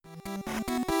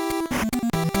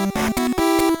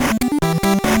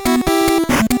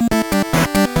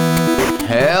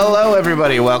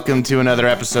everybody. Welcome to another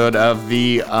episode of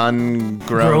the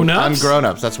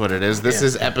Ungrown-Ups. That's what it is. This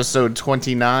is episode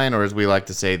 29, or as we like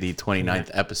to say, the 29th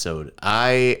episode.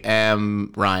 I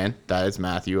am Ryan. That is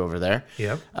Matthew over there.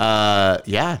 Yep.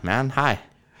 Yeah, man. Hi.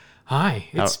 Hi.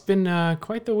 It's been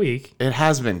quite the week. It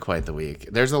has been quite the week.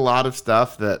 There's a lot of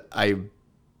stuff that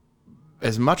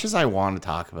as much as I want to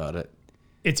talk about it,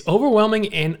 it's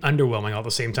overwhelming and underwhelming all at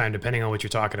the same time, depending on what you're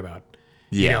talking about.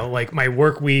 Yeah. You know, like my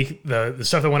work week, the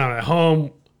stuff that went on at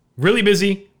home, really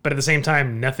busy, but at the same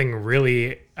time, nothing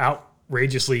really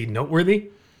outrageously noteworthy.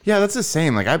 Yeah, that's the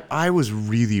same. Like I was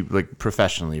really, like,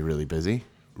 professionally really busy.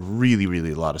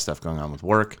 Really a lot of stuff going on with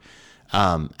work.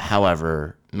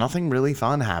 However, nothing really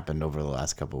fun happened over the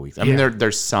last couple of weeks. I mean,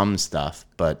 there's some stuff,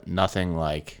 but nothing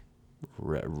like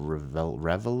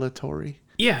revelatory.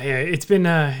 Yeah. It's been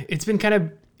kind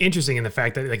of interesting in the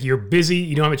fact that, like, you're busy,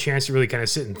 you don't have a chance to really kind of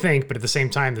sit and think, but at the same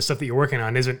time, the stuff that you're working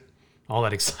on isn't all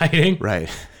that exciting. Right.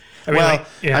 I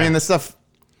mean, I mean, the stuff,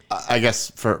 I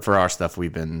guess for our stuff,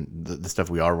 the stuff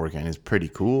we are working on is pretty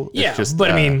cool. Yeah, it's just, but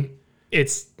I mean,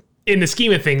 it's in the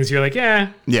scheme of things, you're like,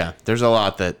 yeah, there's a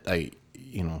lot that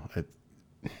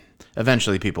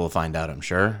eventually people will find out, I'm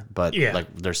sure. But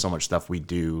like, there's so much stuff we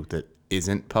do that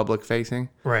isn't public facing.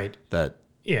 Right. That.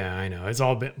 Yeah, I know. It's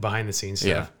all behind the scenes stuff.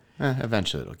 Yeah.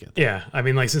 Eventually it'll get there. Yeah. I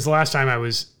mean, like, since the last time I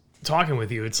was talking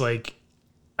with you, it's like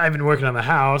I've been working on the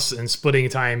house and splitting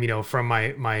time, from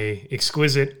my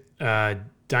exquisite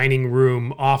dining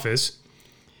room office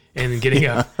and getting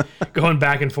going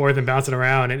back and forth and bouncing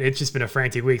around. And it's just been a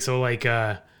frantic week. So, like,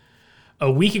 a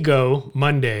week ago,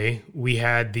 Monday, we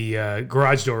had the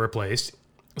garage door replaced.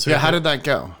 So how did that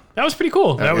go? That was pretty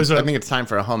cool. I think it's time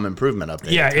for a home improvement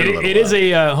update. Yeah, it is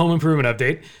a home improvement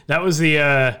update. That was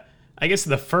the, I guess,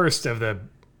 the first of the...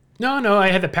 No, I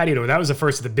had the patio door. That was the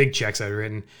first of the big checks I'd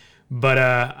written. But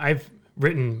I've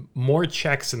written more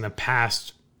checks in the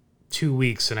past 2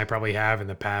 weeks than I probably have in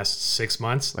the past 6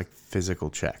 months. Like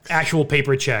physical checks. Actual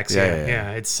paper checks.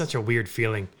 Yeah. It's such a weird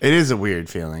feeling. It is a weird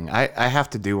feeling. I have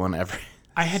to do one every...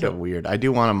 weird. I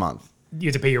do one a month. You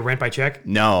have to pay your rent by check?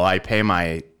 No, I pay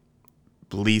my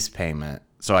lease payment.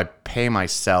 So I pay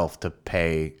myself to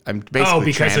pay. I'm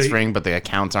basically transferring, but the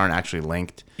accounts aren't actually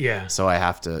linked. Yeah. So I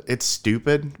have to. It's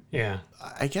stupid. Yeah.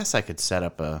 I guess I could set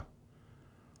up a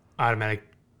automatic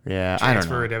transfer I don't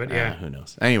know. Or debit. Yeah. Who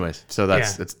knows? Anyways, so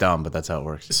it's dumb, but that's how it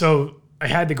works. So I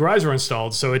had the garage door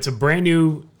installed. So it's a brand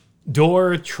new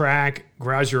door, track,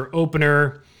 garage door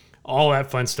opener, all that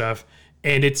fun stuff.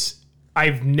 And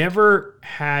I've never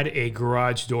had a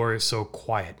garage door so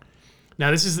quiet.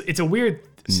 Now, it's a weird...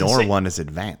 Nor one is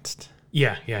advanced.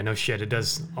 Yeah, no shit. It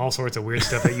does all sorts of weird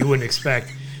stuff that you wouldn't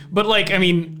expect. But, like, I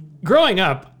mean, growing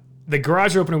up, the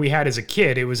garage opener we had as a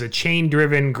kid, it was a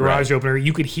chain-driven garage opener.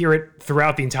 You could hear it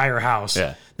throughout the entire house.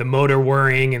 Yeah. The motor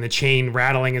whirring and the chain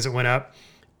rattling as it went up.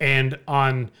 And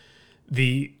on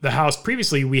the house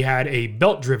previously, we had a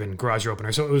belt-driven garage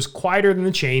opener. So it was quieter than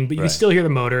the chain, but you could still hear the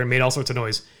motor and made all sorts of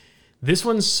noise. This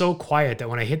one's so quiet that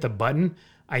when I hit the button,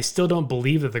 I still don't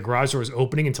believe that the garage door is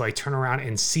opening until I turn around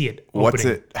and see it opening. What's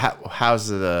it?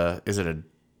 How's it? Is it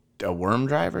a worm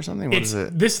drive or something? What is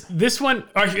it? This one,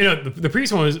 actually, the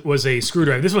previous one was a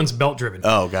screwdriver. This one's belt driven.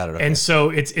 Oh, got it. Okay. And so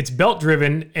it's belt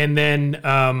driven, and then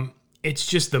it's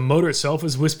just the motor itself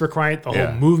is whisper quiet. The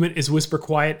whole movement is whisper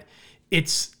quiet.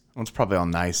 It's probably all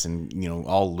nice and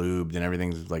all lubed and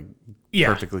everything's like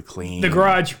perfectly clean. The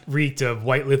garage reeked of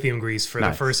white lithium grease for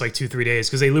the first like 2-3 days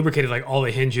because they lubricated like all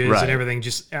the hinges and everything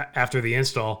just after the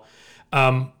install.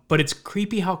 But it's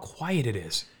creepy how quiet it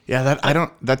is. Yeah,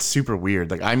 that's super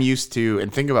weird. Like, I'm used to,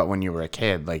 and think about when you were a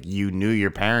kid, like, you knew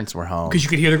your parents were home. Because you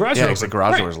could hear the garage door. Yeah, the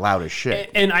garage door was loud as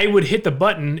shit. And I would hit the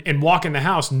button and walk in the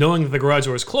house knowing that the garage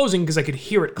door was closing because I could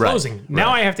hear it closing. Right.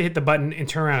 Now I have to hit the button and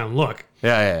turn around and look.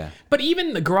 Yeah. But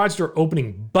even the garage door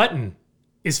opening button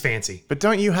is fancy. But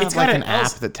don't you have like an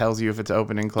app that tells you if it's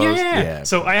open and closed? Yeah.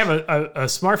 So I have a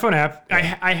smartphone app.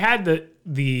 I had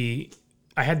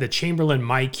the Chamberlain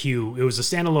MyQ. It was a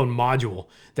standalone module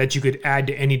that you could add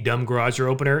to any dumb garage door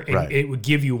opener, and it would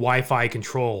give you Wi-Fi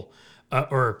control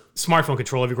or smartphone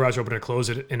control of your garage door opener to close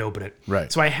it and open it.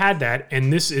 Right. So I had that,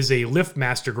 and this is a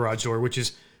LiftMaster garage door, which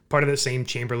is part of the same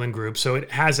Chamberlain group, so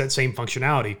it has that same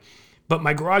functionality. But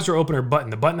my garage door opener button,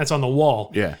 the button that's on the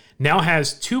wall, now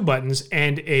has 2 buttons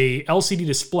and a LCD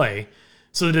display.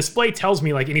 So the display tells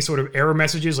me like any sort of error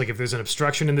messages, like if there's an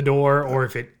obstruction in the door or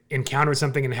if it encountered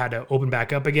something and had to open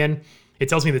back up again. It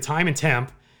tells me the time and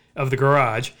temp of the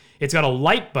garage. It's got a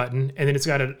light button, and then it's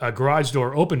got a garage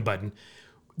door open button.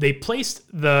 They placed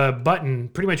the button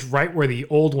pretty much right where the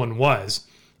old one was.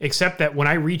 except that when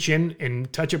I reach in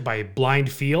and touch it by blind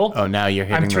feel, oh, now you're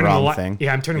hitting the wrong thing.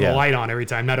 Yeah, I'm turning the light on every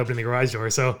time, not opening the garage door.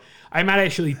 So I might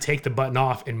actually take the button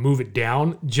off and move it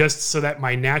down just so that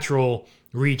my natural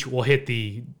reach will hit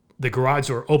the garage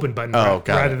door open button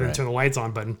rather than turn the lights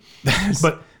on button.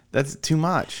 But that's too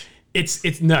much.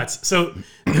 It's nuts. So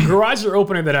the garage door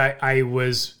opener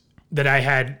that I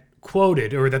had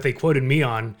quoted, or that they quoted me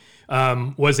on,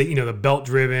 was that, the belt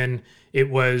driven. It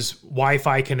was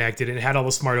Wi-Fi connected, and it had all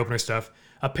the smart opener stuff.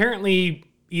 Apparently,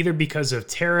 either because of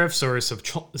tariffs or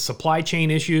supply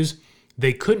chain issues,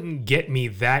 they couldn't get me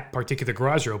that particular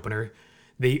garage door opener.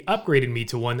 They upgraded me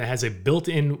to one that has a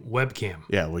built-in webcam.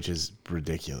 Yeah, which is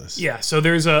ridiculous. Yeah, so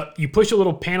you push a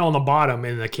little panel on the bottom,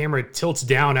 and the camera tilts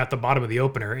down at the bottom of the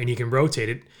opener, and you can rotate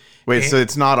it. Wait, so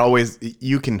it's not always,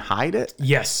 you can hide it?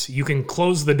 Yes, you can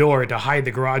close the door to hide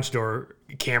the garage door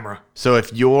camera. So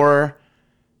if you're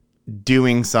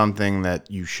doing something that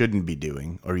you shouldn't be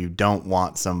doing, or you don't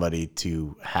want somebody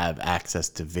to have access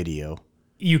to video,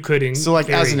 you could. So, like,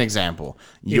 as an example,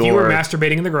 if you were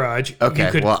masturbating in the garage,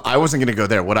 okay. Well, I wasn't going to go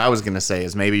there. What I was going to say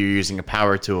is maybe you're using a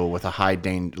power tool with a high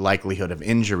likelihood of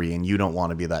injury, and you don't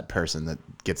want to be that person that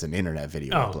gets an internet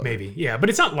video. Oh, maybe, yeah, but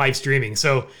it's not live streaming,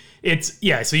 so it's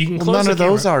So you can close. None of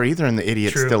those are either, and the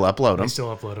idiots still upload them. They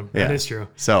still upload them. Yeah. That is true.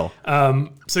 So,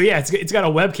 it's got a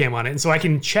webcam on it, and so I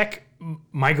can check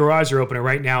my garage door opener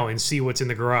right now and see what's in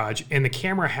the garage, and the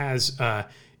camera has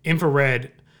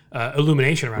infrared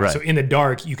illumination around it. So in the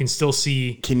dark, you can still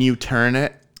see. Can you turn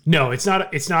it? No, it's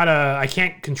not I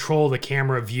can't control the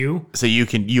camera view. So you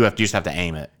just have to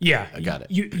aim it. Yeah. I got it.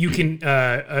 You can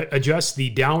adjust the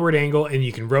downward angle, and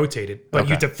you can rotate it, but you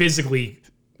have to physically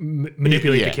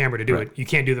manipulate the camera to do it. You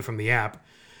can't do that from the app.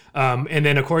 And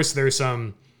then of course there's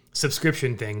some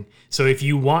subscription thing. So if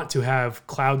you want to have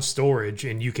cloud storage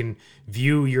and you can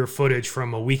view your footage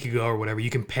from a week ago or whatever, you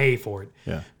can pay for it.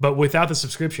 Yeah. But without the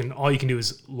subscription, all you can do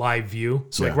is live view.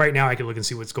 So like right now I can look and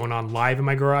see what's going on live in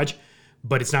my garage,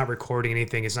 but it's not recording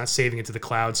anything. It's not saving it to the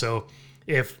cloud. So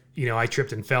if, I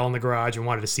tripped and fell in the garage and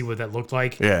wanted to see what that looked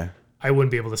like, I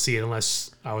wouldn't be able to see it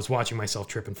unless I was watching myself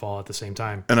trip and fall at the same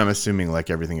time. And I'm assuming, like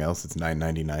everything else, it's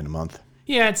 $9.99 a month.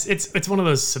 Yeah, it's one of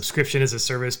those subscription as a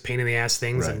service pain in the ass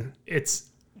things, and it's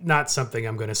not something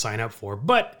I'm going to sign up for.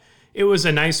 But it was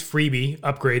a nice freebie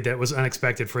upgrade that was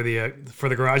unexpected for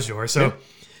the garage door. So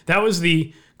that was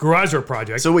the garage door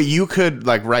project. So what you could,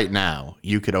 like right now,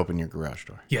 you could open your garage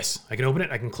door. Yes, I can open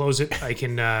it. I can close it. I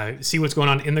can see what's going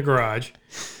on in the garage.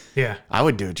 Yeah, I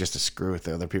would do it just to screw with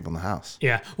the other people in the house.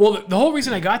 Yeah, well, the whole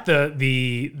reason I got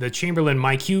the Chamberlain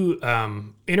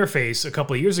MyQ interface a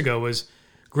couple of years ago was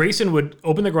Grayson would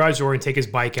open the garage door and take his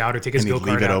bike out or take his go-kart out. And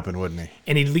he'd leave it open, wouldn't he?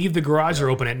 And he'd leave the garage door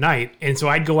open at night. And so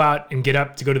I'd go out and get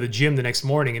up to go to the gym the next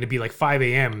morning, and it'd be like 5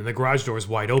 a.m. and the garage door is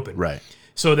wide open. Right.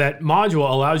 So that module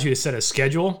allows you to set a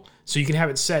schedule, so you can have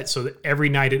it set so that every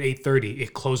night at 8:30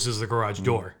 it closes the garage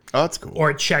door. Oh, that's cool. Or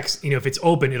it checks, if it's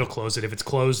open, it'll close it. If it's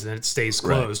closed, then it stays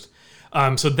closed.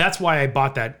 Right. So that's why I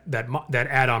bought that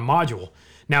add-on module.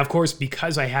 Now, of course,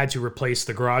 because I had to replace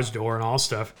the garage door and all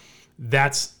stuff,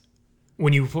 that's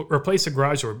when you replace a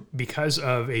garage door, because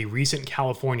of a recent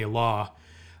California law,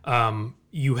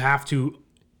 you have to,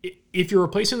 if you're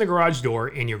replacing the garage door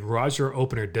and your garage door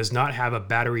opener does not have a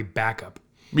battery backup,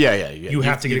 you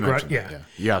have to get a garage.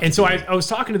 Yeah. And so I was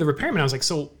talking to the repairman. I was like,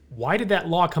 so why did that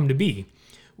law come to be?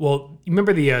 Well, you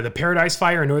remember the Paradise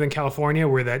Fire in Northern California,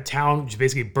 where that town just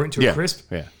basically burnt to a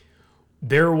crisp? Yeah.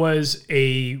 There was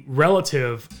a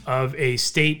relative of a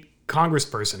state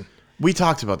congressperson. We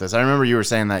talked about this. I remember you were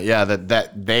saying that,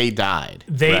 that they died.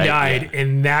 They died,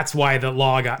 and that's why the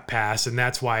law got passed, and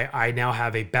that's why I now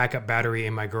have a backup battery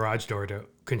in my garage door to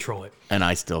control it. And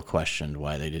I still questioned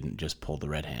why they didn't just pull the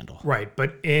red handle. Right,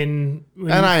 but and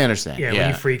I understand. Yeah, when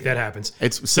you freak, that happens.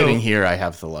 It's sitting here, I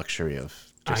have the luxury of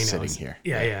just sitting here.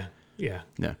 Yeah.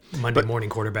 Monday morning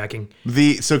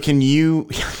quarterbacking. So can you,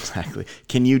 exactly,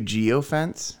 can you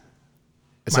geofence?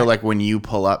 So like when you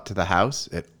pull up to the house,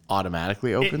 it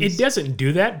automatically opens? It doesn't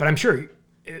do that, but I'm sure.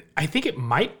 I think it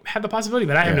might have the possibility,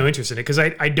 but I have no interest in it because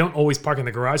I don't always park in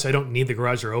the garage. So I don't need the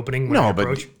garage door opening when I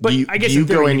approach. But I guess do you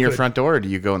go in your front door, or do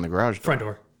you go in the garage door? Front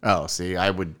door. Oh, see, I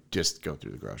would just go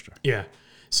through the garage door. Yeah.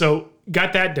 So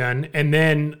got that done, and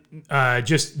then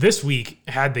just this week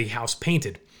had the house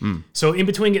painted. So in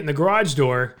between getting the garage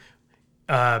door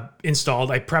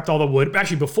installed, I prepped all the wood.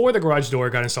 Actually, before the garage door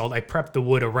got installed, I prepped the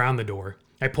wood around the door.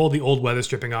 I pulled the old weather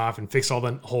stripping off and fixed all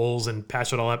the holes and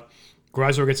patched it all up.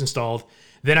 Garage door gets installed.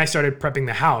 Then I started prepping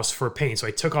the house for paint. So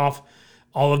I took off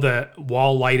all of the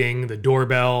wall lighting, the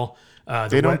doorbell.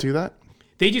 They don't do that?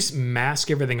 They just mask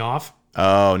everything off.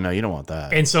 Oh no, you don't want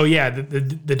that. And so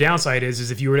the downside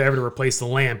is if you were ever to replace the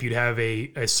lamp, you'd have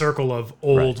a circle of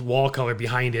old wall color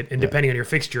behind it, and depending on your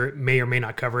fixture, it may or may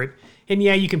not cover it. And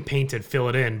yeah, you can paint it, fill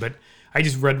it in, but I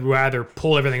just would rather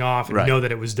pull everything off and know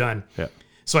that it was done. Yeah.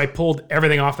 So I pulled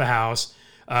everything off the house,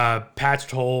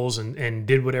 patched holes, and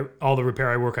did all the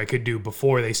repair work I could do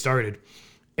before they started.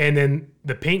 And then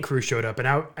the paint crew showed up, and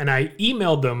I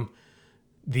emailed them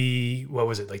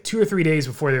like 2 or 3 days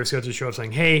before they were scheduled to show up,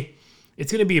 saying, "Hey,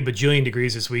 it's going to be a bajillion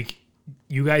degrees this week.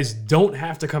 You guys don't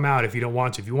have to come out if you don't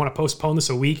want to. If you want to postpone this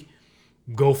a week,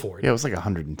 go for it." Yeah, it was like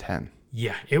 110.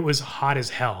 Yeah, it was hot as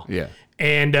hell. Yeah.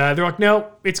 And they're like,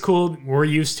 "No, it's cool. We're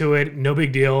used to it. No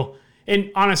big deal." And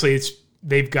honestly,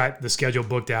 they've got the schedule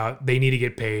booked out. They need to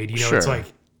get paid. Sure. It's like...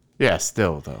 Yeah,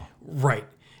 still, though. Right.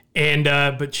 And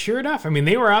but sure enough, I mean,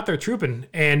 they were out there trooping.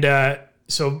 And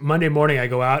so Monday morning, I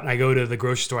go out and I go to the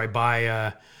grocery store. I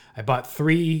bought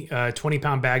 3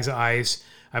 20-pound bags of ice.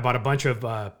 I bought a bunch of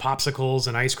popsicles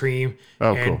and ice cream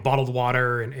and bottled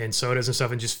water and sodas and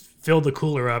stuff, and just filled the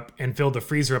cooler up and filled the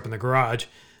freezer up in the garage.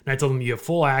 And I told them, you have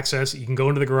full access. You can go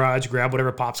into the garage, grab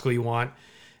whatever popsicle you want.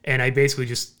 And I basically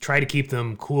just try to keep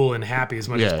them cool and happy as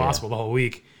much as possible the whole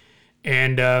week.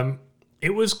 And it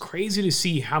was crazy to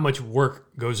see how much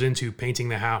work goes into painting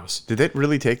the house. Did it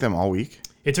really take them all week?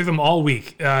 It took them all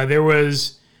week. There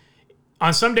was...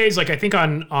 On some days, like I think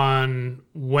on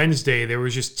Wednesday, there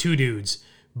was just 2 dudes.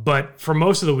 But for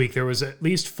most of the week, there was at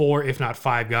least 4, if not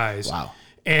 5 guys. Wow.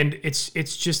 And it's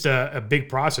just a big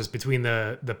process between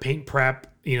the paint prep,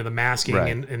 the masking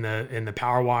and the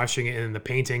power washing and the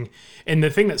painting. And the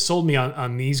thing that sold me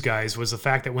on these guys was the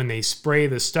fact that when they spray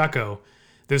the stucco,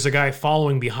 there's a guy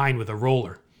following behind with a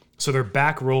roller. So they're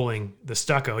back rolling the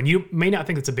stucco. And you may not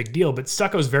think it's a big deal, but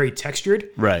stucco is very textured.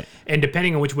 Right. And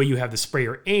depending on which way you have the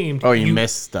sprayer aimed... Oh, you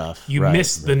miss stuff. You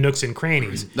miss the nooks and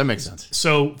crannies. That makes sense.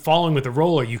 So following with the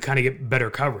roller, you kind of get better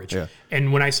coverage. Yeah.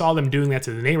 And when I saw them doing that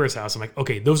to the neighbor's house, I'm like,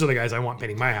 okay, those are the guys I want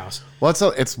painting my house. Well,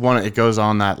 it goes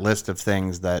on that list of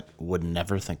things that would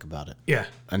never think about it. Yeah.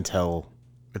 Until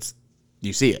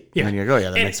you see it. Yeah. And then you go, yeah,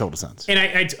 that makes total sense. And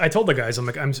I told the guys, I'm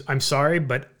like, I'm sorry,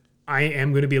 but I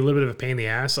am going to be a little bit of a pain in the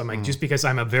ass. I'm like, just because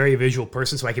I'm a very visual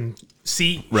person, so I can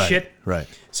see shit. Right.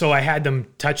 So I had them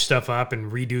touch stuff up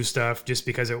and redo stuff just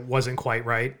because it wasn't quite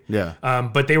right. Yeah.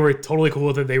 But they were totally cool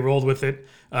with it. They rolled with it.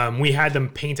 We had them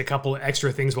paint a couple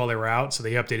extra things while they were out, so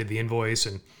they updated the invoice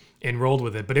and rolled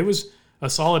with it. But it was a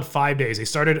solid 5 days. They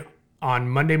started on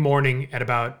Monday morning at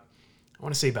about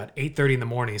 8:30 in the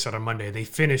morning. They started on Monday. They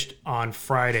finished on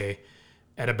Friday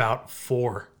at about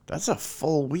 4. That's a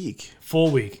full week.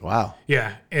 Full week. Wow.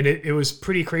 Yeah, and it was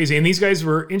pretty crazy. And these guys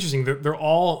were interesting.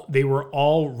 They were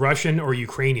all Russian or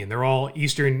Ukrainian. They're all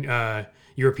Eastern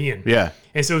European. Yeah.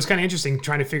 And so it was kind of interesting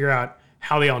trying to figure out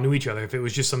how they all knew each other, if it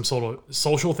was just some sort of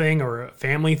social thing or a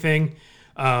family thing.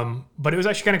 But it was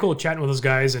actually kind of cool chatting with those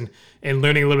guys and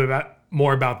learning a little bit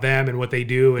more about them and what they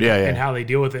do and how they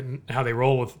deal with it and how they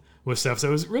roll with stuff. So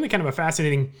it was really kind of a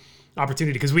fascinating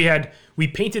opportunity because we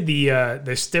painted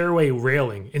the stairway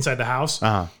railing inside the house.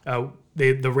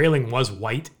 The railing was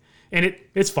white and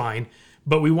it's fine,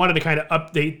 but we wanted to kind of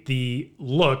update the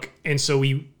look, and so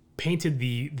we painted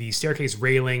the staircase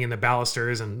railing and the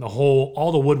balusters and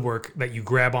all the woodwork that you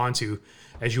grab onto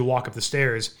as you walk up the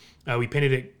stairs. We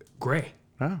painted it gray.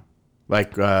 Oh.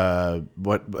 Like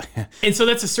what? And so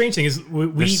that's the strange thing is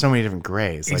there's so many different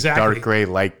grays, exactly. Like dark gray,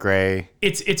 light gray.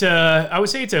 I would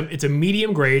say it's a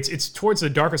medium gray. It's towards the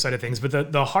darker side of things.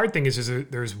 But the hard thing is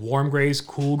there's warm grays,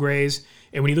 cool grays,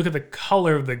 and when you look at the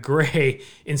color of the gray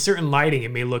in certain lighting,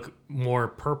 it may look more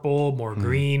purple, more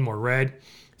green, more red.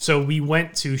 So we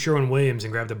went to Sherwin-Williams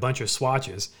and grabbed a bunch of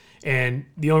swatches. And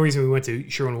the only reason we went to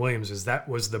Sherwin-Williams is that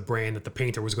was the brand that the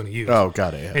painter was going to use. Oh,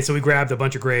 got it. Yeah. And so we grabbed a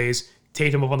bunch of grays,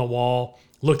 taped them up on the wall,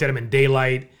 looked at them in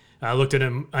daylight, looked at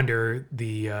them under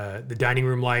the dining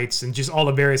room lights, and just all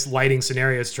the various lighting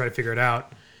scenarios to try to figure it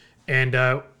out.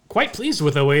 And quite pleased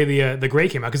with the way the gray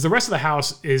came out, because the rest of the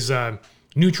house is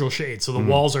neutral shades. So the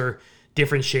walls are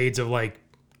different shades of like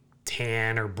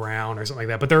tan or brown or something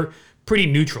like that, but they're pretty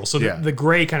neutral. So the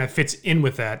gray kind of fits in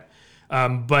with that,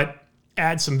 but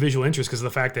adds some visual interest because of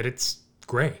the fact that it's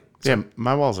gray. So, yeah,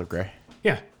 my walls are gray.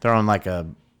 Yeah. They're on like a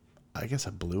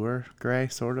bluer gray,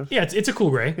 sort of. Yeah, it's a cool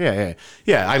gray.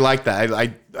 Yeah, I like that.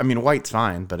 I mean, white's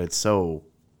fine, but it's so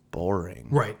boring.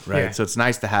 Right. Yeah. So it's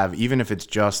nice to have, even if it's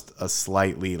just a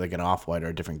slightly, like an off-white or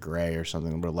a different gray or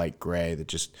something, or light gray that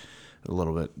just a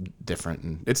little bit different.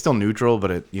 And it's still neutral,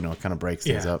 but it kind of breaks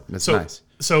things up. It's nice.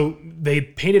 So they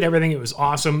painted everything. It was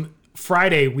awesome.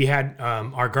 Friday, we had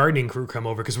our gardening crew come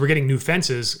over because we're getting new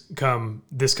fences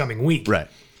this coming week. Right.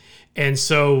 And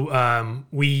so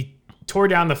we tore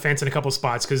down the fence in a couple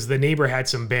spots because the neighbor had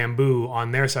some bamboo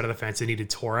on their side of the fence that needed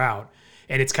tore out.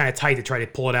 And it's kind of tight to try to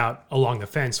pull it out along the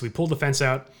fence. We pulled the fence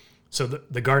out so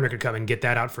the gardener could come and get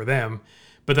that out for them.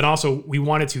 But then also we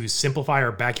wanted to simplify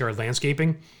our backyard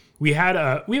landscaping. We have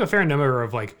a fair number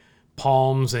of like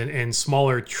palms and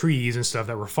smaller trees and stuff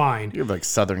that were fine. You have like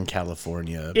Southern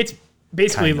California. It's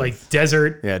basically like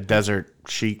desert. Yeah, desert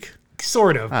chic.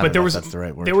 Sort of. But there was that's the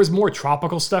right word. There was more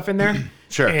tropical stuff in there.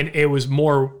 Sure. And it was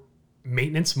more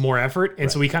maintenance, more effort.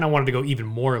 And so we kind of wanted to go even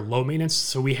more low maintenance.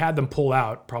 So we had them pull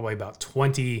out probably about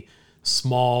 20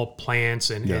 small plants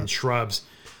and shrubs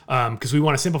because we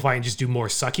want to simplify and just do more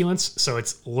succulents. So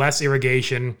it's less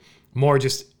irrigation, more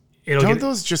just... Don't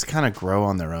those just kind of grow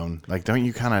on their own? Like, don't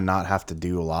you kind of not have to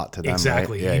do a lot to them?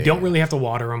 Exactly. Right? You don't really have to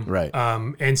water them. Right.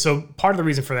 And so part of the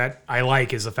reason for that I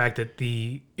like is the fact that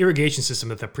the irrigation system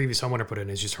that the previous homeowner put in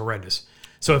is just horrendous.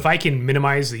 So if I can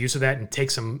minimize the use of that and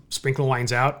take some sprinkler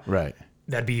lines out, right,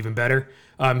 that'd be even better.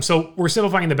 So we're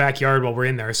simplifying the backyard while we're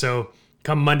in there. So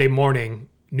come Monday morning,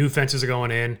 new fences are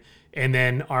going in, and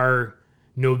then our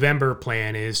November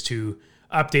plan is to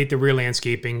update the rear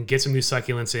landscaping, get some new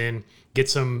succulents in, get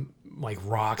some like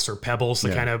rocks or pebbles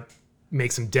to kind of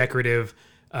make some decorative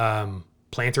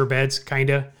planter beds, kind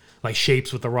of like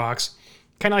shapes with the rocks,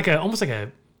 kind of like almost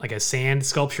like a sand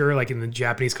sculpture, like in the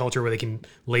Japanese culture where they can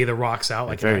lay the rocks out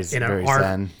like in an arc.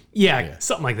 Zen. Yeah,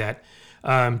 something like that.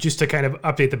 Just to kind of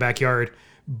update the backyard.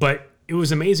 But it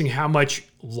was amazing how much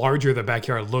larger the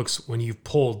backyard looks when you've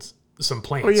pulled some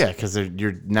plants. Oh yeah, because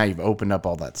you've opened up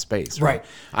all that space. Right.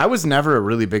 I was never a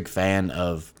really big fan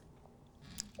of.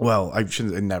 Well, I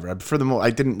shouldn't say never. For the most, I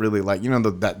didn't really like,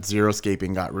 that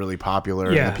xeriscaping got really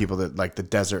popular. Yeah. And the people that like the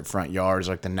desert front yards,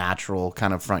 like the natural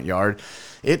kind of front yard.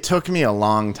 It took me a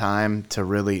long time to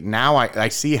really, now I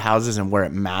see houses and where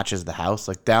it matches the house.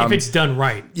 Like down. If it's done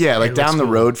right. Yeah, like down the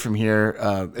road from here,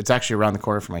 it's actually around the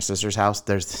corner from my sister's house.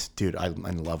 There's, dude, I'm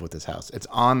in love with this house. It's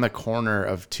on the corner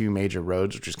of two major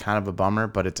roads, which is kind of a bummer,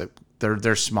 but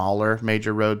they're smaller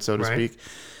major roads, so to speak.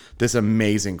 This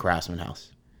amazing Craftsman house.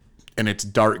 And it's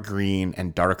dark green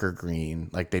and darker green.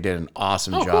 Like they did an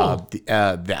awesome job. Cool.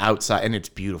 The outside, and it's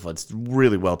beautiful. It's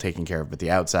really well taken care of. But the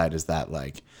outside is that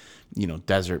like,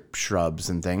 desert shrubs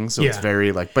and things. So it's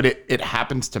very like, but it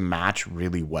happens to match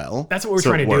really well. That's what we're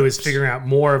trying to do is figuring out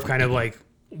more of kind of like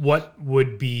what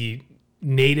would be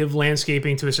native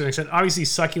landscaping to a certain extent. Obviously,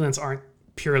 succulents aren't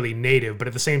purely native, but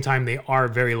at the same time, they are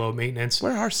very low maintenance.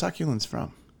 Where are succulents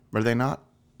from? Were they not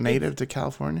native to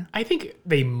California? I think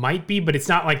they might be, but it's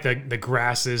not like the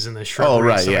grasses and the shrubbery. Oh,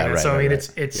 right, yeah, like right. So right, I mean,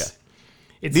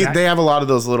 right. They have a lot of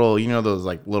those little,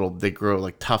 they grow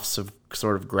like tufts of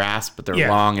sort of grass, but they're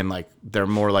long and like they're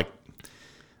more like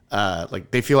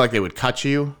they feel like they would cut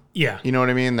you. Yeah, you know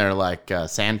what I mean. They're like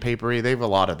sandpapery. They have a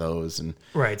lot of those and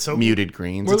so muted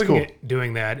greens. We're looking at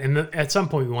doing that, and at some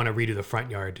point we want to redo the front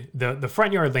yard. The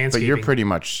front yard landscaping. But you're pretty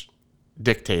much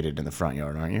dictated in the front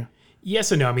yard, aren't you?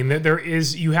 Yes and no. I mean,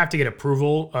 you have to get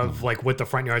approval of like what the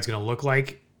front yard's going to look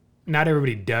like. Not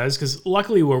everybody does, because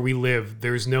luckily where we live,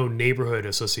 there's no neighborhood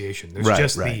association. There's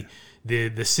just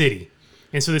the city.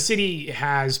 And so the city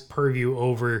has purview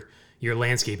over your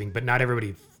landscaping, but not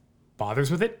everybody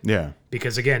bothers with it. Yeah.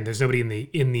 Because again, there's nobody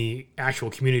in the actual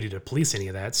community to police any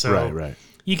of that. So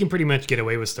you can pretty much get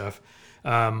away with stuff.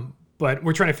 But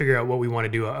we're trying to figure out what we want to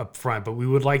do up front. But we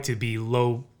would like to be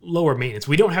lower maintenance.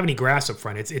 We don't have any grass up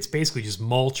front. It's basically just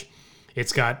mulch.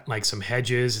 It's got like some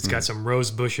hedges. It's got some rose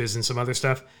bushes and some other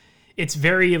stuff. It's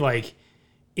very like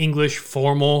English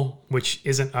formal, which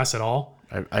isn't us at all.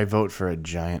 I vote for a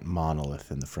giant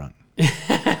monolith in the front.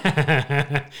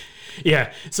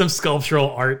 Yeah, some sculptural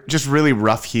art. Just really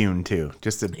rough hewn too.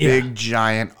 Just a big,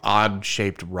 giant, odd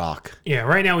shaped rock. Yeah,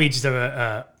 right now we just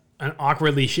have an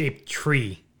awkwardly shaped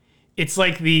tree. It's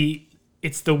like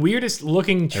it's the weirdest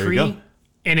looking tree,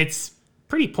 and it's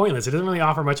pretty pointless. It doesn't really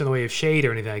offer much in the way of shade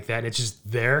or anything like that. It's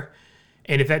just there.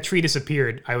 And if that tree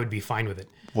disappeared, I would be fine with it.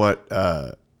 What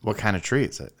kind of tree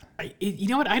is it? You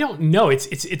know what? I don't know.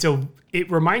 It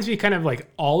reminds me kind of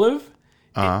like olive.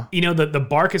 The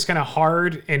bark is kind of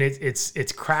hard and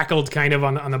it's crackled kind of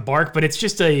on the bark, but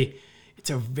it's a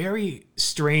very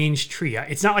strange tree.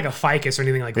 It's not like a ficus or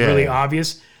anything like really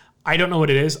obvious. I don't know what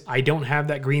it is. I don't have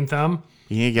that green thumb.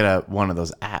 You need to get one of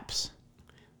those apps.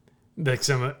 Like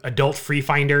some adult free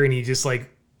finder, and you just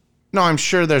like... No, I'm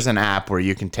sure there's an app where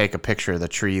you can take a picture of the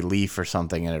tree leaf or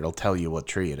something and it'll tell you what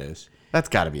tree it is. That's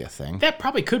got to be a thing. That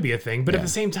probably could be a thing, but at the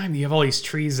same time, you have all these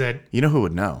trees that... You know who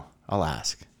would know? I'll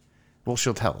ask. Well,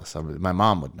 she'll tell us. My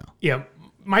mom would know. Yeah,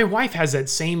 my wife has that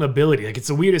same ability. Like, it's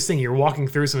the weirdest thing. You're walking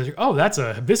through something, like, oh, that's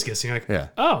a hibiscus. And you're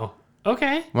like, oh,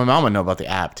 Okay. My mom would know about the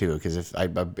app too, because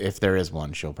if there is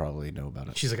one, she'll probably know about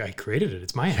it. She's like, I created it.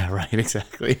 It's my app. Yeah, right.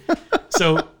 Exactly.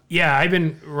 So yeah, I've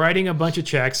been writing a bunch of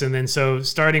checks, and then so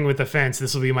starting with the fence,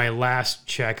 this will be my last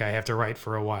check I have to write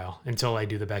for a while until I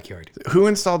do the backyard. Who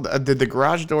installed did the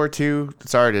garage door too?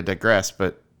 Sorry to digress,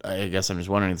 but I guess I'm just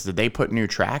wondering, did they put new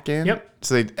track in? Yep.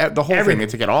 So the whole thing, they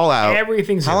took it all out.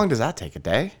 Everything's How long does that take? A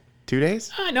day? 2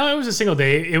 days? No, it was a single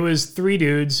day. It was 3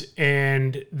 dudes,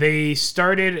 and they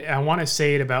started, I want to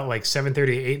say at about like 7:30,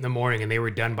 8 in the morning, and they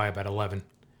were done by about 11.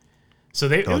 So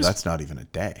that's not even a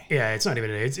day. Yeah, it's not even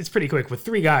a day. It's pretty quick with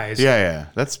 3 guys. Yeah.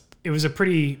 It was a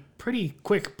pretty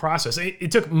quick process.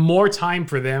 It took more time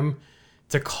for them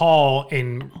to call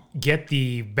and get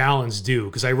the balance due,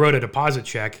 because I wrote a deposit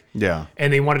check. Yeah.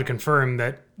 And they wanted to confirm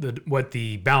that what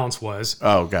the balance was.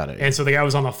 Oh, got it. And so the guy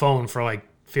was on the phone for like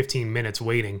 15 minutes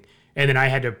waiting. And then I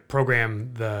had to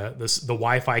program the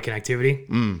Wi-Fi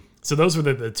connectivity. So those were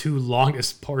the 2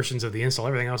 longest portions of the install.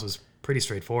 Everything else was pretty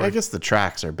straightforward. I guess the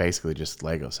tracks are basically just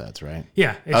Lego sets, right?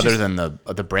 Yeah. Other than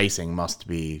the bracing must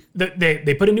be...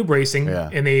 They put a new bracing. Yeah.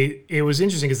 And it was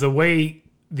interesting because the way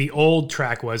the old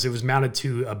track was, it was mounted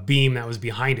to a beam that was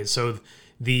behind it. So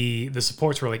the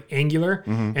supports were like angular.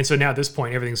 Mm-hmm. And so now at this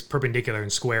point, everything's perpendicular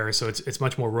and square. So it's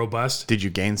much more robust. Did you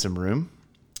gain some room?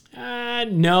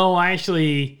 No, I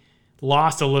actually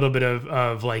lost a little bit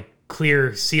of like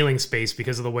clear ceiling space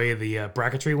because of the way the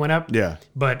bracketry went up. Yeah.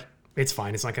 But it's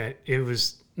fine. It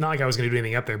was not like I was going to do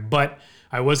anything up there, but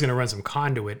I was going to run some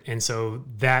conduit. And so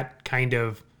that kind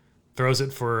of throws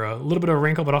it for a little bit of a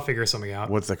wrinkle, but I'll figure something out.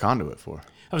 What's the conduit for?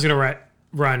 I was going to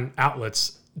run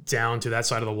outlets down to that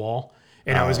side of the wall.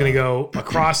 And I was going to go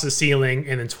across the ceiling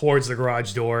and then towards the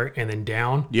garage door and then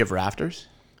down. Do you have rafters?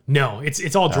 No,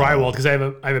 it's all drywalled because I have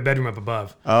a bedroom up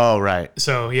above. Oh, right.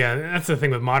 So yeah, that's the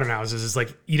thing with modern houses is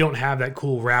like you don't have that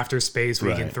cool rafter space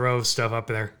where you can throw stuff up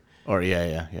there. Or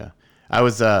yeah. I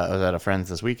was at a friend's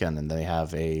this weekend, and they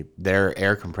have their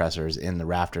air compressors in the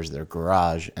rafters of their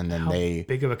garage, and then How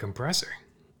big of a compressor?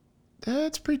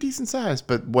 It's pretty decent size.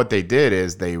 But what they did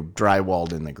is they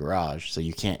drywalled in the garage, so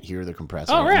you can't hear the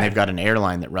compressor. Oh, right. And they've got an air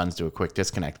line that runs to a quick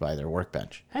disconnect by their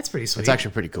workbench. That's pretty sweet. It's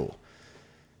actually pretty cool.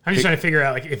 I'm just trying to figure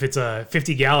out like if it's a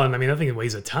 50-gallon. I mean, that thing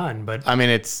weighs a ton, but I mean,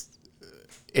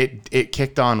 it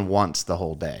kicked on once the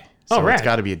whole day, so it's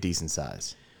got to be a decent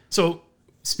size. So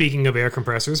speaking of air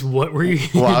compressors, what were you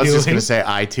Well, I was doing? just going to say,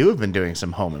 I too have been doing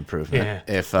some home improvement.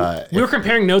 Yeah. We were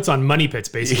comparing notes on money pits,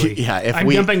 basically. Yeah, I'm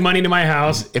dumping money into my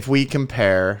house. If we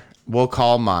compare, we'll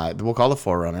call the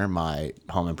Forerunner my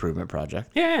home improvement project.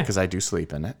 Yeah, because I do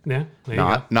sleep in it. Yeah, there you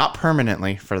go. Not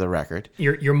permanently, for the record.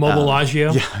 Your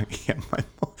Mobilagio.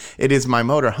 It is my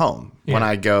motor home. Yeah. When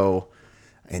I go,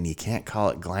 and you can't call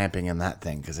it glamping in that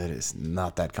thing because it is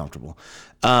not that comfortable.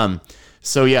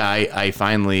 So yeah, I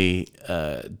finally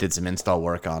did some install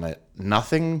work on it.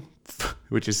 Nothing,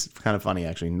 which is kind of funny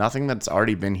actually, nothing that's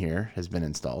already been here has been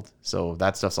installed. So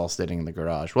that stuff's all sitting in the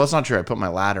garage. Well, it's not true. I put my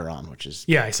ladder on, which is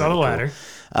I saw the ladder.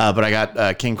 But I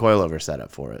got King coilover set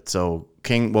up for it. So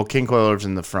King coilovers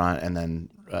in the front, and then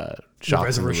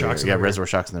reservoir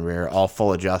shocks in the rear, all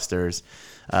full adjusters.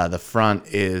 The front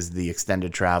is the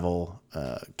extended travel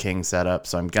King setup.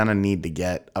 So I'm gonna need to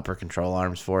get upper control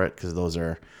arms for it because those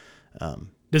are.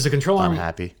 Does the control arm,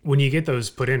 unhappy. When you get those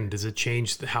put in, does it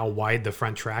change how wide the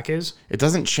front track is? It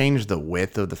doesn't change the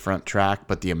width of the front track,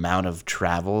 but the amount of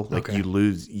travel. Like you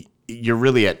lose, you're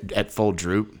really at full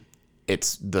droop.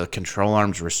 It's the control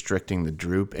arm's restricting the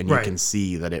droop, and you can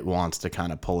see that it wants to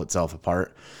kind of pull itself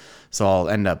apart. So I'll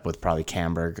end up with probably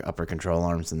Camberg upper control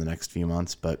arms in the next few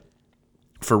months, but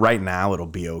for right now, it'll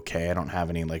be okay. I don't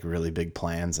have any like really big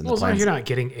plans. And as long as you're not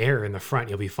getting air in the front,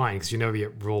 you'll be fine because you never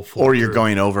get real full. Or you're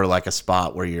going over like a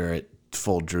spot where you're at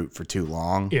full droop for too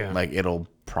long. Yeah, like it'll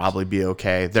probably be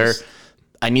okay.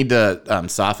 I need to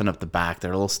soften up the back.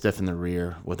 They're a little stiff in the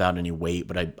rear without any weight,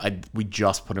 but we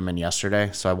just put them in yesterday,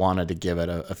 so I wanted to give it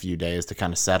a few days to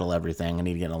kind of settle everything. I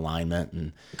need to get an alignment.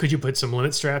 And could you put some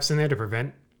limit straps in there to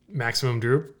prevent maximum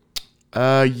droop?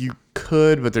 You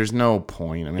could, but there's no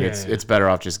point. I mean, it's better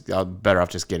off just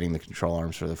getting the control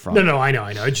arms for the front. No, I know.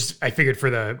 I figured for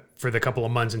the couple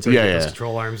of months until you get those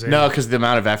control arms in. No, because the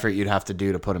amount of effort you'd have to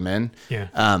do to put them in.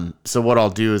 Yeah. So what I'll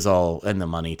do is and the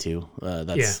money too.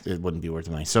 It wouldn't be worth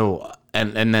the money. So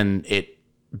and then it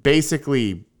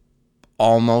basically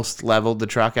almost leveled the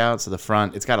truck out. So the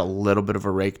front, it's got a little bit of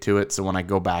a rake to it. So when I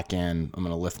go back in, I'm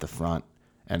going to lift the front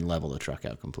and level the truck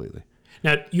out completely.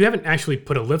 Now, you haven't actually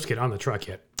put a lift kit on the truck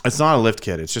yet. It's not a lift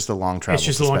kit. It's just a long travel suspension.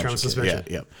 It's just a long travel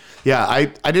suspension. Yeah.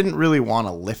 I didn't really want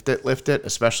to lift it,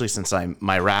 especially since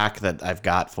my rack that I've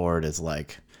got for it is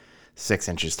like 6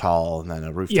 inches tall and then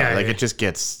a rooftop. Like it just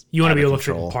gets you want to be able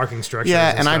control. to fit in parking structures.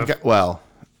 Yeah, and I've got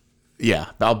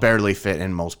I'll barely fit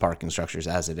in most parking structures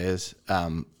as it is.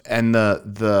 And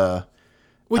the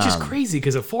which is crazy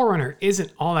because a 4Runner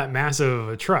isn't all that massive of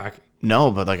a truck.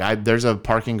 No, but like there's a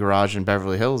parking garage in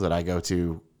Beverly Hills that I go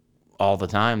to all the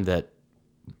time that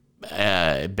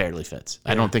it barely fits.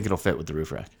 Yeah. I don't think it'll fit with the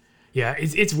roof rack. Yeah,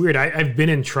 it's weird. I've been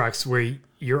in trucks where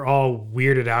you're all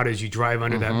weirded out as you drive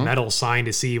under that metal sign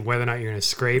to see whether or not you're going to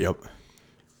scrape. Yep.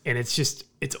 And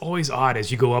it's always odd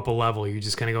as you go up a level. You're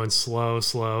just kind of going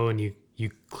slow, and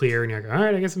you clear, and you're like, all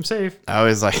right, I guess I'm safe. I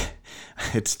always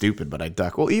it's stupid, but I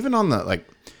duck. Well, even on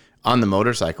the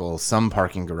motorcycle, some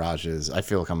parking garages, I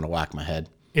feel like I'm going to whack my head.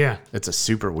 Yeah. It's a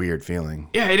super weird feeling.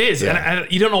 Yeah, it is. Yeah.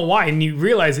 And you don't know why. And you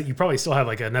realize that you probably still have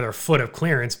like another foot of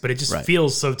clearance, but it just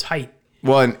feels so tight.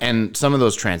 Well, and some of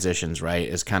those transitions, right,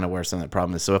 is kind of where some of the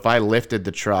problem is. So if I lifted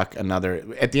the truck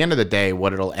at the end of the day,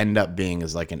 what it'll end up being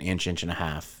is like an inch and a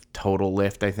half total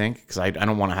lift, I think, because I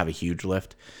don't want to have a huge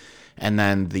lift. And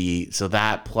then so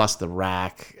that plus the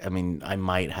rack, I mean, I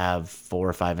might have 4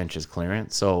 or 5 inches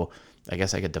clearance. So I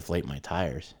guess I could deflate my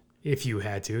tires. If you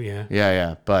had to, yeah.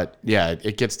 Yeah. But yeah,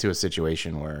 it gets to a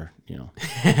situation where,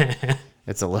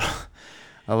 it's a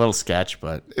little sketch,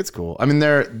 but it's cool. I mean,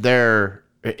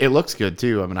 it looks good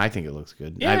too. I mean, I think it looks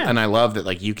good. Yeah. And I love that,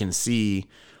 like, you can see,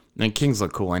 and Kings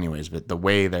look cool anyways, but the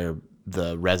way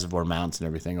the reservoir mounts and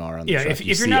everything are on the truck. If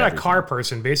you're not a car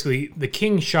person, basically the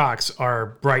King shocks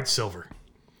are bright silver.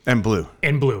 And blue.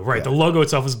 Right. Yeah. The logo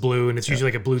itself is blue, and it's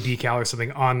usually like a blue decal or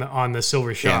something on the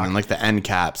silver shock. Yeah, and like the end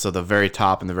cap, so the very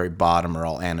top and the very bottom are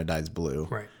all anodized blue.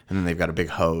 Right. And then they've got a big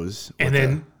hose. And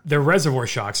then the reservoir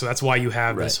shock, so that's why you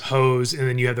have this hose, and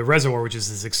then you have the reservoir, which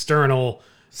is this external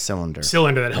cylinder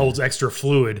that holds extra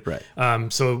fluid. Right.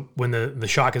 So when the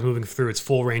shock is moving through its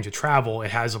full range of travel, it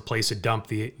has a place to dump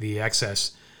the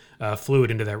excess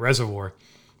fluid into that reservoir.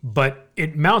 But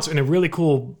it mounts in a really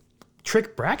cool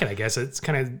trick bracket, I guess. It's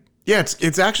kind of... Yeah,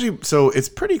 it's actually... So it's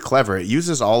pretty clever. It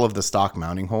uses all of the stock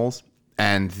mounting holes,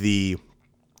 and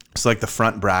it's like the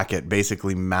front bracket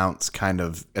basically mounts kind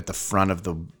of at the front of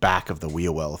the back of the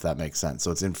wheel well, if that makes sense. So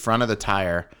it's in front of the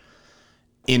tire,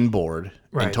 inboard,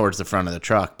 and towards the front of the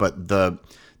truck. But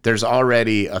there's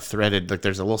already a threaded... Like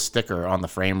there's a little sticker on the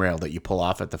frame rail that you pull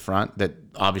off at the front that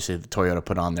obviously the Toyota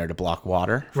put on there to block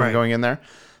water from going in there.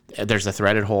 There's a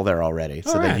threaded hole there already.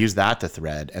 So they use that to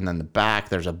thread. And then the back,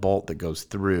 there's a bolt that goes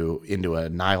through into a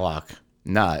nylock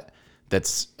nut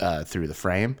that's through the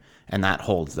frame. And that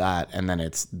holds that. And then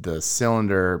it's the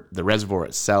cylinder, the reservoir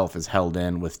itself is held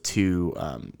in with 2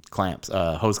 clamps,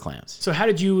 hose clamps. So how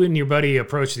did you and your buddy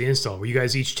approach the install? Were you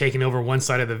guys each taking over one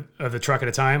side of the truck at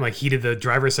a time? Like he did the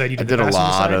driver's side, you did the passenger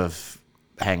side? I did a lot of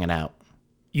hanging out.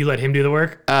 You let him do the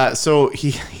work? So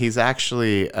he's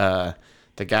actually...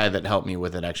 the guy that helped me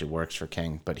with it actually works for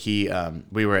King, but we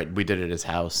did it at his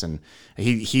house, and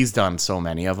he's done so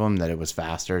many of them that it was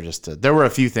faster. There were a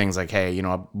few things like, hey,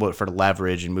 for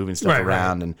leverage and moving stuff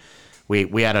around, and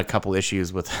we had a couple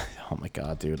issues with. Oh my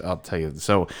god, dude! I'll tell you.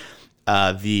 So,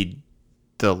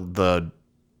 the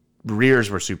rears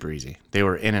were super easy. They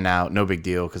were in and out, no big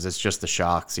deal, because it's just the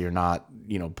shocks. So you're not,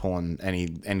 pulling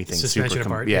anything suspension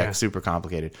apart. Super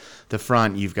complicated. The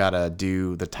front, you've got to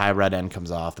do the tie rod end comes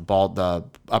off, the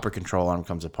upper control arm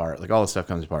comes apart, like all this stuff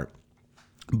comes apart.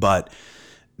 But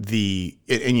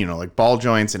like ball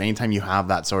joints, and anytime you have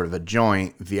that sort of a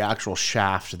joint, the actual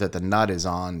shaft that the nut is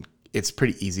on, it's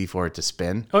pretty easy for it to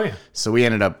spin. Oh yeah. So we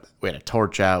had a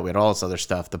torch out, we had all this other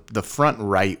stuff. The front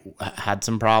right had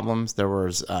some problems. There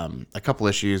was a couple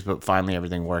issues, but finally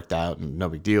everything worked out and no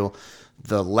big deal.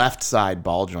 The left side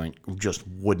ball joint just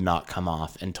would not come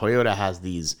off. And Toyota has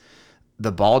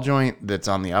the ball joint that's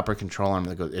on the upper control arm,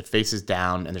 it faces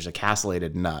down, and there's a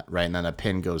castellated nut, right? And then a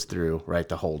pin goes through, right,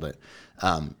 to hold it.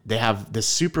 They have this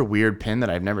super weird pin that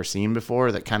I've never seen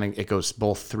before that it goes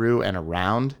both through and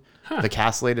around the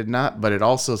castellated nut, but it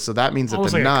also, so that means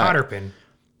almost that the like nut... a cotter pin.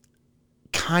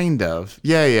 Kind of.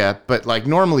 Yeah. But like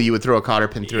normally you would throw a cotter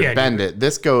pin through and bend it.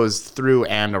 This goes through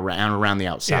and around the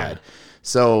outside. Yeah.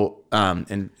 So,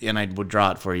 and I would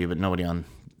draw it for you, but nobody on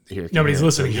here. Nobody's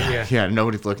listening. Yeah,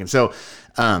 nobody's looking. So,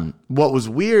 what was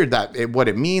weird what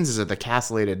it means is that the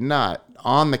castellated nut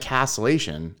on the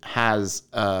castellation has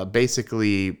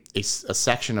basically a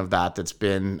section of that's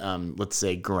been, let's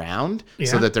say, ground,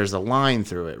 so that there's a line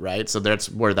through it, right? So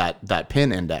that's where that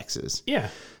pin index is. Yeah.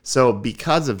 So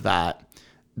because of that,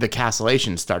 the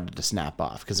castellation started to snap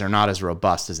off because they're not as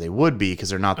robust as they would be because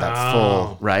they're not that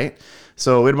full, right?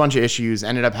 So we had a bunch of issues,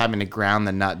 ended up having to ground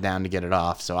the nut down to get it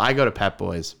off. So I go to Pep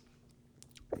Boys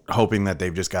hoping that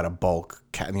they've just got a bulk,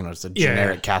 it's a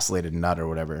generic castellated nut or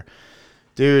whatever.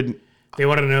 Dude, They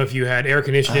wanted to know if you had air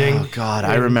conditioning. Oh, God.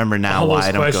 I remember now why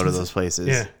I don't go to those places.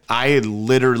 Yeah. I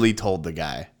literally told the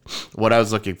guy what I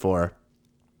was looking for.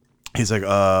 He's like,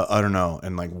 I don't know.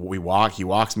 And like he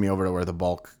walks me over to where the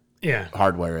bulk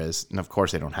hardware is. And of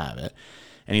course they don't have it.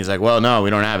 And he's like, well, no, we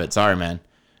don't have it. Sorry, man.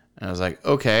 And I was like,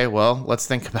 okay, well, let's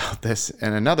think about this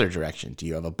in another direction. Do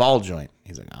you have a ball joint?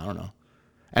 He's like, I don't know.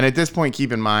 And at this point,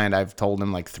 keep in mind, I've told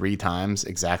him like 3 times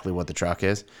exactly what the truck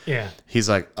is. Yeah. He's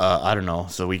like, I don't know.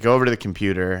 So we go over to the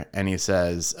computer and he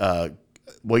says,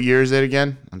 what year is it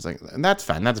again? I was like, that's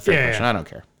fine. That's a fair question. I don't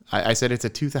care. I said it's a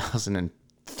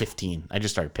 2015. I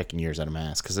just started picking years out of my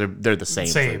ass because they're the same.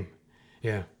 Same.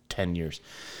 Yeah. 10 years.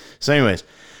 So anyways,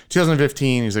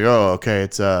 2015, he's like, oh, okay.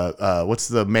 It's what's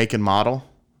the make and model?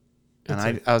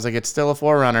 And I was like, it's still a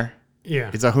 4Runner.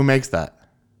 Yeah. He's like, who makes that?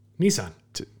 Nissan.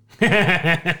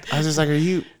 I was just like,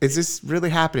 is this really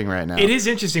happening right now? It is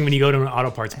interesting when you go to an auto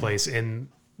parts place and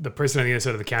the person on the other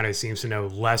side of the counter seems to know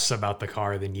less about the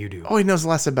car than you do. Oh, he knows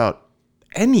less about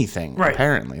anything, right.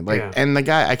 Apparently. And the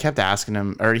guy, I kept asking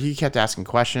him, or he kept asking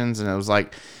questions, and it was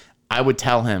like, I would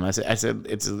tell him, I said,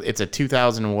 it's a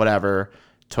 2000 whatever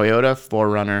Toyota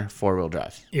 4Runner 4-wheel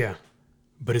drive. Yeah.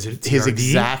 But is it TRD? His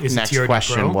exact next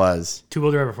question was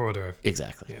 2-wheel drive or 4-wheel drive?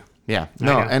 Exactly. Yeah.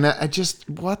 No, and I just,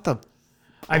 what the...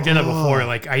 I've done that before.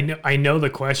 Like I know the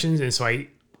questions, and so I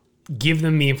give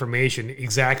them the information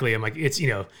exactly. I'm like, it's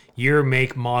year,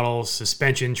 make, model,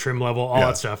 suspension, trim level, all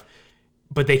that stuff.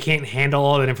 But they can't handle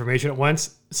all that information at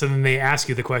once. So then they ask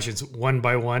you the questions one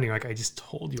by one. And you're like, I just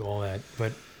told you all that.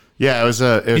 But yeah, it was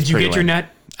did you get your nut?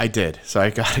 I did. So I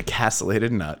got a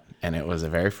castellated nut, and it was a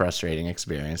very frustrating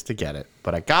experience to get it.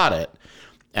 But I got it,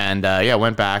 and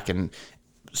went back, and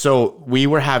so we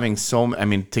were having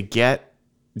to get.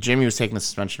 Jimmy was taking the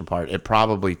suspension apart. It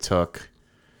probably took,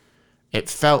 it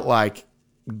felt like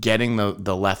getting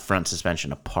the left front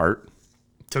suspension apart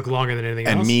took longer than anything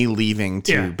else. And me leaving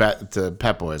to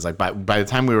Pep Boys. Like by the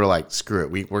time we were like, screw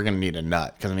it, we're going to need a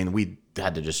nut. Because we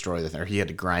had to destroy the thing, or he had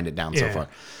to grind it down so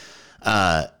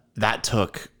far. That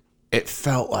took, it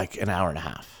felt like an hour and a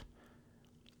half.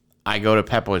 I go to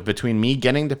Pep Boys. Between me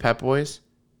getting to Pep Boys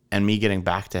and me getting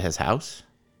back to his house,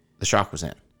 the shock was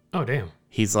in. Oh, damn.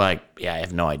 He's like, I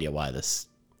have no idea why this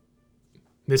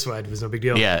side was no big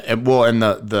deal. Yeah, and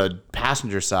the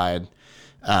passenger side,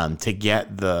 to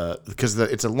get because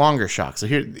it's a longer shock. So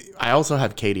here, I also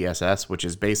have KDSS, which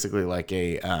is basically like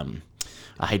a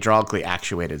hydraulically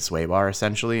actuated sway bar,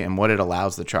 essentially. And what it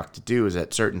allows the truck to do is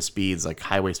at certain speeds, like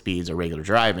highway speeds or regular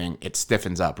driving, it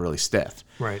stiffens up really stiff.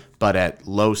 Right. But at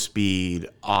low speed,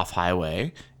 off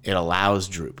highway, it allows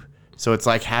droop. So it's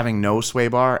like having no sway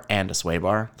bar and a sway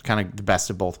bar. It's kind of the best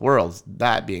of both worlds.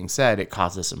 That being said, it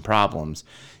causes some problems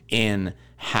in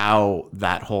how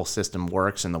that whole system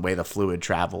works and the way the fluid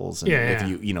travels. And if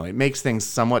it makes things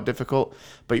somewhat difficult.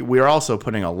 But we're also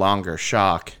putting a longer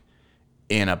shock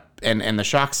in and the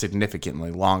shock's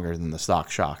significantly longer than the stock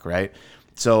shock, right?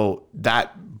 So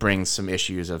that brings some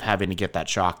issues of having to get that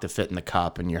shock to fit in the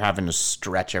cup, and you're having to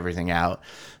stretch everything out.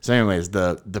 So anyways,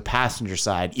 the passenger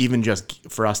side, even just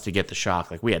for us to get the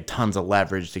shock, like we had tons of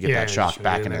leverage to get that shock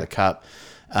back into the cup.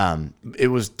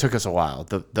 It took us a while.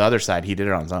 The other side, he did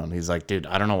it on his own. He's like, dude,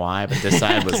 I don't know why, but this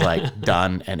side was like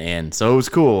done and in. So it was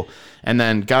cool. And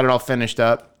then got it all finished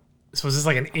up. So was this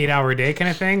like an 8-hour day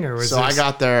kind of thing? Or was I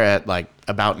got there at like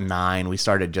about 9. We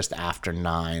started just after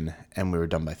 9 and we were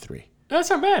done by 3. That's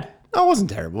not bad. No, it wasn't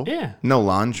terrible. Yeah. No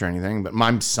lunch or anything, but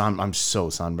I'm so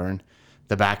sunburned.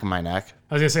 The back of my neck.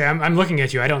 I was going to say, I'm looking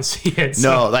at you. I don't see it.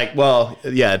 So. No,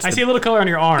 I see a little color on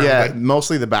your arm. Yeah, but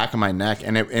mostly the back of my neck.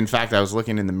 And in fact, I was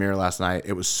looking in the mirror last night.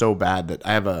 It was so bad that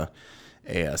I have a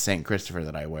St. Christopher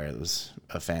that I wear. It was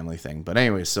a family thing. But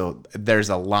anyway, so there's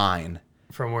a line.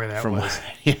 From where that was.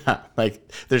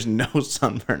 Like there's no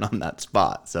sunburn on that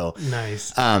spot. So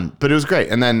nice. But it was great.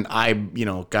 And then I,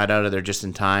 got out of there just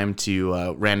in time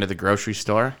to ran to the grocery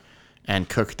store and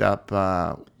cooked up.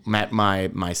 Met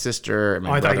my sister. And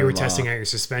my I thought you were testing out your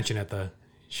suspension at the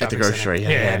grocery store.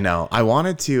 Yeah, no. I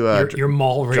wanted to your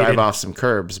mall drive off some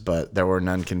curbs, but there were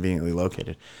none conveniently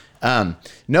located.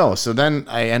 No. So then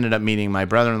I ended up meeting my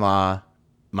brother-in-law,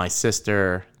 my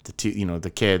sister. The two,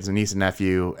 the kids, a niece and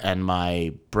nephew, and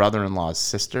my brother-in-law's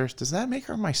sister. Does that make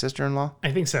her my sister-in-law?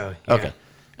 I think so. Yeah. Okay.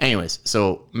 Anyways,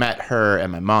 so met her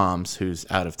and my mom's, who's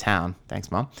out of town.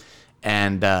 Thanks, Mom.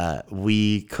 And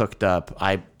we cooked up.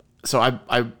 I this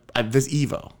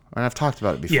Evo, and I've talked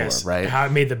about it before, right? How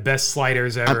it made the best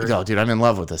sliders ever. Dude, I'm in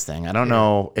love with this thing. I don't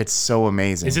know. It's so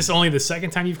amazing. Is this only the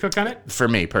second time you've cooked on it? For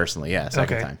me personally, yeah,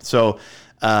 second time. So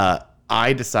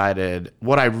I decided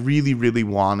what I really, really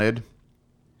wanted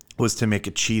was to make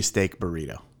a cheesesteak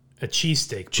burrito. A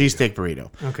cheesesteak. Cheesesteak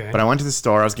burrito. Okay. But I went to the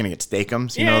store. I was going to get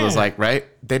steakums. You know, those like, right?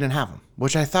 They didn't have them,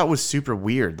 which I thought was super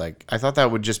weird. Like, I thought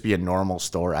that would just be a normal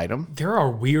store item. There are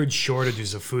weird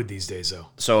shortages of food these days, though.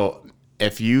 So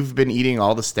if you've been eating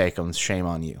all the steakums, shame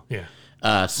on you. Yeah.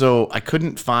 So I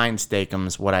couldn't find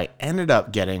steakums. What I ended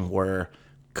up getting were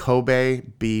Kobe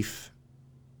beef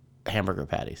hamburger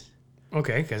patties.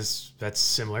 Okay, because that's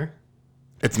similar.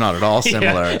 It's not at all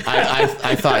similar.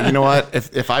 I thought, you know what?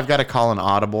 If I've got to call an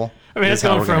audible, I mean, it's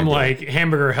going from like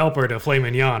hamburger helper to filet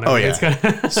mignon. I mean, yeah. It's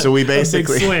got so we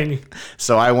basically a big swing.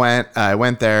 So I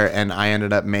went there and I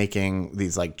ended up making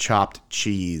these like chopped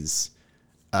cheese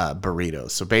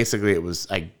burritos. So basically, it was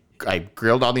I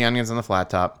grilled all the onions on the flat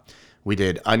top. We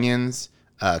did onions,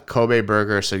 Kobe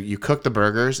burger. So you cook the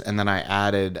burgers, and then I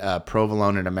added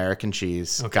provolone and American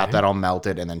cheese. Okay. Got that all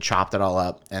melted, and then chopped it all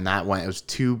up. And that went. It was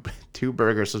two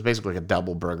burgers. So it's basically like a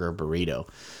double burger burrito.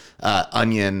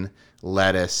 Onion,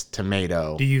 lettuce,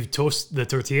 tomato. Do you toast the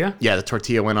tortilla? Yeah, the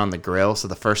tortilla went on the grill. So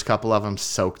the first couple of them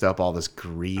soaked up all this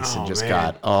grease and just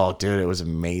got. Oh, dude, it was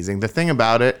amazing. The thing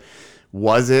about it.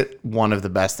 Was it one of the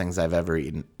best things I've ever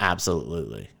eaten?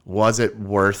 Absolutely. Was it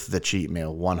worth the cheat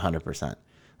meal? 100%.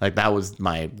 Like that was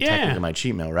technically my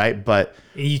cheat meal, right? But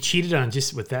you cheated on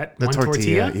just with that the one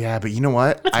tortilla. Yeah, but you know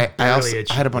what? I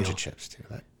had a bunch of chips too.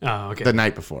 Okay. The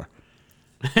night before.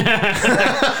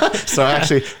 So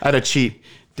actually, I had a cheat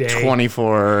day.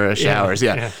 24 hours.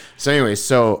 Yeah. So anyway,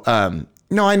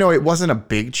 no, I know it wasn't a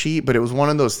big cheat, but it was one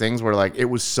of those things where like it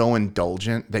was so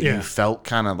indulgent that you felt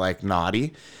kind of like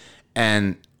naughty.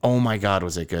 And oh my God,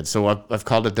 was it good? So I've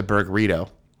called it the Burgerrito,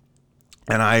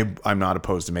 and I'm not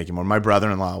opposed to making more. My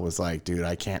brother-in-law was like, dude,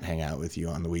 I can't hang out with you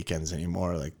on the weekends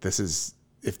anymore. Like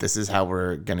if this is how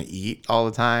we're gonna eat all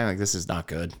the time, like this is not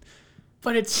good.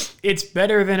 But it's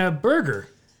better than a burger.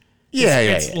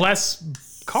 It's less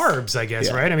carbs, I guess,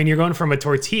 right? I mean, you're going from a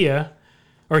tortilla.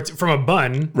 Or from a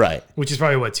bun, right? Which is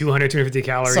probably what 250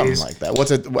 calories, something like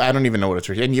that. I don't even know what a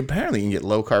tortilla. And apparently, you can get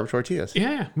low carb tortillas.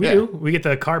 Yeah, we do. We get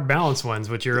the carb balance ones,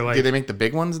 which are like. Do they make the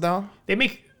big ones though? They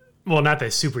make not the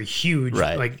super huge,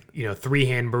 like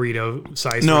 3-hand burrito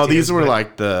size. No, these were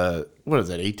like the what is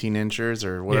it, 18 inches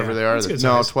or whatever they are.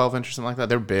 No, 12 inches, something like that.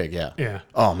 They're big, yeah. Yeah.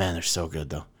 Oh man, they're so good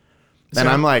though. And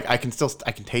I'm like, I can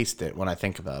taste it when I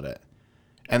think about it.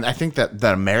 And I think that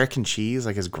the American cheese,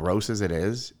 like as gross as it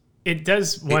is. It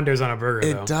does wonders on a burger,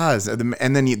 though. It does.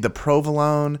 And then the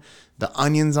provolone, the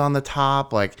onions on the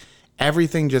top, like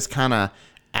everything just kind of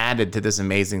added to this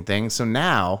amazing thing. So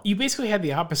now... You basically had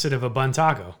the opposite of a bun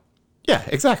taco. Yeah,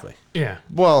 exactly. Yeah.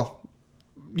 Well,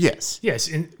 yes.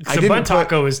 Yes. So bun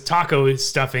taco is taco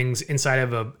stuffings inside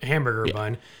of a hamburger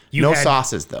bun. No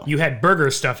sauces, though. You had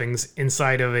burger stuffings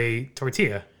inside of a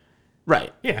tortilla.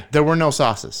 Right. Yeah. There were no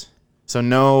sauces. So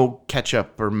no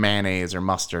ketchup or mayonnaise or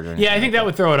mustard or anything. Yeah, I think that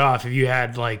would throw it off if you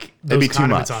had like those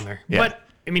condiments on there. Yeah. But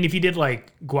I mean, if you did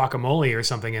like guacamole or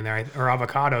something in there or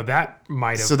avocado, that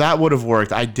might have. So that would have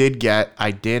worked. I did have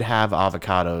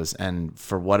avocados, and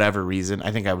for whatever reason,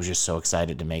 I think I was just so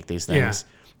excited to make these things,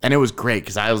 and it was great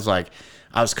because I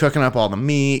was cooking up all the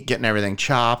meat, getting everything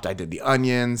chopped. I did the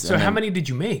onions. So how many did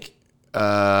you make?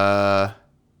 1,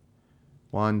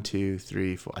 2,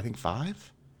 3, 4. I think 5.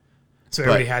 So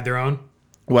everybody had their own?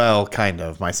 Well, kind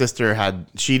of. My sister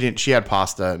she had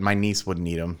pasta. My niece wouldn't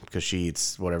eat them because she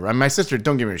eats whatever. And my sister,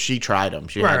 don't get me wrong, she tried them.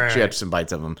 She had some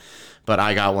bites of them. But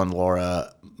I got one,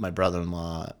 Laura, my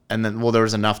brother-in-law. And then, there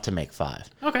was enough to make 5.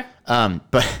 Okay.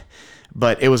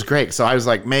 But it was great. So I was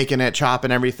like making it,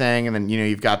 chopping everything. And then,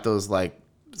 you've got those like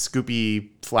scoopy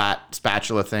flat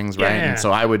spatula things, right? Yeah. And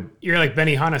so you're like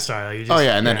Benihana style.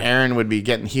 And then Aaron would be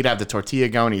he'd have the tortilla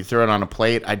going, he'd throw it on a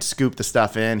plate, I'd scoop the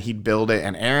stuff in, he'd build it,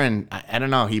 and Aaron, I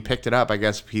don't know, he picked it up. I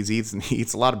guess he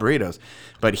eats a lot of burritos,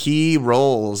 but he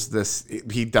rolls this,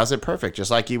 he does it perfect,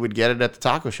 just like you would get it at the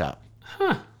taco shop.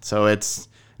 Huh. So it's,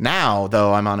 now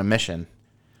though, I'm on a mission.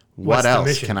 What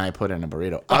else can I put in a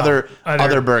burrito?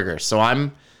 Other burgers. So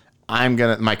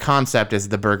my concept is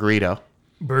the Burgerrito.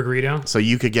 Burgerrito. So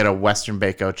you could get a Western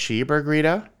Bacon cheese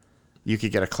burgerito. You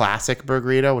could get a classic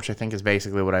burgerito, which I think is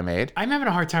basically what I made. I'm having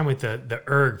a hard time with the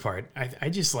erg part. I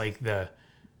just like the...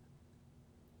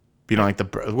 You don't like the...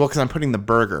 Well, because I'm putting the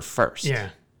burger first. Yeah.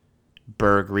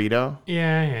 Burgerito?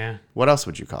 Yeah. What else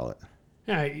would you call it?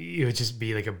 It would just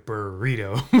be like a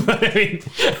burrito. But I mean...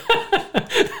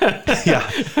 Yeah.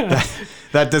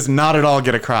 That does not at all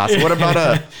get across. What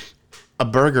about a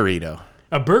burgerito?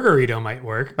 A burgerito might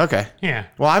work. Okay. Yeah.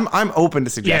 Well, I'm open to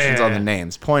suggestions on the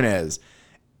names. Point is,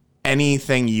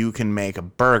 anything you can make a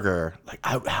burger. Like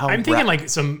how I'm thinking like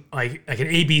some like an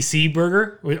ABC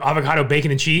burger with avocado,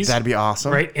 bacon, and cheese. That'd be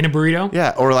awesome, right? In a burrito.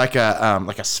 Yeah, or like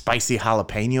a spicy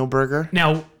jalapeno burger.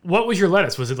 Now, what was your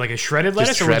lettuce? Was it like a shredded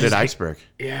lettuce? Just shredded iceberg.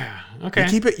 Yeah. Okay.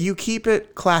 You keep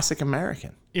it classic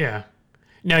American. Yeah.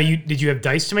 Now, did you have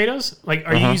diced tomatoes? Like,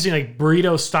 are you using like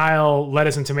burrito style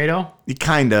lettuce and tomato?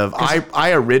 Kind of.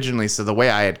 I originally, so the way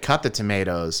I had cut the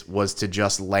tomatoes was to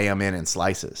just lay them in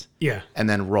slices. Yeah. And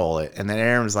then roll it. And then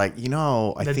Aaron was like,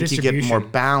 I think you get more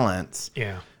balance.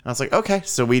 Yeah. And I was like, okay.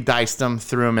 So we diced them,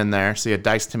 threw them in there. So you had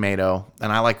diced tomato,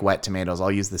 and I like wet tomatoes.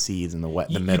 I'll use the seeds and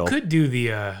the middle. You could do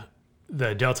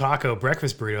the Del Taco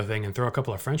breakfast burrito thing and throw a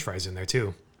couple of French fries in there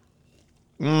too.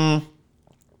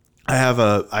 I have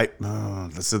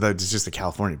so that's just a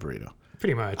California burrito.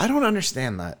 Pretty much. I don't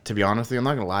understand that, to be honest with you. I'm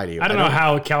not going to lie to you. I don't know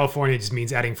how California just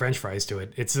means adding French fries to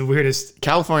it. It's the weirdest.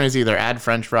 California is either add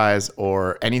French fries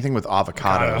or anything with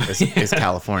avocado. Is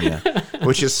California,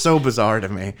 which is so bizarre to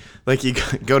me. Like you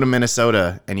go to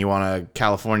Minnesota and you want a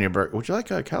California burger. Would you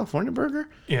like a California burger?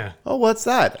 Yeah. Oh, what's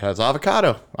that? It has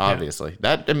avocado, obviously.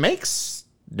 Yeah. It makes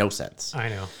no sense. I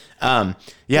know.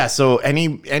 Yeah, so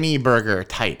any burger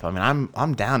type. I mean,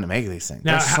 I'm down to make these things.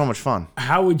 Now, that's so much fun.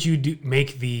 How would you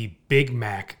make the Big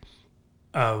Mac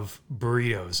of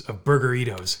burritos, of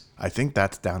Burgerritos? I think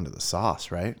that's down to the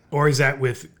sauce, right? Or is that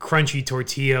with crunchy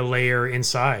tortilla layer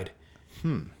inside?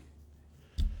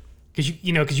 Because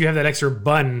you have that extra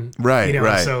bun, right?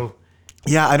 Right. So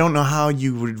yeah, I don't know how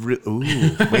you would.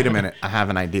 Ooh, wait a minute. I have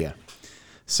an idea.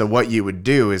 So what you would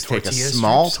do is take a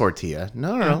small tortilla.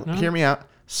 No. Hear me out.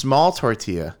 Small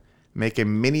tortilla, make a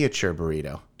miniature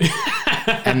burrito,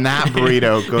 and that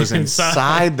burrito goes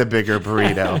inside the bigger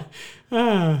burrito.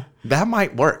 That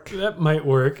might work.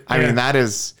 I mean, that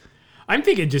is... I'm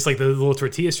thinking just like the little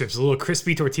tortilla strips, the little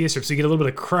crispy tortilla strips, so you get a little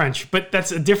bit of crunch, but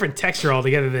that's a different texture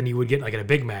altogether than you would get like in a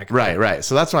Big Mac. Right.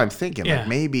 So that's what I'm thinking. Yeah. Like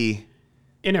maybe...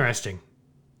 Interesting.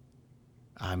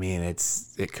 I mean,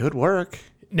 it could work.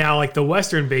 Now, like the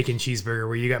Western bacon cheeseburger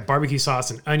where you got barbecue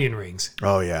sauce and onion rings.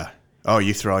 Oh, yeah. Oh,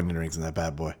 you throw onion rings in that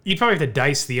bad boy. You'd probably have to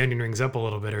dice the onion rings up a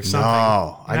little bit or something.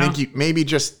 No, I think you maybe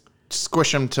just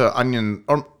squish them to onion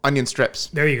strips.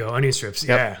 There you go, onion strips.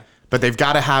 Yep. Yeah. But they've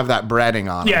got to have that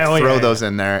breading on them. Yeah, throw those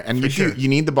in there. And you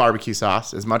need the barbecue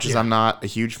sauce, as much as Yeah. I'm not a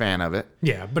huge fan of it.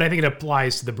 Yeah, but I think it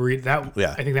applies to the burrito.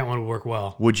 I think that one would work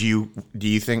well. Do you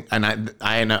think, and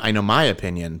I know my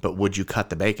opinion, but would you cut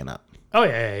the bacon up? Oh,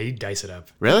 yeah, you dice it up.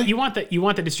 Really? You want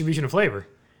the distribution of flavor.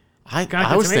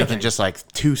 I was thinking just like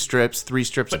 2 strips, 3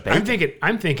 strips of bacon.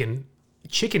 I'm thinking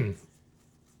chicken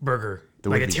burger,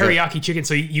 like a teriyaki chicken.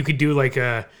 So you could do like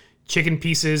chicken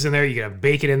pieces in there. You could have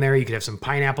bacon in there. You could have some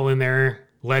pineapple in there,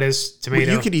 lettuce, tomato.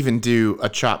 Well, you could even do a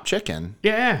chopped chicken.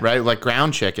 Yeah. Right, like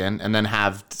ground chicken, and then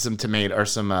have some tomato or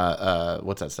some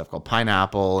what's that stuff called?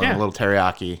 Pineapple and a little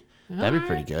teriyaki. That'd be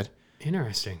pretty good.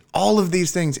 Interesting. All of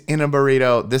these things in a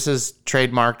burrito. This is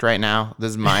trademarked right now.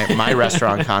 This is my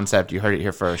restaurant concept. You heard it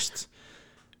here first.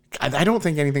 I don't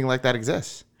think anything like that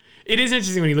exists. It is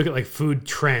interesting when you look at like food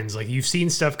trends. Like you've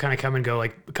seen stuff kind of come and go.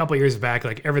 Like a couple of years back,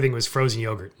 like everything was frozen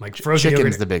yogurt. Like frozen Chicken's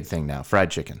yogurt. the big thing now. Fried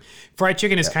chicken. Fried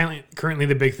chicken is currently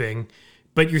the big thing.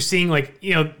 But you're seeing like,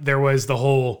 there was the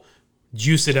whole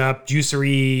juice it up,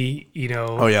 juicery,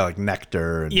 Oh yeah, like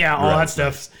nectar. And all that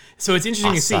stuff. So it's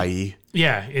interesting to see.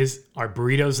 Yeah, are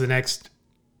burritos the next?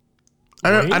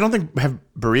 I don't think have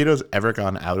burritos ever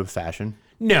gone out of fashion.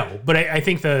 No, but I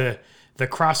think the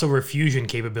crossover fusion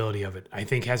capability of it, I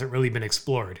think, hasn't really been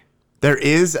explored. There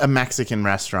is a Mexican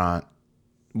restaurant.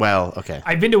 Well, okay.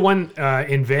 I've been to one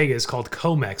in Vegas called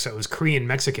Comex. So it was Korean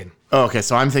Mexican. Oh, okay,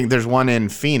 so I'm thinking there's one in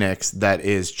Phoenix that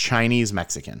is Chinese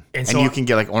Mexican, and you can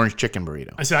get like orange chicken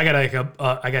burrito. So I got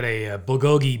a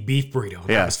bulgogi beef burrito.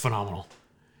 That was phenomenal.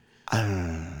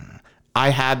 I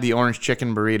had the orange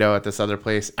chicken burrito at this other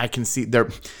place. I can see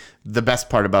the best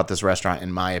part about this restaurant,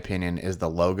 in my opinion, is the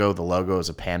logo. The logo is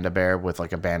a panda bear with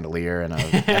like a bandolier and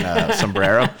a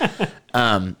sombrero.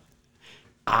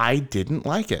 I didn't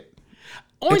like it.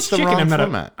 Orange chicken,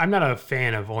 I'm not a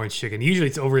fan of orange chicken. Usually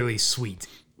it's overly sweet.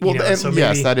 Well,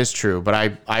 yes, that is true.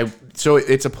 But so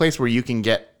it's a place where you can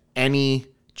get any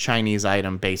Chinese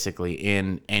item basically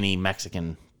in any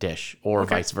Mexican dish or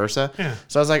vice versa. Yeah.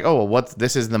 So I was like, oh, well,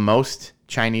 this is the most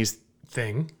Chinese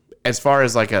thing as far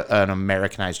as like an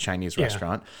Americanized Chinese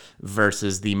restaurant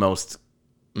versus the most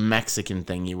Mexican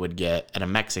thing you would get at a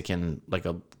Mexican, like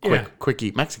a quick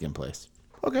eat Mexican place.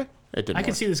 Okay. I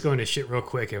can see this going to shit real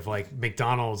quick if like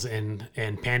McDonald's and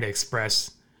Panda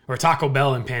Express or Taco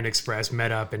Bell and Panda Express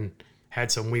met up and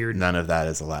had some weird. None of that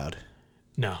is allowed.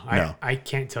 No. I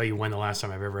can't tell you when the last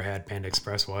time I've ever had Panda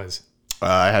Express was.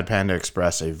 I had Panda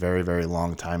Express a very, very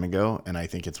long time ago, and I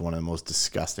think it's one of the most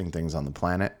disgusting things on the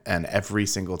planet. And every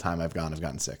single time I've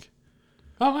gotten sick.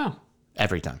 Oh, wow.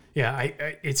 Every time. Yeah,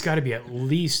 it's got to be at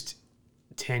least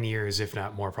 10 years, if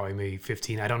not more, probably maybe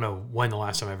 15. I don't know when the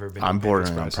last time I've ever been. I'm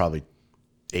bordering on probably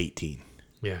 18.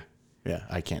 Yeah. Yeah,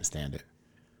 I can't stand it.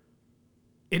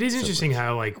 It is interesting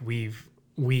how like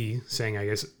saying, I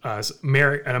guess, us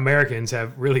Americans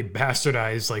have really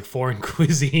bastardized like foreign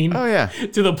cuisine. Oh, yeah.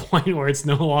 To the point where it's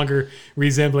no longer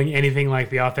resembling anything like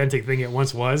the authentic thing it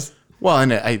once was. Well,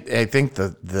 and I think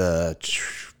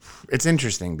it's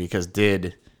interesting because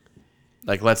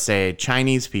let's say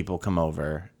Chinese people come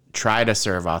over, try to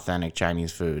serve authentic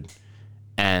Chinese food,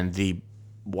 and the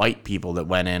white people that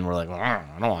went in were like, I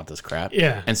don't want this crap.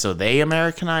 Yeah. And so they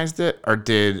Americanized it, or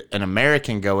did an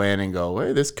American go in and go,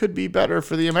 hey, this could be better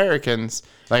for the Americans?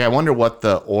 Like, I wonder what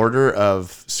the order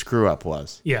of screw up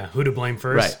was. Yeah, who to blame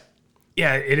first. Right.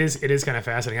 Yeah, it is kind of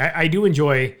fascinating. I do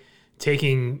enjoy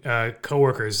taking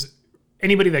coworkers,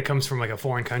 anybody that comes from like a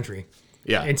foreign country.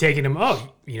 Yeah. And taking them,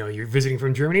 you're visiting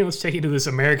from Germany, let's take you to this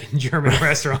American German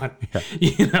restaurant.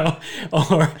 Yeah.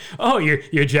 Or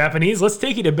you're Japanese, let's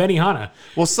take you to Benihana.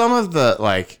 Well, some of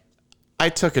I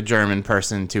took a German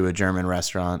person to a German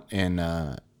restaurant in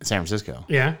San Francisco.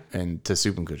 Yeah. And to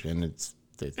Suppenkuchen, and it's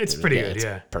pretty good, it's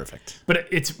yeah. Perfect. But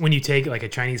it's when you take like a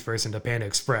Chinese person to Panda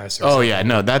Express. Or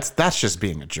no, that's just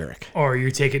being a jerk. Or you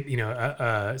take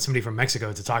it, somebody from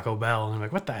Mexico to Taco Bell, and I'm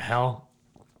like, what the hell?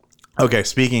 Okay,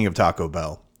 speaking of Taco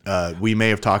Bell, we may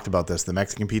have talked about this. The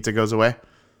Mexican pizza goes away.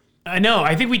 No,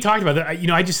 I think we talked about that.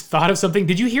 I just thought of something.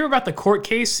 Did you hear about the court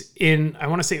case in, I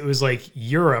want to say it was like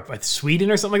Europe, Sweden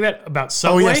or something like that, about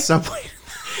Subway? Oh, yes, Subway.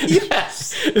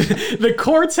 Yes. The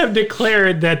courts have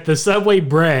declared that the Subway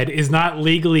bread is not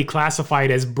legally classified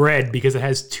as bread because it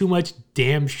has too much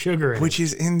damn sugar in it. Which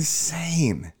is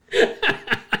insane.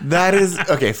 That is,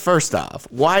 okay, first off,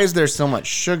 why is there so much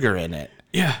sugar in it?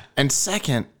 Yeah. And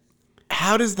second,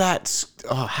 how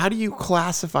do you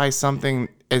classify something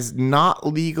as not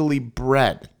legally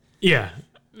bread? Yeah.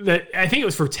 I think it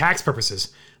was for tax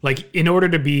purposes. Like, in order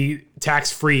to be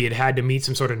tax-free, it had to meet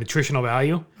some sort of nutritional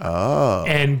value. Oh.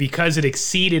 And because it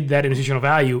exceeded that nutritional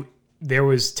value, there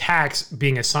was tax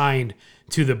being assigned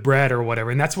to the bread or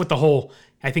whatever. And that's what the whole,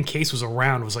 I think, case was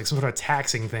around, was like some sort of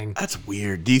taxing thing. That's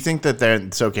weird. Do you think that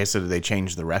it's okay, so did they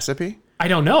change the recipe? I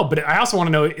don't know, but I also want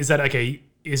to know,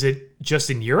 is it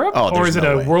just in Europe, or is it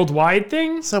a worldwide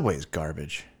thing? Subway is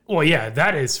garbage. Well, yeah,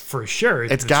 that is for sure.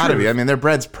 It's got to be. I mean, their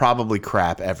bread's probably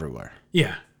crap everywhere.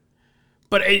 Yeah.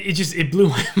 But it blew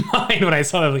my mind when I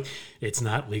saw it. Like, it's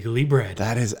not legally bread.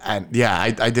 That is, I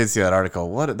did see that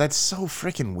article. That's so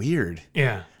freaking weird.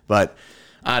 Yeah. But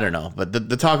I don't know. But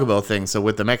the Taco Bell thing, so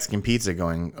with the Mexican pizza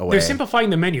going away. They're simplifying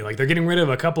the menu. Like, they're getting rid of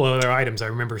a couple of other items I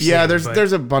remember seeing. Yeah,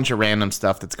 there's a bunch of random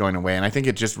stuff that's going away. And I think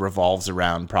it just revolves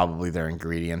around probably their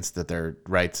ingredients that they're,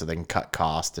 right, so they can cut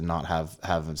cost and not have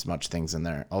as much things in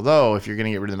there. Although, if you're going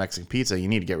to get rid of the Mexican pizza, you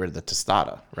need to get rid of the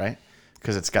tostada, right?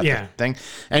 Because it's got the thing.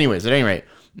 Anyways, at any rate,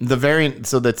 the variant,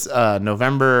 so that's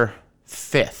November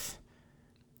 5th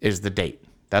is the date.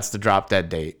 That's the drop dead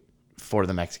date for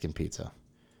the Mexican pizza.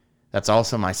 That's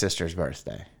also my sister's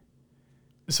birthday.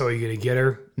 So are you going to get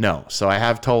her? No. So I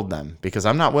have told them, because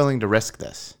I'm not willing to risk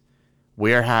this.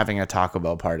 We are having a Taco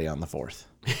Bell party on the 4th.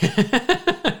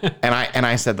 and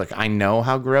I said, look, I know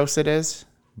how gross it is,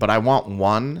 but I want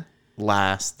one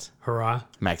last hurrah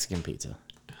Mexican pizza.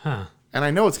 Huh. And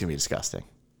I know it's going to be disgusting.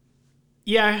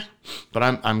 Yeah. But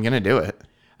I'm going to do it.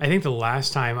 I think the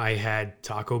last time I had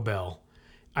Taco Bell,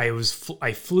 I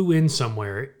flew in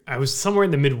somewhere. I was somewhere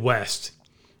in the Midwest,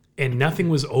 and nothing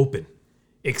was open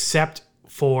except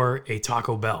for a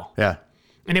Taco Bell. Yeah.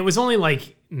 And it was only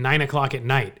like 9 o'clock at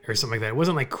night or something like that. It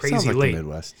wasn't like crazy Sounds like late. The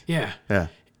Midwest. Yeah. Yeah.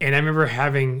 And I remember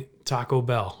having Taco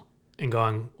Bell and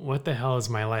going, what the hell has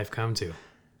my life come to?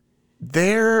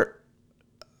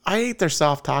 I ate their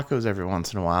soft tacos every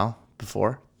once in a while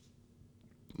before.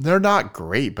 They're not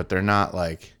great, but they're not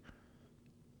like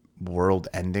world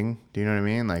ending. Do you know what I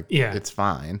mean? Like, yeah, it's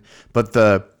fine. But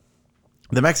the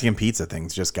Mexican pizza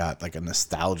thing's just got like a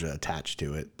nostalgia attached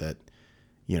to it that,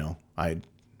 I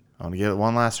want to give it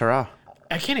one last hurrah.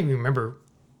 I can't even remember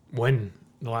when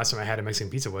the last time I had a Mexican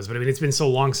pizza was, but I mean, it's been so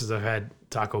long since I've had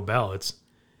Taco Bell. It's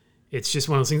just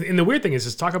one of those things. And the weird thing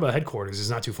is Taco Bell headquarters is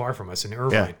not too far from us in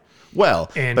Irvine. Yeah.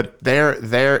 Well, but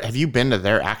have you been to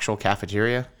their actual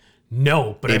cafeteria?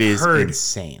 No, but I've heard. It is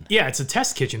insane. Yeah, it's a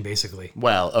test kitchen, basically.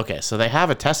 Well, okay, so they have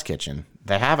a test kitchen.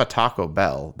 They have a Taco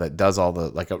Bell that does all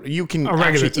the, you can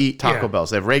actually eat Taco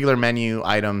Bells. They have regular menu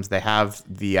items. They have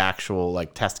the actual,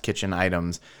 test kitchen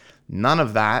items. None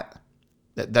of that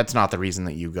That's not the reason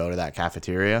that you go to that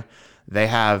cafeteria. They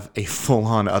have a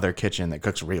full-on other kitchen that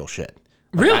cooks real shit.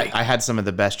 Like, really? I had some of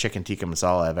the best chicken tikka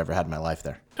masala I've ever had in my life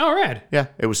there. Oh, rad. Yeah,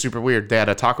 it was super weird. They had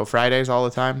a Taco Fridays all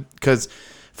the time. Because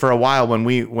for a while when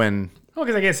Well,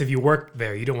 because I guess if you work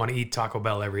there, you don't want to eat Taco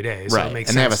Bell every day. So it makes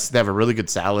and sense. they have a really good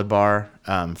salad bar.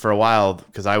 For a while,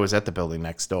 because I was at the building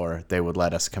next door, they would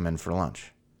let us come in for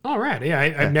lunch. Oh, rad. Yeah,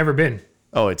 I've never been.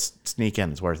 Oh, it's sneak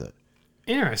in. It's worth it.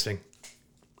 Interesting.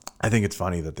 I think it's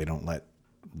funny that they don't let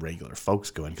regular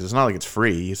folks go in because it's not like it's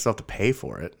free. You still have to pay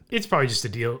for it. It's probably just a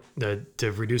deal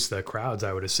to reduce the crowds,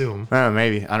 I would assume.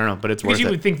 Maybe. I don't know, but it's worth it. Because you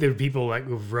would think there are people like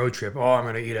with road trip, oh, I'm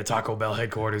going to eat at Taco Bell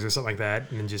headquarters or something like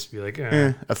that, and then just be like,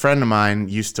 A friend of mine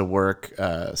used to work,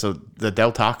 so the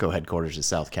Del Taco headquarters is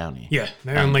South County. Yeah,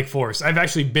 they're in Lake Forest. I've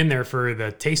actually been there for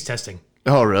the taste testing.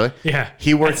 Oh, really? Yeah.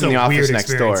 He worked That's in the a office weird next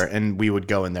experience. door, and we would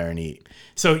go in there and eat.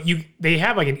 So they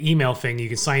have like an email thing you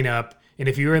can sign up, and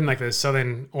if you're in like the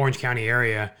Southern Orange County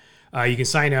area, you can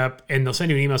sign up, and they'll send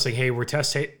you an email saying, "Hey, we're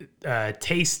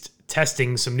taste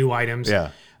testing some new items."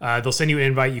 Yeah. They'll send you an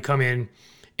invite. You come in,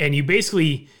 and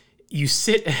you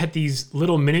sit at these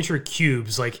little miniature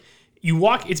cubes. Like you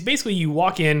walk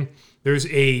in. There's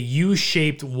a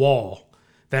U-shaped wall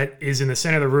that is in the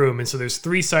center of the room, and so there's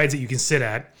 3 sides that you can sit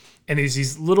at, and there's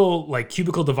these little like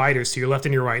cubicle dividers to your left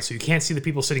and your right, so you can't see the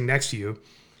people sitting next to you.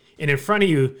 And in front of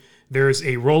you, there's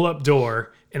a roll-up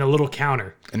door and a little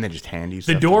counter. And they just hand you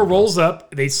The door rolls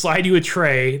up, they slide you a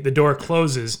tray, the door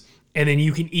closes, and then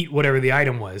you can eat whatever the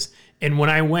item was. And when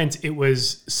I went, it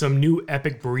was some new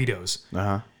epic burritos.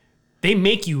 Uh-huh. They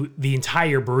make you the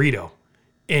entire burrito,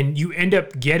 and you end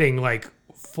up getting like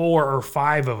 4 or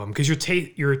 5 of them because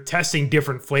you're testing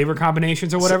different flavor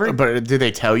combinations or whatever. But did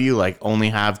they tell you like only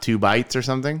have 2 bites or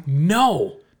something?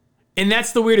 No. And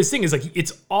that's the weirdest thing is like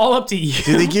it's all up to you.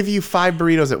 Do they give you 5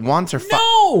 burritos at once or 5?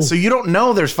 No. So you don't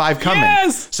know there's 5 coming.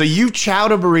 Yes. So you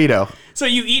chowed a burrito. So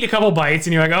you eat a couple bites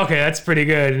and you're like, okay, that's pretty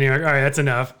good. And you're like, all right, that's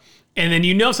enough. And then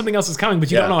you know something else is coming, but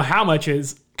you don't know how much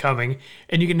is coming.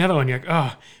 And you get another one. You're like,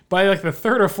 oh, by like the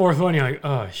 3rd or 4th one, you're like,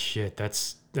 oh shit,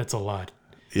 that's a lot.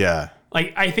 Yeah.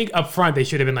 Like I think up front they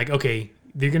should have been like, okay,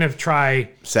 you're gonna try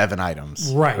 7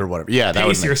 items. Right. Or whatever. Yeah, that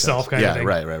would pace make yourself sense. kind of Yeah,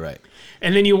 thing. right.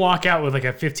 And then you walk out with like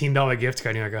a $15 gift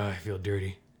card and you're like, oh, I feel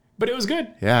dirty. But it was good.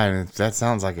 Yeah, and that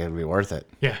sounds like it'd be worth it.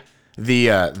 Yeah.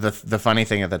 The funny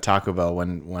thing at the Taco Bell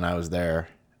when I was there,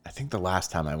 I think the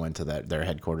last time I went to their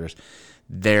headquarters,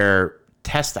 their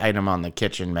test item on the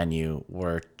kitchen menu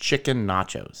were chicken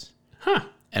nachos. Huh.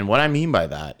 And what I mean by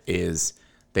that is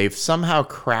they've somehow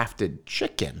crafted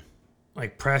chicken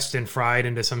Like pressed and fried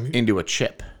into a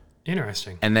chip.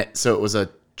 Interesting. And so it was a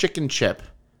chicken chip,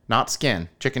 not skin,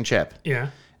 chicken chip. Yeah.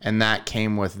 And that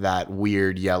came with that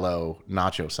weird yellow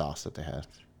nacho sauce that they had.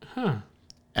 Huh.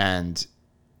 And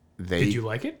Did you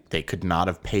like it? They could not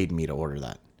have paid me to order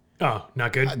that. Oh,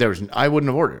 not good. I wouldn't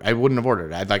have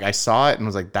ordered. I saw it and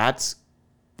was like,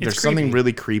 there's something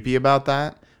really creepy about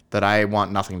that I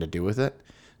want nothing to do with it.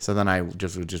 So then I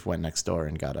just went next door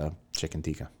and got a chicken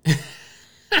tikka.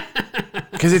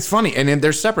 Because it's funny, and then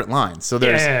there's separate lines. So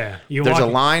there's a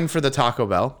line for the Taco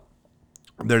Bell.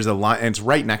 There's a line, and it's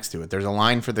right next to it. There's a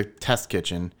line for the test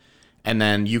kitchen, and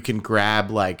then you can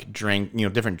grab like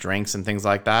different drinks and things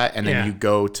like that. And then you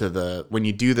go to when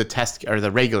you do the test or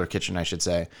the regular kitchen, I should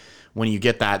say. When you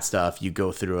get that stuff, you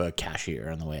go through a cashier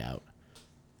on the way out.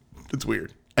 It's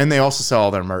weird, and they also sell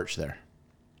all their merch there.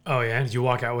 Oh yeah, did you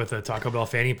walk out with a Taco Bell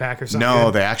fanny pack or something?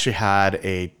 No, they actually had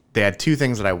 2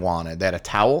 things that I wanted. They had a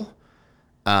towel,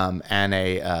 and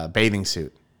a bathing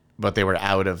suit, but they were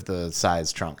out of the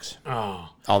size trunks. Oh,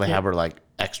 all they had were like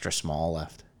extra small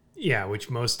left. Yeah, which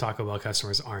most Taco Bell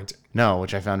customers aren't. No,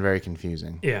 which I found very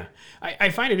confusing. Yeah,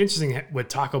 I find it interesting what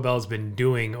Taco Bell has been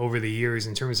doing over the years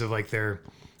in terms of like their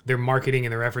marketing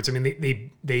and their efforts. I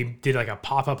mean, they did like a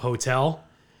pop-up hotel.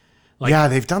 Yeah,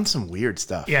 they've done some weird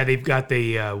stuff. Yeah, they've got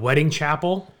the wedding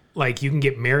chapel. Like you can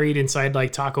get married inside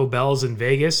like Taco Bell's in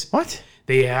Vegas. What?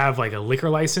 They have like a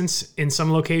liquor license in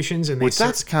some locations, and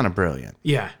that's kind of brilliant.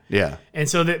 Yeah, yeah. And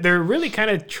so they're really kind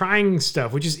of trying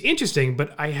stuff, which is interesting.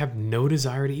 But I have no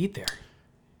desire to eat there.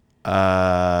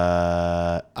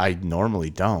 I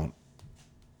normally don't,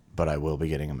 but I will be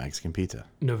getting a Mexican pizza.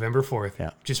 November 4th.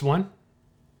 Yeah, just one.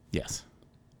 Yes.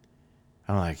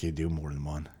 I don't think you do more than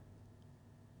one.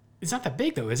 It's not that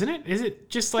big though, isn't it? Is it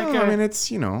just like I mean,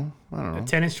 it's, I don't know. A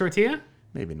 10-inch tortilla?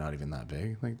 Maybe not even that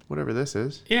big. Like whatever this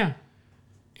is. Yeah.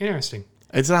 Interesting.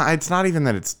 It's not even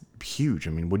that it's huge.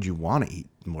 I mean, would you want to eat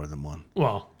more than one?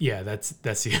 Well, yeah, that's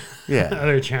the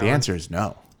other challenge. The answer is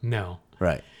no. No.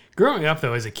 Right. Growing up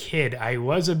though as a kid, I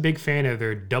was a big fan of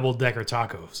their double-decker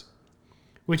tacos,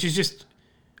 which is just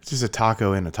It's just a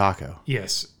taco in a taco.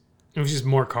 Yes. It was just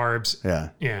more carbs. Yeah.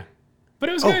 Yeah. But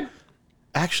it was good.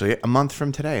 Actually, a month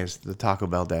from today is the Taco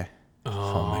Bell day. Oh,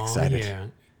 I'm excited. Yeah.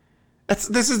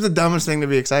 This is the dumbest thing to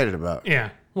be excited about.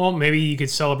 Yeah. Well, maybe you could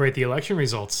celebrate the election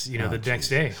results, the next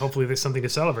day. Hopefully there's something to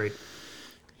celebrate.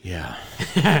 Yeah.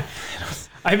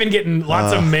 I've been getting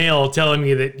lots of mail telling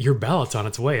me that your ballot's on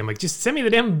its way. I'm like, just send me the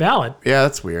damn ballot. Yeah,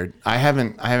 that's weird. I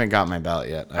haven't got my ballot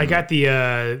yet. I got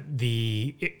the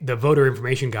voter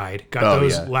information guide. Got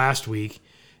those last week,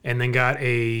 and then got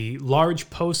a large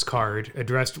postcard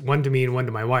addressed one to me and one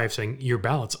to my wife saying your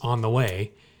ballot's on the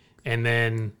way. And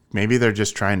then maybe they're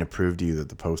just trying to prove to you that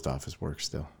the post office works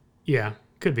still. Yeah,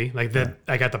 could be like that.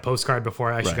 I got the postcard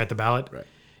before I actually got the ballot. Right.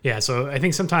 Yeah, so I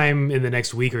think sometime in the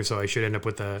next week or so, I should end up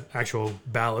with the actual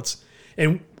ballots.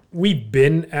 And we've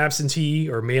been absentee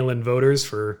or mail-in voters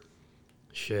for,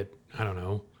 I don't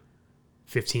know,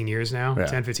 15 years now,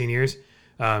 10, 15 years.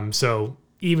 So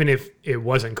even if it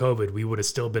wasn't COVID, we would have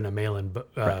still been a mail-in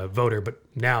voter. But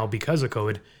now, because of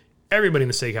COVID, everybody in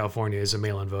the state of California is a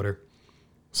mail-in voter.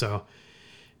 So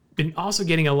been also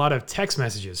getting a lot of text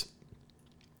messages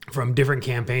from different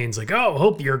campaigns like, oh,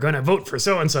 hope you're going to vote for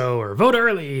so-and-so or vote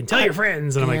early and tell your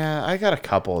friends. And I'm I got a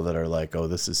couple that are like, oh,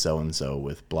 this is so-and-so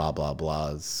with blah, blah,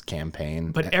 blah's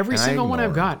campaign. But every single one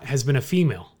I've got has been a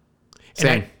female.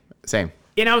 Same.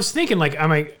 And I was thinking, like,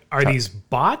 are these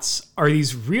bots? Are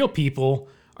these real people?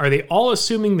 Are they all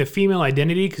assuming the female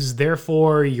identity because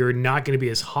therefore you're not going to be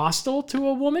as hostile to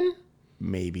a woman?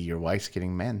 Maybe your wife's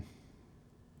getting men.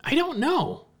 I don't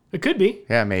know. It could be.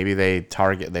 Yeah, maybe they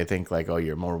think like, oh,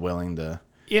 you're more willing to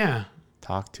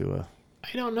talk to a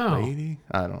I don't know. lady.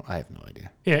 I have no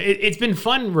idea. Yeah, it's been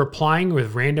fun replying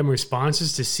with random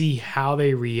responses to see how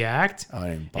they react. Oh, I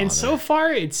didn't bother. And so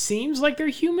far, it seems like they're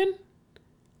human.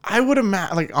 I would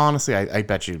imagine, like, honestly, I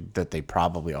bet you that they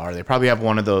probably are. They probably have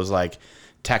one of those, like,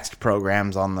 text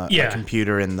programs on the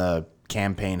computer in the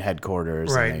campaign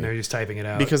headquarters. Right, and they're just typing it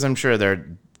out. Because I'm sure they're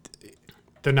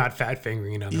not fat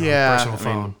fingering it on their own personal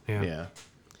phone. Yeah.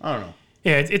 I don't know.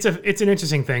 Yeah, it's an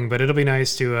interesting thing, but it'll be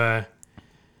nice to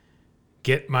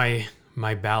get my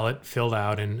ballot filled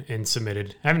out and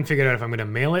submitted. I haven't figured out if I'm going to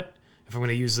mail it, if I'm going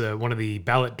to use one of the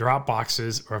ballot drop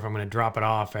boxes, or if I'm going to drop it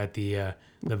off at the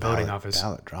voting office.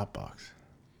 Ballot drop box.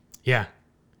 Yeah,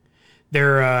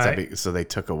 they're so they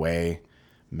took away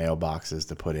mailboxes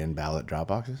to put in ballot drop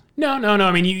boxes. No.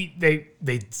 I mean, they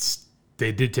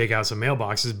did take out some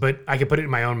mailboxes, but I could put it in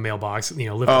my own mailbox.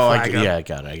 Lift the flag up. Yeah, I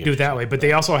got it. Do it that way. But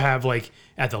they also have, like,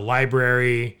 at the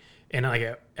library and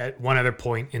like at one other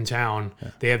point in town,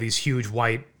 they have these huge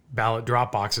white ballot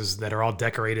drop boxes that are all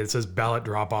decorated. It says ballot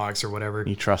drop box or whatever.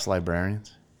 You trust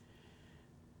librarians?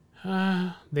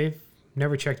 They've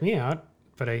never checked me out,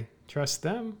 but I trust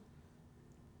them.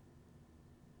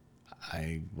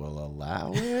 I will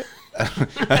allow it.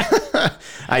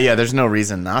 There's no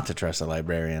reason not to trust a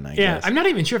librarian, I guess. I'm not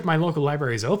even sure if my local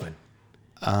library is open.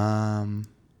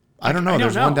 I don't know.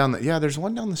 There's one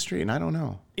down the street, and I don't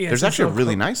know. Yeah, there's actually a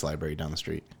really nice library down the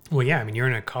street. Well, yeah, I mean, you're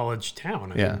in a college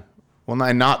town. I mean,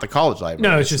 well, not the college library.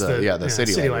 No, it's just the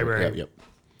city library. Yep.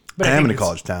 But I am in a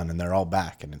college town, and they're all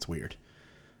back, and it's weird.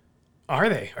 Are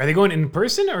they? Are they going in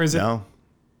person, or is it? No,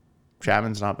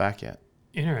 Chavin's not back yet.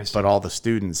 Interesting. But all the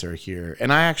students are here.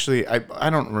 And I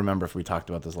don't remember if we talked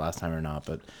about this last time or not,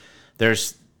 but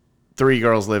there's 3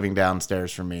 girls living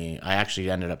downstairs from me. I actually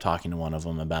ended up talking to one of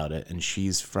them about it, and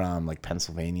she's from like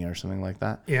Pennsylvania or something like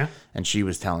that. Yeah. And she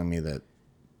was telling me that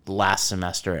last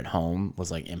semester at home was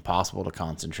like impossible to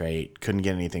concentrate, couldn't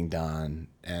get anything done,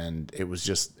 and it was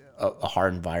just a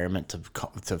hard environment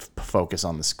to focus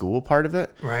on the school part of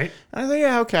it. Right. And I was like,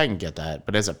 yeah, okay, I can get that.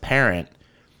 But as a parent,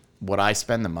 would I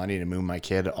spend the money to move my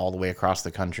kid all the way across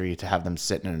the country to have them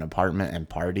sit in an apartment and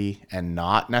party and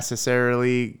not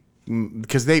necessarily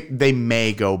because they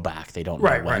may go back. They don't know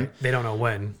when. Right. They don't know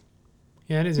when.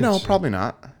 Yeah, it is. No, probably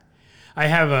not. I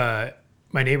have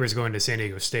my neighbor's going to San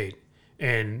Diego State,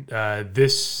 and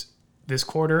this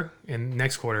quarter and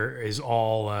next quarter is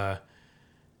all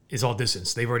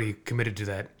distance. They've already committed to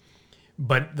that.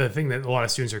 But the thing that a lot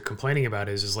of students are complaining about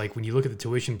is like when you look at the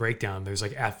tuition breakdown, there's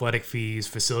like athletic fees,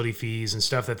 facility fees, and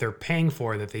stuff that they're paying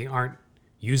for that they aren't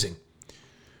using.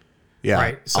 Yeah,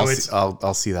 right. So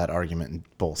I'll see that argument in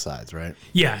both sides, right?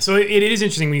 Yeah, so it is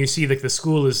interesting when you see like the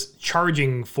school is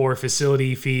charging for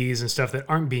facility fees and stuff that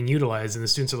aren't being utilized, and the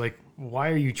students are like, "Why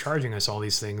are you charging us all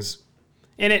these things?"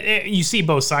 And you see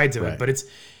both sides of it, but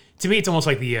to me it's almost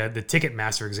like the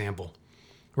Ticketmaster example.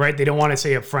 Right, they don't want to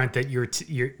say up front that your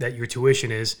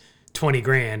tuition is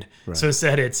 $20,000. Right. So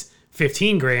instead, it's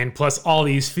 $15,000 plus all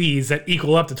these fees that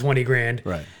equal up to $20,000.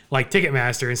 Right. like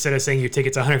Ticketmaster, instead of saying your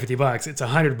ticket's $150, it's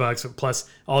 $100 plus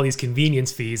all these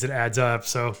convenience fees. It adds up.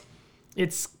 So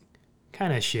it's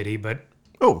kind of shitty, but.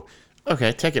 Oh,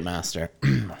 okay. Ticketmaster.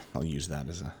 I'll use that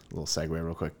as a little segue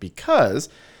real quick because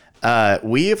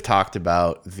we have talked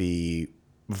about the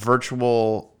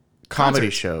virtual comedy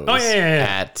shows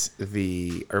at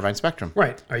the Irvine Spectrum.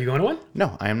 Right. Are you going to one?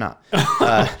 No, I am not.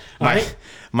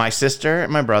 My sister,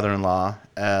 my brother-in-law,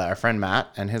 our friend Matt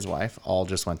and his wife all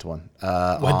just went to one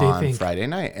on Friday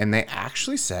night, and they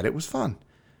actually said it was fun.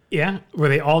 Yeah. Were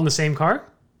they all in the same car?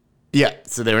 Yeah.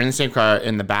 So they were in the same car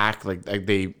in the back. Like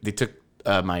they took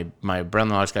my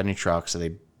brother-in-law's got a new truck, so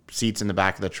they seats in the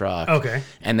back of the truck. Okay.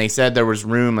 And they said there was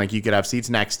room, like you could have seats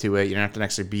next to it. You don't have to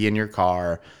actually be in your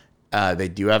car. They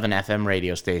do have an FM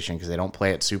radio station because they don't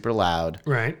play it super loud.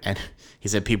 Right. And he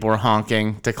said people were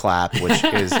honking to clap, which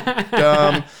is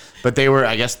dumb. But they were,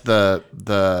 I guess there's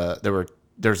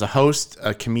a host,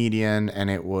 a comedian, and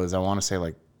it was, I want to say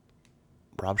like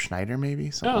Rob Schneider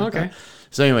maybe. Something like that.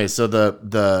 So anyway, so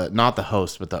the not the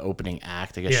host, but the opening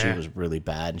act, I guess she was really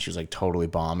bad and she was like totally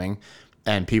bombing.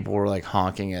 And people were like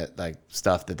honking at like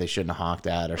stuff that they shouldn't have honked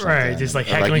at or something. Right, just like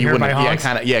heckling her by honks.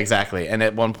 Yeah, exactly. And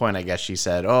at one point, I guess she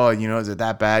said, "Oh, is it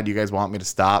that bad? You guys want me to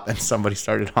stop?" And somebody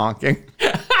started honking,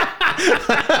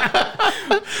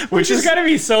 which has got to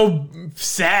be so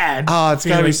sad. Oh, it's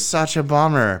got to be such a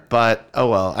bummer. But oh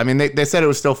well. I mean, they said it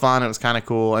was still fun. It was kind of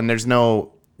cool. And there's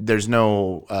no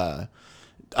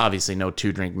obviously no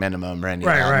 2-drink minimum or anything,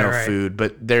 no food,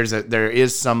 but there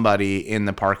is somebody in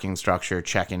the parking structure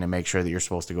checking to make sure that you're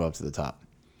supposed to go up to the top.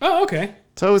 Oh, okay.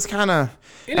 So it was kind of,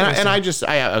 and I was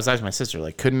asking my sister,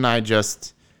 like, couldn't I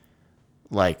just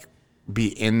like be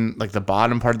in like the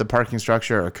bottom part of the parking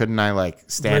structure, or couldn't I like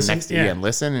stand next to you and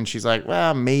listen? And she's like,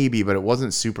 well, maybe, but it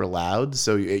wasn't super loud,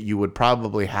 so you would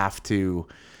probably have to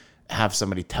have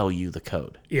somebody tell you the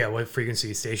code. Yeah, what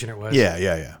frequency station it was.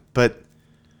 Yeah. But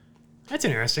that's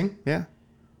interesting. Yeah.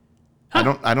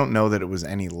 Huh. I don't know that it was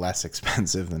any less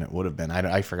expensive than it would have been.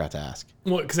 I forgot to ask.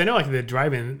 Well, because I know like the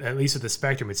drive-in, at least with the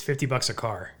Spectrum, it's $50 a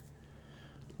car.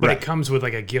 But it comes with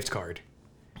like a gift card.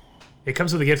 It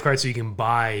comes with a gift card so you can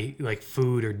buy like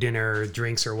food or dinner or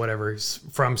drinks or whatever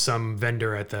from some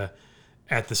vendor at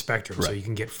the Spectrum. Right. So you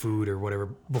can get food or whatever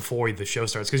before the show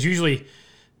starts. Because usually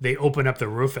they open up the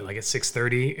roof at like at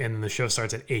 6:30 and the show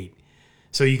starts at 8.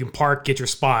 So you can park, get your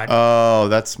spot. Oh,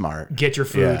 that's smart. Get your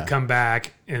food, come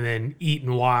back, and then eat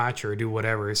and watch or do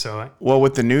whatever. So, well,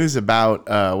 with the news about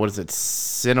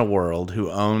Cineworld,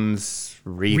 who owns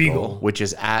Regal, which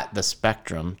is at the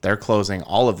Spectrum, they're closing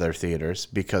all of their theaters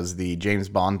because the James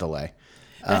Bond delay.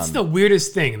 That's the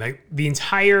weirdest thing. Like this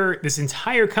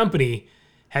entire company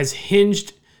has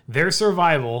hinged their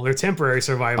temporary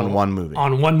survival, on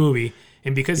one movie.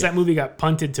 And because that movie got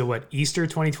punted to Easter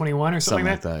 2021 or something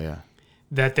like that. Yeah.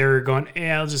 That they're going,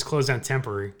 I'll just close down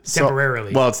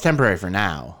temporarily. Well, it's temporary for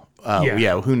now.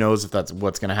 Who knows if that's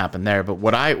what's going to happen there. But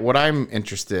what I'm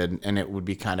interested in, and it would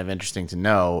be kind of interesting to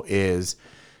know, is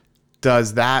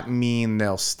does that mean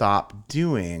they'll stop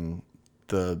doing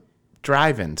the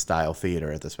drive-in style theater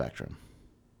at the Spectrum?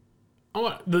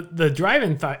 Oh, the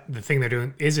drive-in the thing they're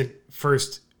doing isn't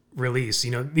first release.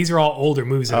 These are all older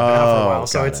movies that have been out for a while.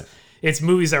 So it's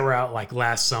movies that were out like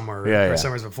last summer or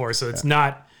summers before. So it's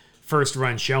not first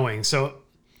run showing. So,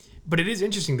 but it is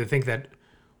interesting to think that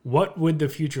what would the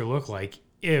future look like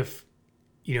if,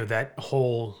 that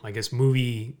whole, I guess,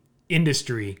 movie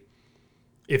industry,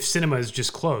 if cinema is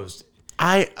just closed.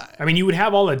 I mean, you would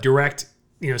have all the direct,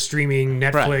 streaming,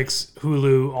 Netflix,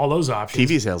 Hulu, all those options.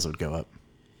 TV sales would go up.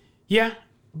 Yeah,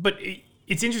 but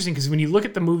it's interesting because when you look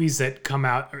at the movies that come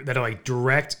out that are like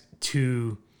direct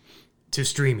to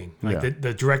streaming, like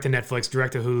the direct to Netflix,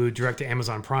 direct to Hulu, direct to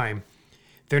Amazon Prime,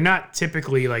 they're not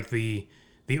typically like the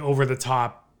over the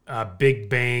top big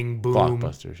bang boom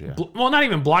blockbusters. Yeah. Well, not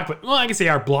even blockbusters. Well, I guess they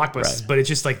are blockbusters, but it's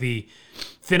just like the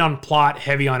thin on plot,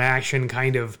 heavy on action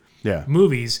kind of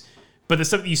movies. But the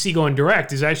stuff that you see going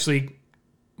direct is actually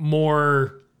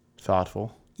more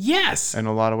thoughtful. Yes. In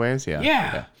a lot of ways,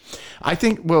 yeah. I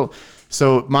think. Well,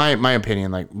 so my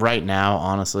opinion, like right now,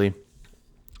 honestly,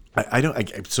 I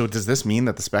don't. So does this mean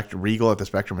that the Regal at the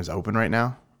Spectrum is open right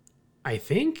now? I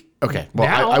think. Okay. Well,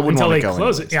 I wouldn't until want they to go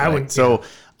close it. Yeah, right? I wouldn't. So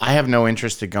I have no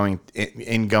interest in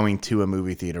going to a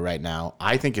movie theater right now.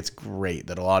 I think it's great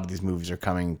that a lot of these movies are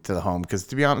coming to the home because,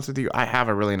 to be honest with you, I have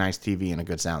a really nice TV and a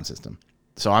good sound system,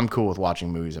 so I'm cool with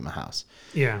watching movies at my house.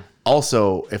 Yeah.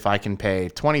 Also, if I can pay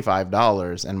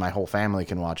 $25 and my whole family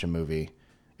can watch a movie,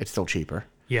 it's still cheaper.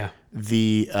 Yeah.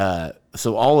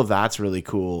 So all of that's really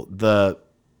cool.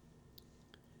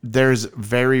 there's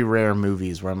very rare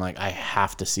movies where I'm like, I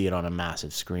have to see it on a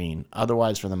massive screen.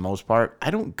 Otherwise, for the most part, I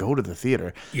don't go to the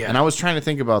theater. Yeah. And I was trying to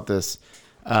think about this.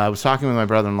 I was talking with my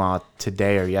brother-in-law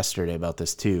today or yesterday about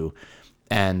this too.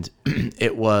 And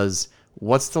it was,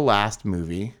 what's the last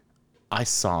movie I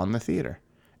saw in the theater?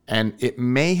 And it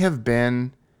may have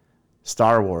been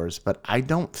Star Wars, but I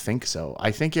don't think so.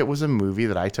 I think it was a movie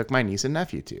that I took my niece and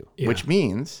nephew to, which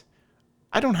means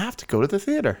I don't have to go to the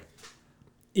theater.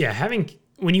 Yeah,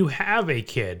 when you have a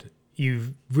kid,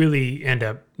 you really end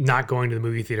up not going to the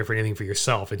movie theater for anything for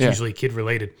yourself. It's usually kid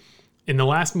related. In the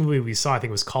last movie we saw, I think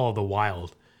it was Call of the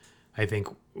Wild,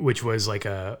 which was like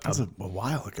that was a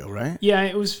while ago, right? Yeah,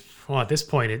 it was. Well, at this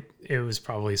point, it was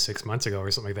probably 6 months ago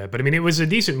or something like that. But I mean, it was a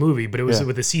decent movie, but it was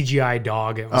with a CGI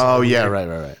dog. It was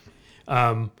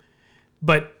right.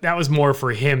 But that was more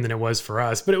for him than it was for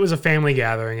us. But it was a family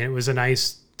gathering, and it was a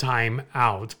nice time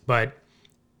out. But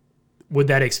would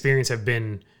that experience have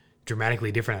been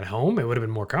dramatically different at home? It would have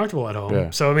been more comfortable at home. Yeah.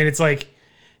 So, I mean, it's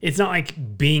not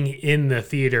like being in the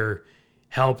theater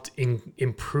helped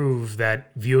improve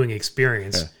that viewing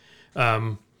experience.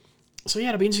 Yeah. So, yeah,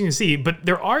 it'll be interesting to see. But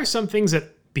there are some things that,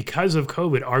 because of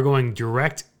COVID, are going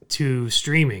direct to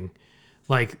streaming.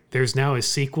 Like, there's now a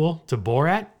sequel to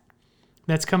Borat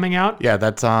that's coming out. Yeah,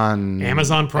 that's on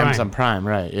Amazon Prime. Amazon Prime,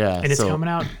 right, yeah. And it's coming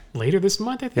out later this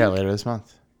month, I think. Yeah, later this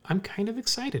month. I'm kind of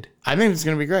excited. I think it's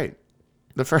going to be great.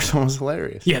 The first one was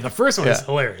hilarious. Yeah, the first one is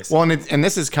hilarious. Well, and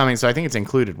this is coming, so I think it's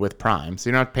included with Prime, so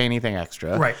you don't have to pay anything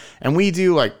extra. Right. And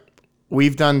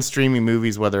we've done streaming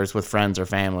movies, whether it's with friends or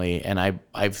family, and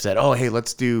I've said, oh, hey,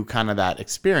 let's do kind of that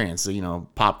experience,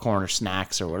 popcorn or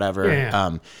snacks or whatever.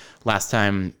 Yeah. Last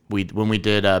time when we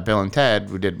did Bill and Ted,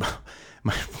 we did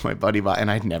my buddy bought, and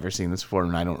I'd never seen this before,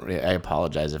 and I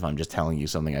apologize if I'm just telling you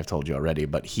something I've told you already,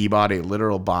 but he bought a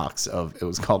literal box it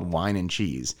was called Wine and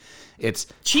Cheese. It's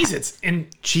Cheez-Its and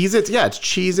Cheez-Its, yeah, it's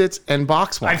Cheez-Its and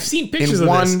box wine. I've seen pictures in of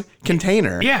one this.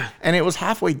 container. Yeah. And it was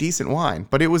halfway decent wine,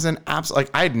 but it was an absolute,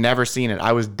 I had never seen it.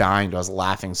 I was dying. I was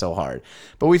laughing so hard.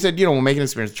 But we said, we'll make an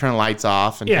experience, turn the lights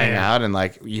off and hang out, and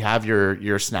you have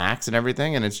your snacks and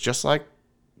everything, and it's just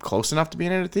close enough to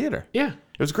being in a theater. Yeah.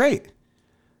 It was great.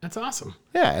 That's awesome.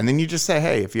 Yeah, and then you just say,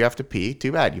 hey, if you have to pee,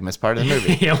 too bad. You missed part of the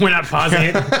movie. Yeah, we're not pausing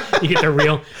it. You get the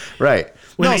real. Right.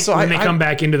 When they come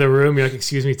back into the room, you're like,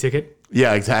 excuse me, ticket?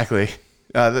 Yeah, exactly.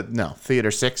 No, Theater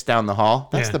 6 down the hall.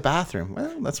 That's the bathroom.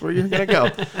 Well, that's where you're going to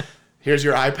go. Here's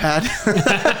your iPad.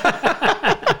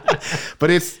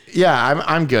 But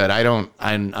I'm good.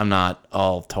 I'm not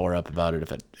all tore up about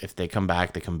it. If they come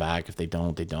back, they come back. If they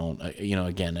don't, they don't.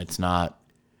 Again, it's not.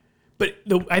 But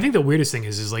I think the weirdest thing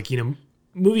is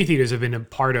movie theaters have been a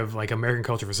part of American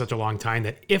culture for such a long time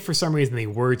that if for some reason they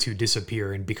were to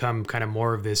disappear and become kind of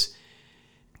more of this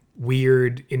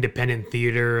weird independent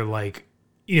theater,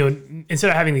 instead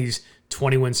of having these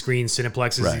 21 screen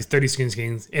cineplexes, these 30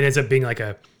 screens, it ends up being like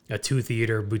a 2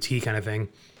 theater boutique kind of thing.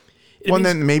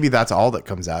 Then maybe that's all that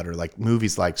comes out, or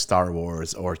movies like Star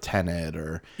Wars or Tenet,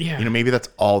 or maybe that's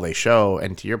all they show.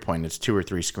 And to your point, it's 2 or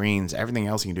 3 screens. Everything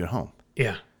else you can do at home.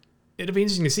 Yeah, it'll be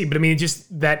interesting to see. But I mean,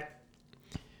 just that.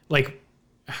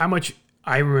 How much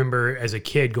I remember as a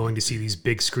kid going to see these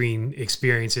big screen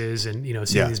experiences and,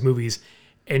 seeing these movies.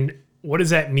 And what does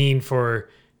that mean for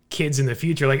kids in the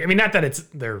future? Not that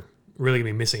they're really going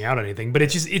to be missing out on anything, but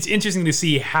it's interesting to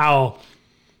see how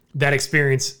that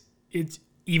experience,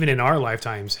 even in our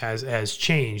lifetimes, has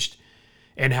changed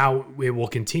and how it will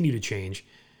continue to change.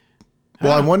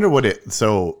 Well, I wonder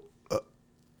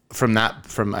from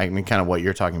kind of what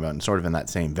you're talking about and sort of in that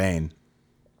same vein,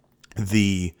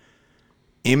 the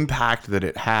impact that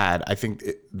it had, I think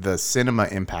the cinema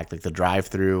impact, the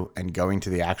drive-through and going to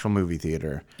the actual movie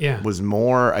theater was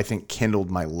more, I think,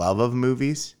 kindled my love of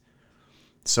movies.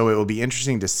 So it will be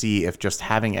interesting to see if just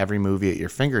having every movie at your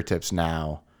fingertips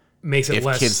now makes it if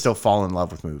less, kids still fall in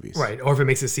love with movies. Right. Or if it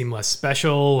makes it seem less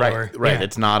special. Right. Yeah.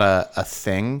 It's not a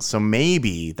thing. So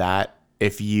maybe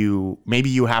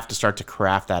you have to start to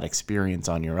craft that experience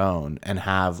on your own and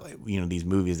have, these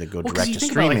movies that go direct to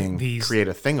streaming, create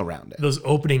a thing around it. Those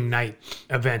opening night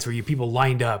events where people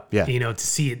lined up, to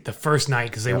see it the first night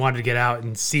because they wanted to get out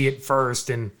and see it first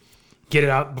and get it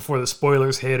out before the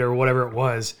spoilers hit or whatever it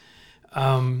was.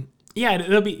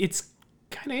 It's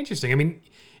kind of interesting. I mean,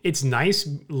 it's nice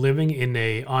living in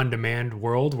a on-demand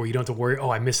world where you don't have to worry,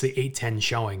 I missed the 8:10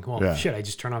 showing. Well, shit, I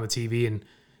just turn on the TV and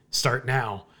start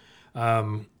now.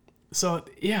 It'll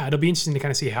be interesting to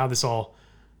kind of see how this all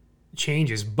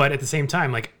changes. But at the same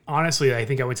time, honestly, I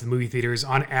think I went to the movie theaters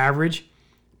on average,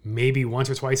 maybe once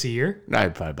or twice a year.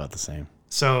 I'd probably about the same.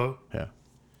 So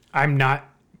I'm not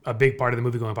a big part of the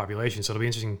movie going population. So it'll be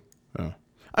interesting.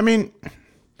 I mean,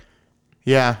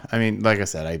 Yeah, I mean, like I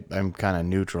said, I'm kind of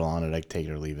neutral on it. I take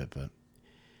it or leave it, but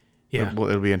Yeah.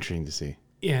 it'll be interesting to see.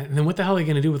 Yeah, and then what the hell are they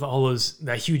going to do with all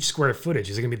that huge square footage?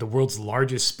 Is it going to be the world's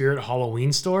largest Spirit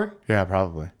Halloween store? Yeah,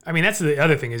 probably. I mean, that's the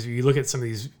other thing is you look at some of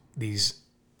these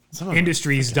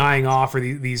industries dying off, or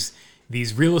these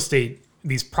real estate,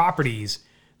 these properties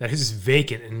that is just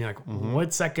vacant, and you're like,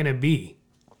 what's that going to be?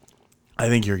 I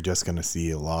think you're just going to see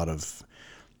a lot of.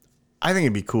 I think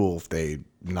it'd be cool if they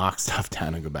knock stuff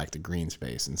down and go back to green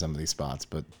space in some of these spots,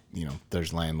 but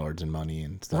there's landlords and money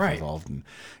and stuff involved, and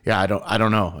I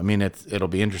don't know. I mean, it'll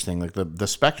be interesting. Like the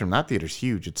spectrum, that theater's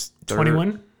huge. It's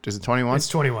 21. Is it 21? It's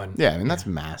 21. Yeah, I mean that's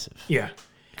massive. Yeah,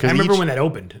 I remember when that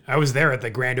opened. I was there at the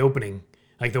grand opening,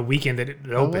 like the weekend that it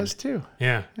opened. I was too.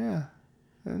 Yeah,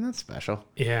 and that's special.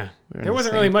 Yeah, there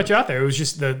wasn't really much out there. It was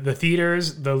just the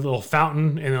theaters, the little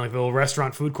fountain, and like the little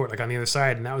restaurant food court, like on the other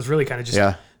side, and that was really kind of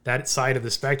just that side of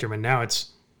the spectrum. And now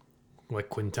it's like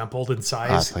quintupled in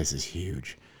size. That place is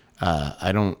huge.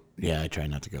 I try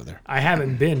not to go there. I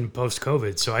haven't been post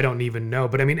COVID, so I don't even know.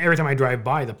 But I mean, every time I drive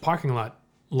by, the parking lot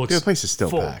looks the place is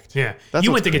still full. packed. Yeah,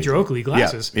 you went to get your Oakley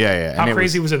glasses. Yeah. How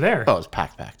crazy was it there? Oh, it was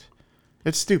packed.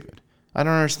 It's stupid. I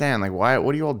don't understand. Like, why?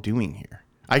 What are you all doing here?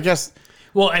 I guess.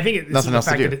 Well, I think it's nothing else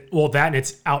to do. That and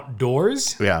it's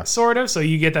outdoors. Yeah, sort of. So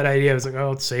you get that idea. It's like,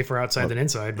 oh, it's safer outside than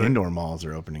inside. But indoor malls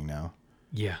are opening now.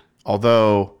 Yeah.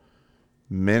 Although,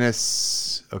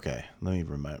 okay, let me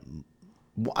remember.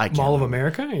 Mall of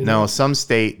America? No, some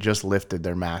state just lifted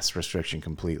their mask restriction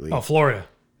completely. Oh, Florida.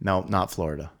 No, not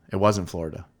Florida. It wasn't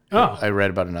Florida. Oh. I read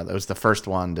about another. It was the first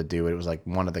one to do it. It was like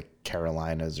one of the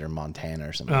Carolinas or Montana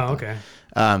or something. Oh, okay.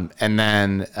 And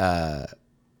then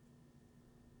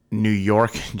New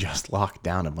York just locked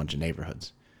down a bunch of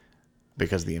neighborhoods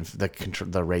because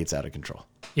the rate's out of control.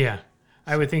 Yeah.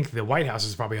 I would think the White House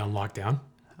is probably on lockdown.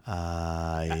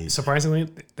 Surprisingly,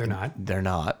 they're not. They're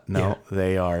not. No,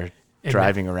 they are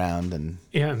driving around and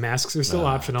masks are still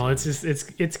optional. It's just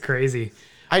it's crazy.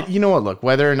 You know what? Look,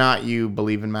 whether or not you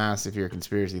believe in masks, if you're a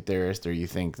conspiracy theorist or you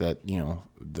think that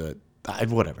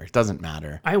whatever, it doesn't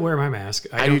matter. I wear my mask.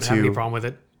 I don't have any problem with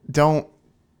it. Don't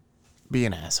be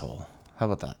an asshole. How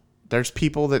about that? There's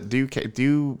people that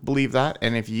do believe that,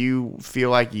 and if you feel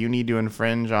like you need to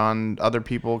infringe on other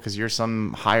people because you're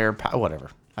some higher power,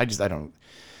 whatever. I don't.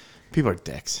 People are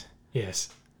dicks. Yes,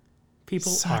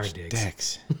 people are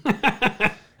dicks.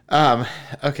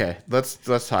 Okay,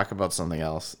 let's talk about something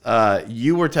else.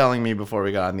 You were telling me before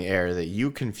we got on the air that you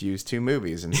confused two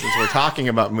movies, and since we're talking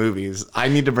about movies, I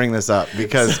need to bring this up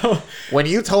because when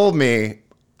you told me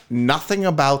nothing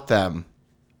about them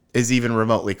is even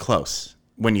remotely close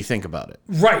when you think about it.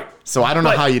 Right. So I don't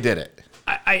know how you did it.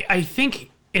 I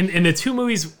think in the two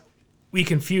movies we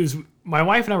confused, my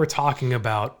wife and I were talking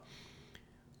about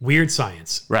Weird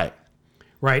Science. Right.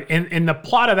 Right. And the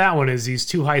plot of that one is these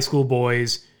two high school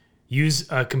boys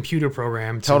use a computer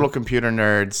program. Total computer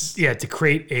nerds. Yeah, to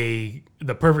create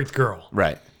the perfect girl.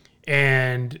 Right.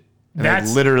 And they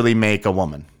literally make a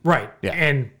woman. Right. Yeah.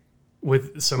 And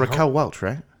with some... Raquel Welch,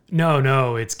 right?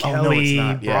 No, it's Kelly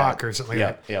Brock or something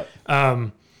like that. Yeah.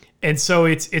 And so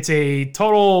it's a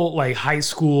total like high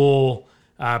school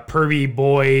pervy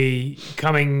boy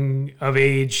coming of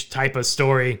age type of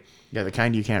story. Yeah, the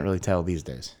kind you can't really tell these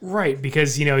days. Right,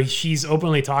 because she's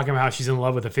openly talking about how she's in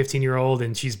love with a 15-year-old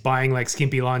and she's buying like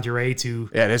skimpy lingerie to.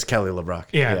 Yeah, it is Kelly LeBrock.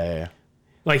 Yeah.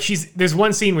 Like there's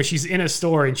one scene where she's in a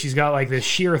store and she's got like this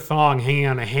sheer thong hanging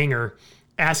on a hanger,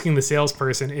 asking the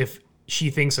salesperson if she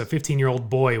thinks a 15-year-old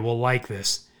boy will like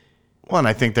this. Well, and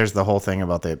I think there's the whole thing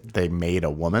about they made a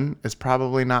woman is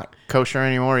probably not kosher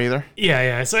anymore either.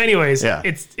 Yeah. So anyways,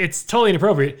 it's totally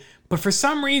inappropriate. But for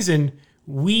some reason,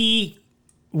 we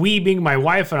being my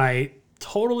wife and I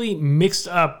totally mixed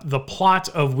up the plot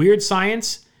of Weird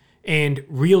Science and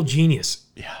Real Genius.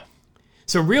 Yeah.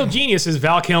 So Real Genius is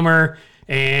Val Kilmer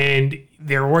and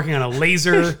they're working on a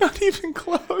laser. Not even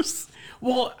close.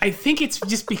 Well, I think it's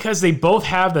just because they both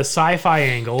have the sci-fi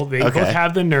angle. They both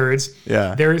have the nerds.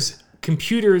 Yeah. There's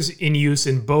computers in use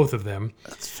in both of them.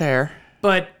 That's fair.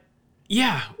 But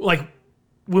yeah, like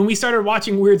when we started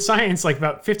watching Weird Science, like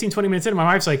about 15, 20 minutes in, my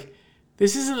wife's like,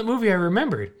 this isn't the movie I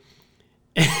remembered.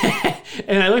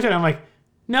 And I looked at it, I'm like,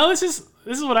 no, this is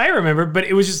what I remember. But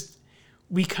it was just,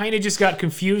 we kind of just got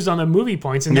confused on the movie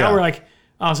points. And now we're like,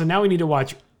 oh, so now we need to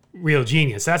watch Real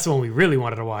Genius. That's the one we really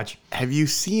wanted to watch. Have you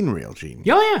seen Real Genius?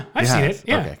 Oh, yeah. I've seen it.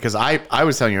 Yeah. Okay. Because I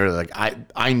was telling you earlier, like,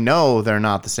 I know they're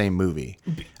not the same movie.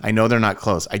 I know they're not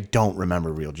close. I don't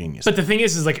remember Real Genius. But the thing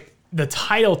is like, the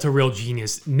title to Real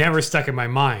Genius never stuck in my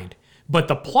mind. But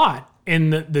the plot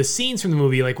and the scenes from the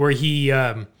movie, like where he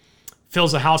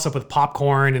fills the house up with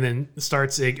popcorn and then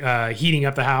starts heating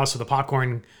up the house so the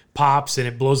popcorn pops and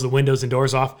it blows the windows and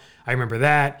doors off. I remember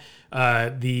that.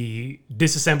 The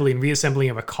disassembly and reassembling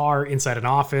of a car inside an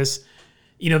office.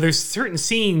 There's certain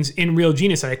scenes in Real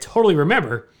Genius that I totally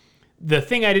remember. The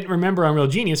thing I didn't remember on Real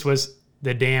Genius was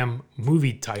the damn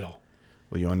movie title.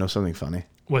 Well, you want to know something funny?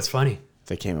 What's funny?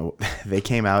 They came out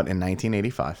in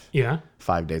 1985. Yeah.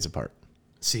 5 days apart.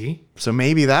 See? So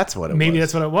maybe that's what it was. Maybe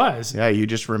that's what it was. Yeah, you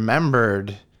just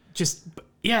remembered.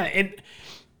 And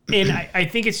I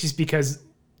think it's just because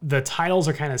the titles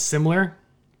are kind of similar.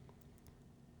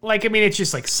 Like, I mean, it's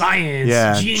just like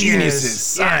science, geniuses,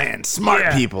 science,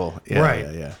 smart people. Yeah,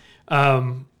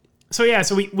 right.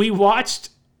 So we watched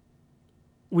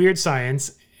Weird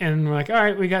Science, and we're like, all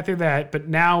right, we got through that, but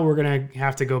now we're going to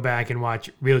have to go back and watch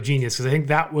Real Genius, because I think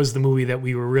that was the movie that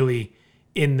we were really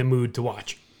in the mood to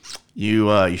watch.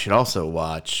 You should also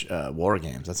watch War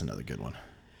Games. That's another good one.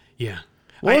 Yeah.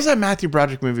 What was that Matthew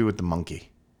Broderick movie with the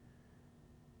monkey?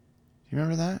 You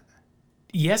remember that?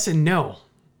 Yes and no.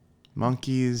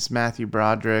 Monkeys, Matthew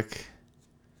Broderick.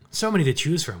 So many to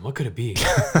choose from. What could it be?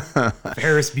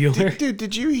 Ferris Bueller. Dude,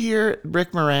 did you hear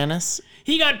Rick Moranis?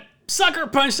 He got sucker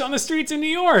punched on the streets in New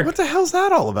York. What the hell's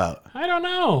that all about? I don't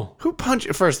know. Who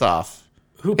punched? First off,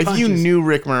 who punches? If you knew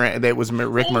Rick Moranis, that was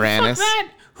Rick Moranis. Fuck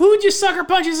that. Who just sucker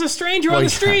punches a stranger on the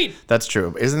street? That's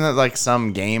true. Isn't that like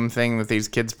some game thing that these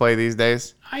kids play these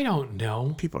days? I don't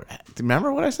know.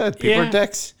 Remember what I said? People are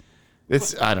dicks.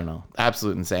 I don't know.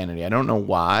 Absolute insanity. I don't know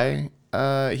why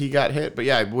he got hit, but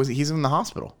yeah, he's in the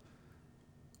hospital.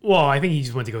 Well, I think he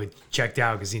just went to go checked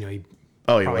out because he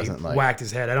wasn't like whacked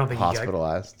his head. I don't think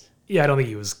hospitalized. I don't think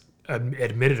he was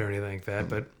admitted or anything like that.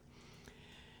 But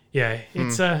yeah,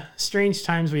 it's strange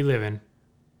times we live in.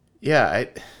 Yeah,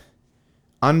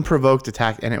 unprovoked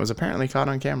attack, and it was apparently caught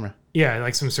on camera. Yeah,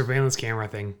 like some surveillance camera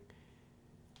thing.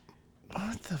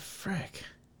 What the frick?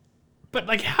 But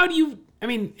like, how do you? I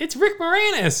mean, it's Rick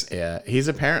Moranis. Yeah, he's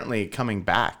apparently coming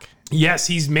back. Yes,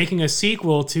 he's making a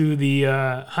sequel to the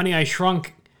Honey, I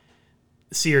Shrunk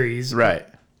series. Right.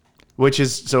 Which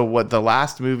is, so what the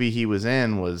last movie he was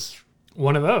in was...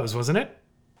 one of those, wasn't it?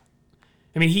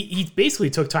 I mean, he basically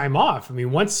took time off. I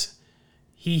mean, once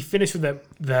he finished with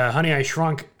the Honey, I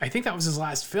Shrunk, I think that was his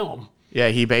last film. Yeah,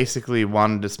 he basically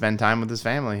wanted to spend time with his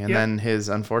family, and then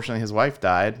unfortunately his wife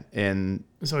died, and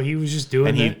so he was just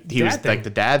doing he was like the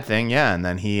dad thing, yeah, and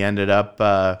then he ended up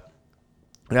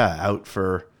out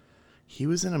for. He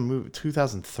was in a movie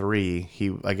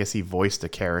 2003. I guess he voiced a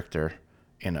character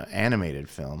in an animated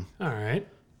film. All right.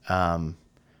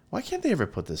 Why can't they ever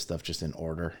put this stuff just in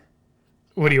order?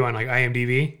 What do you want, like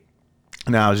IMDb?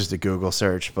 No, it was just a Google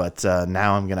search, but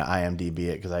now I'm gonna IMDb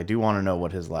it because I do want to know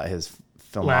what his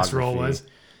filmography last role was.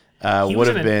 Would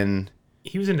have been.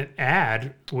 He was in an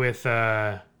ad with.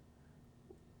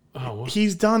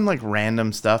 He's done like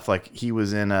random stuff. Like he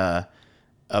was in a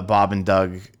Bob and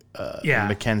Doug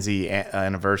Mackenzie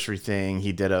anniversary thing.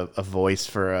 He did a voice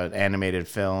for an animated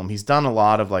film. He's done a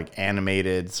lot of like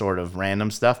animated sort of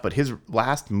random stuff. But his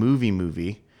last movie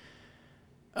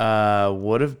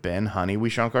would have been Honey, We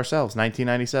Shrunk Ourselves,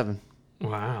 1997.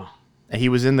 Wow. He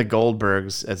was in the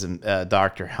Goldbergs as a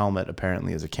Dr. Helmet,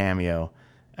 apparently, as a cameo.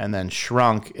 And then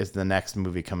Shrunk is the next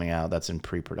movie coming out that's in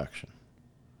pre-production.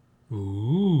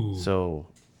 Ooh. So,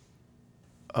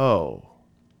 Oh,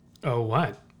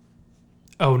 what?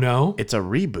 Oh, no? It's a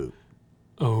reboot.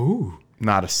 Oh.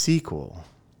 Not a sequel.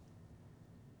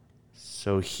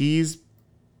 So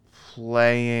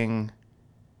playing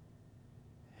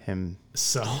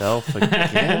himself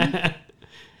again?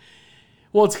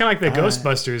 Well, it's kind of like the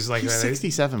Ghostbusters. Like he's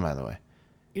 67, by the way.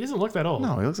 He doesn't look that old.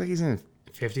 No, he looks like he's in his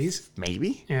 50s.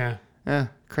 Maybe? Yeah. Yeah,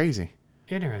 crazy.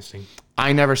 Interesting.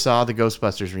 I never saw the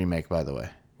Ghostbusters remake, by the way.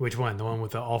 Which one? The one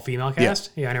with the all-female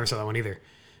cast? Yeah, I never saw that one either.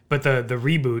 But the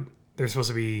reboot, they're supposed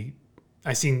to be...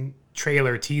 I seen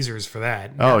trailer teasers for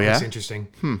that. That looks interesting.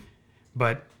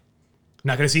 But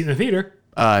not going to see it in the theater.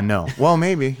 No. Well,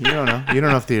 maybe. You don't know. You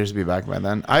don't know if theaters will be back by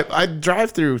then. I'd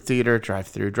drive-in theater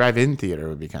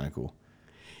would be kind of cool.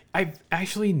 I've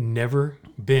actually never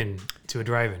been to a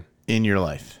drive-in. In your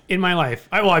life? In my life.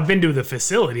 I've been to the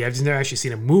facility. I've just never actually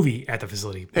seen a movie at the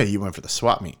facility. Yeah, you went for the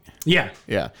swap meet. Yeah.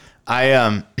 Yeah.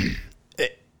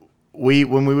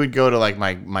 When we would go to like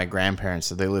my grandparents,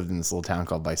 so they lived in this little town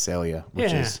called Visalia,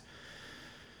 which is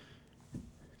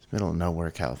middle of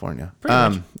nowhere, California. Pretty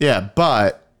much. Yeah,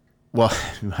 but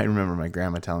I remember my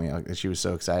grandma telling me that she was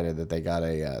so excited that they got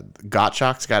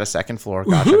Gottschalk's got a second floor.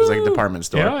 Gottschalk's like a department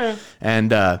store. Yeah.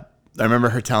 And I remember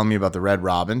her telling me about the Red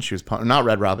Robin. She was not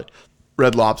Red Robin,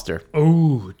 Red Lobster.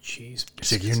 Oh, jeez.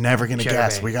 She's like, you're never gonna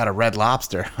guess. We got a Red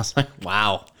Lobster. I was like,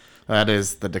 wow. That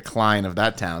is the decline of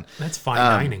that town. That's fine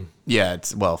dining. Yeah,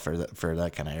 it's for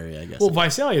that kind of area, I guess. Well,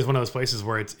 Visalia is one of those places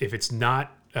where if it's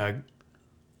not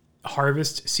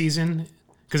harvest season,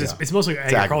 because it's mostly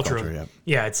agricultural.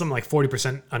 Yeah, it's something like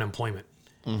 40% unemployment.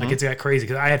 Like it's got crazy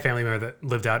because I had family member that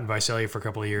lived out in Visalia for a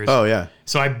couple of years. Oh yeah.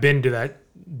 So I've been to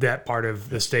that part of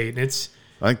the state, and it's.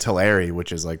 I think Tulare,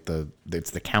 which is like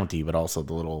it's the county, but also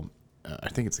the little. I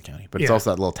think it's the county, but it's also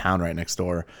that little town right next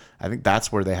door. I think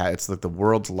that's where it's like the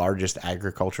world's largest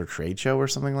agriculture trade show or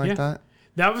something like that.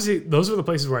 Those were the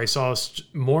places where I saw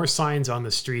more signs on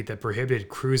the street that prohibited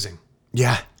cruising.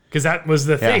 Yeah. Because that was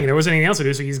the thing. There wasn't anything else to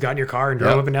do, so you just got in your car and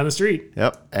drove up and down the street.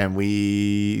 Yep. And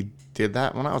we did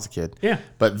that when I was a kid. Yeah.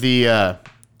 But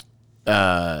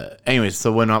anyways,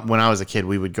 so when I was a kid,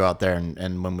 we would go out there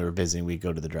and when we were visiting, we'd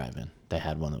go to the drive-in. They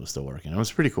had one that was still working. It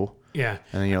was pretty cool. Yeah.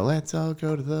 And then, let's all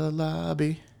go to the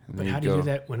lobby. But how do you do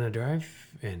that when a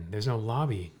drive-in? There's no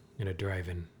lobby in a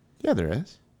drive-in. Yeah, there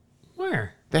is.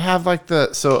 Where? They have like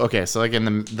so like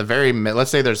in the very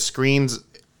let's say there's screens.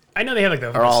 I know they have like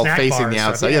are all snack facing bar the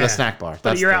outside. stuff. Yeah, the snack bar.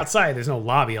 But you're outside. There's no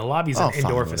lobby. A lobby's an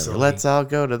indoor facility. Let's all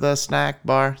go to the snack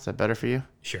bar. Is that better for you?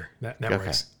 Sure, that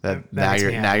works.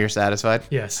 Now you're satisfied.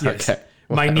 Yes. Okay.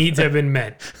 My needs have been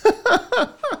met.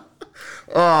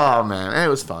 Oh man, it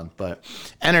was fun. But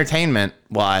entertainment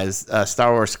wise,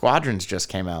 Star Wars Squadrons just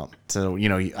came out. So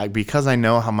because I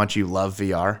know how much you love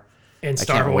VR, and I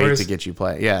can't wait to get you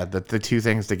play. Yeah, the two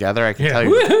things together, I can tell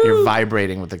you're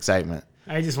vibrating with excitement.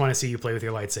 I just want to see you play with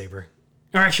your lightsaber.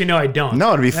 Or actually, no, I don't.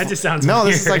 No, that just sounds weird.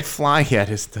 This is like flying. Yeah,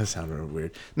 this does sound real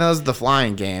weird. No, this is the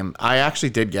flying game. I actually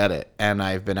did get it, and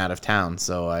I've been out of town,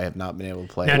 so I have not been able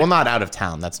to play it. Well, not out of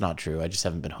town. That's not true. I just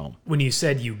haven't been home. When you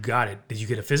said you got it, did you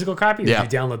get a physical copy or did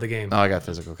you download the game? Oh, I got a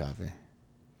physical copy.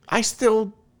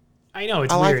 I know,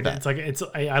 it's weird. It's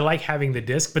like I like having the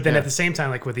disc, but then at the same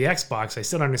time, like with the Xbox, I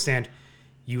still don't understand.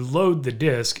 You load the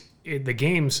disc, the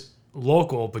game's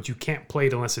local, but you can't play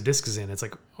it unless the disc is in. It's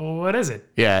like, what is it?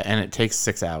 Yeah, and it takes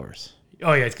 6 hours.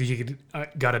 Oh yeah, it's because you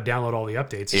got to download all the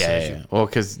updates. Yeah. Well,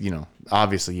 because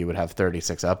obviously you would have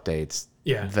 36 updates.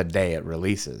 The day it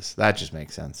releases. That just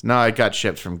makes sense. No, it got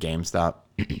shipped from GameStop,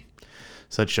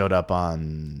 so it showed up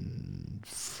on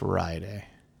Friday.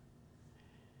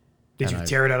 Did you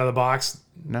tear it out of the box?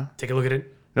 No. Take a look at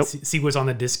it. Nope. See what's on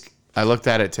the disc. I looked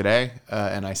at it today,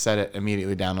 and I set it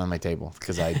immediately down on my table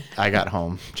because I got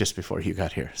home just before you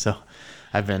got here. So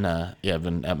I've been I've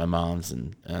been at my mom's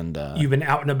and you've been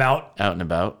out and about. Out and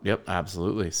about. Yep,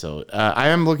 absolutely. So I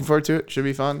am looking forward to it. Should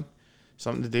be fun.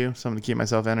 Something to do. Something to keep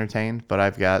myself entertained. But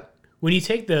I've got. When you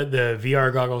take the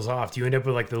VR goggles off, do you end up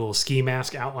with like the little ski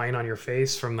mask outline on your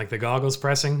face from like the goggles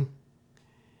pressing?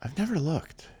 I've never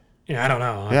looked. Yeah, I don't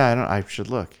know. Yeah, I should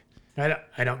look.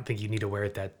 I don't think you need to wear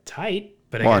it that tight.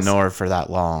 But I guess, nor for that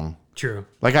long. True.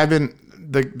 Like I've been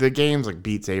the games like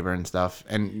Beat Saber and stuff,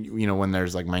 and when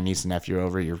there's like my niece and nephew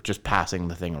over, you're just passing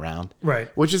the thing around, right?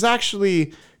 Which is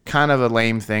actually kind of a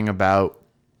lame thing about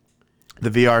the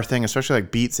VR thing, especially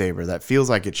like Beat Saber. That feels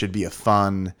like it should be a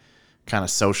fun kind of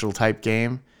social type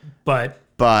game, but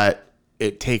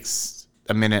it takes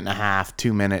a minute and a half,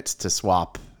 2 minutes to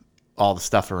swap all the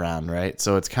stuff around, right?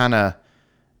 So it's kind of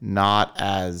not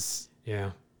as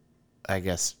I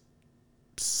guess.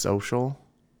 Social.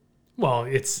 Well,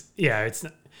 it's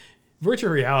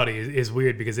virtual reality is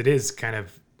weird because it is kind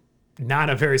of not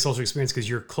a very social experience because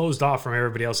you're closed off from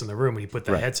everybody else in the room when you put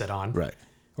the headset on, right?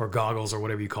 Or goggles or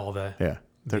whatever you call they're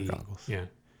goggles. Yeah.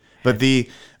 But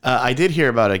I did hear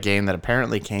about a game that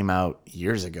apparently came out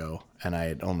years ago, and I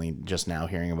had only just now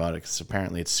hearing about it because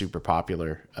apparently it's super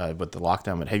popular with the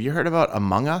lockdown. But have you heard about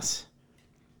Among Us?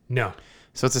 No.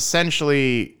 So it's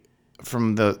essentially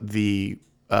from the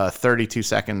 32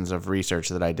 seconds of research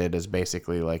that I did is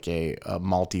basically like a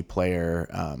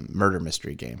multiplayer murder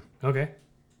mystery game. Okay.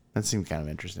 That seemed kind of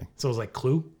interesting. So it was like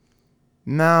Clue?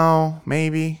 No,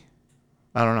 maybe.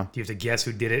 I don't know. Do you have to guess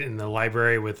who did it in the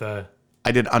library with a...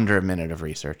 I did under a minute of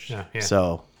research. Yeah.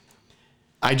 So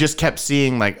I just kept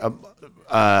seeing like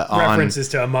references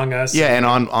to Among Us. Yeah, and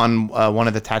on one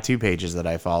of the tattoo pages that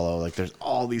I follow, like there's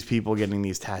all these people getting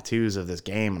these tattoos of this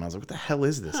game, and I was like, what the hell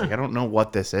is this? Like I don't know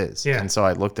what this is. Yeah. And so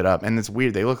I looked it up, and it's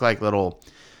weird. They look like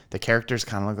the characters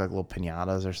kind of look like little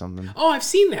piñatas or something. Oh, I've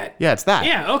seen that. Yeah, it's that.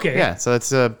 Yeah, okay. Yeah, so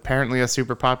it's apparently a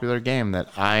super popular game that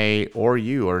I or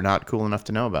you are not cool enough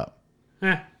to know about.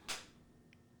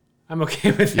 I'm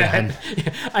okay with that.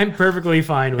 Yeah. I'm perfectly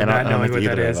fine with not knowing what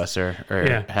that is. Of us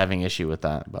are having issue with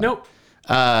that. But. Nope.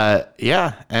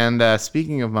 And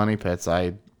speaking of money pits, did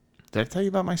I tell you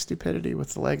about my stupidity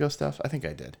with the Lego stuff? I think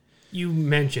I did. You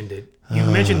mentioned it. You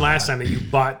mentioned last time that you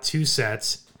bought 2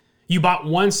 sets You bought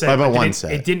one set. I bought one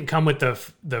set. It didn't come with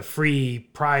the free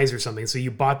prize or something, so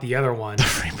you bought the other one.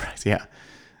 Free prize, yeah.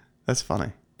 That's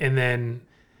funny. And then...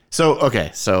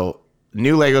 So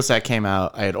new Lego set came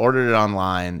out. I had ordered it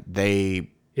online.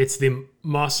 It's the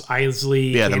Mos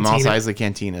Eisley Cantina. The Mos Eisley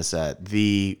Cantina set.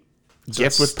 The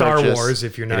gift with Star purchase... Wars,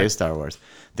 if you're not... It is Star Wars.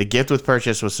 The gift with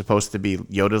purchase was supposed to be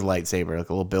Yoda's lightsaber, like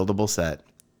a little buildable set.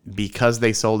 Because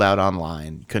they sold out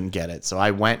online, couldn't get it. So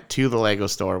I went to the Lego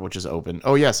store, which is open.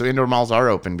 Oh, yeah, so indoor malls are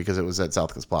open because it was at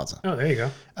South Coast Plaza. Oh, there you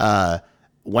go.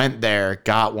 Went there,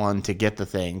 got one to get the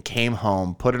thing, came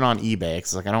home, put it on eBay.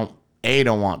 Because like, I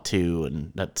don't want to,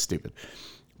 and that's stupid.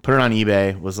 Put it on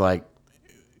eBay, was like,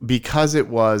 because it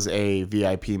was a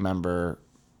VIP member,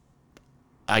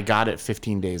 I got it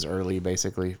 15 days early,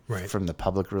 basically, from the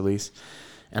public release.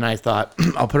 And I thought,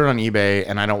 I'll put it on eBay,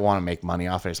 and I don't want to make money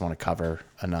off it. I just want to cover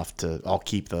enough I'll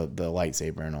keep the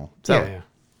lightsaber and I'll sell it. Yeah.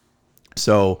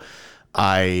 So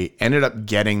I ended up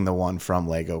getting the one from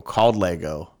Lego, called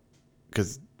Lego,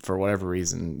 because for whatever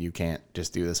reason, you can't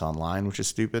just do this online, which is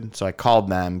stupid. So I called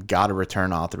them, got a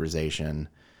return authorization,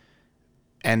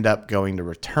 end up going to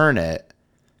return it,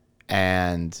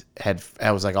 and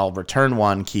I was like, I'll return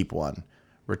one, keep one.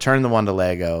 Returned the one to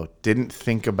Lego, didn't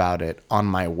think about it. On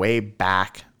my way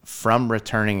back from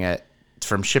shipping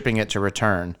it to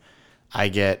return, I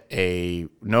get a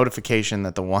notification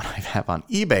that the one I have on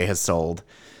eBay has sold.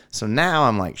 So now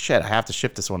I'm like, shit, I have to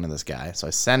ship this one to this guy. So I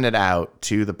send it out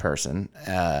to the person,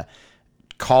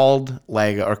 called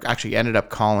Lego, or actually ended up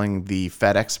calling the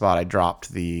FedEx spot I dropped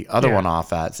the other one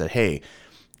off at, said, hey,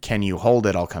 can you hold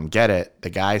it? I'll come get it. The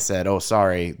guy said, oh,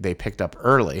 sorry, they picked up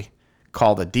early.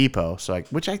 Called the depot,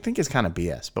 which I think is kind of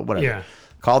BS, but whatever. Yeah.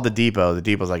 Called the depot. The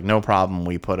depot's like, no problem.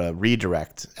 We put a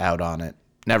redirect out on it.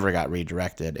 Never got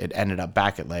redirected. It ended up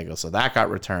back at Lego, so that got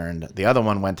returned. The other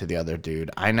one went to the other dude.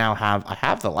 I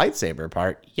have the lightsaber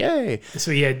part. Yay!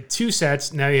 So you had 2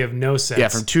 sets. Now you have no sets. Yeah,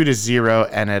 from 2 to 0,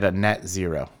 and at a net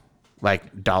 0,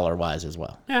 like dollar wise as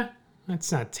well. Yeah,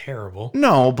 that's not terrible.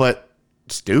 No, but.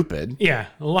 Stupid. Yeah,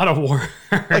 a lot of work.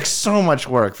 Like so much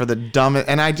work for the dumbest.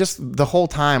 And I just the whole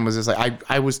time was just like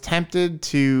I was tempted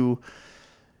to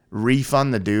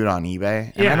refund the dude on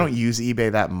eBay. And I don't use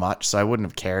eBay that much, so I wouldn't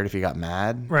have cared if he got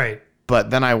mad. Right. But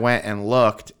then I went and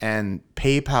looked, and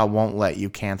PayPal won't let you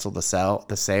cancel the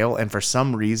sale. And for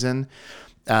some reason,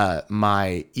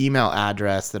 my email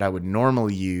address that I would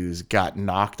normally use got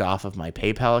knocked off of my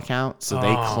PayPal account. So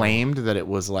they claimed that it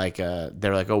was like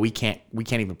they're like, oh, we can't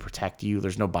even protect you.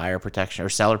 There's no buyer protection or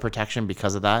seller protection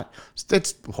because of that.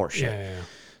 It's horseshit. Yeah.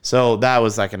 So that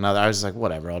was like I was just like,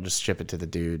 whatever, I'll just ship it to the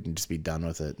dude and just be done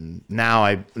with it. And now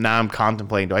I'm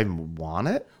contemplating, do I even want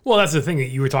it? Well, that's the thing that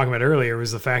you were talking about earlier,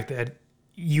 was the fact that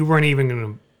you weren't even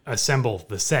going to assemble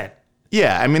the set.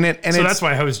 Yeah, I mean, so that's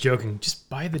why I was joking. Just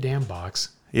buy the damn box.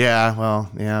 Yeah, well,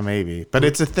 yeah, maybe. But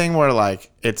it's a thing where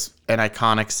like it's an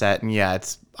iconic set,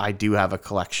 and I do have a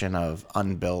collection of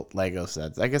unbuilt Lego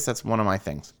sets. I guess that's one of my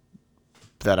things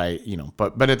that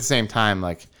but at the same time,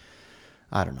 like,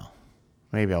 I don't know.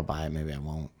 Maybe I'll buy it, maybe I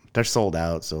won't. They're sold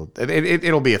out, so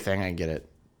it'll be a thing. I can get it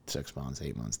 6 months,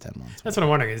 8 months, 10 months. That's what I'm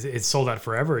wondering. Is it sold out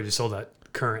forever, or just sold out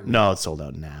currently? No, it's sold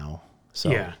out now.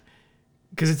 So yeah.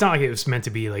 Because it's not like it was meant to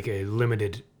be like a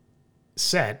limited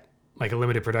set, like a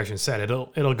limited production set.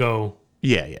 It'll go.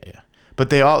 Yeah. But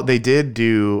they did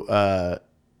do.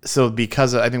 So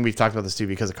because I think we've talked about this too,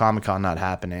 because of Comic-Con not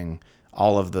happening,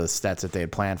 all of the sets that they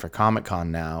had planned for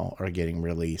Comic-Con now are getting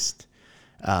released.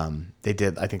 They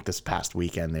did. I think this past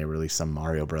weekend they released some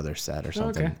Mario Brothers set or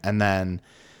something, and then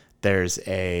there is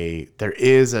a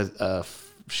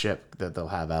ship that they'll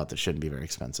have out that shouldn't be very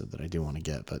expensive that I do want to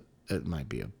get, but it might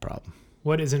be a problem.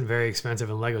 What isn't very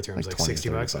expensive in Lego terms? Like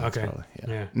 $60? Okay. Probably,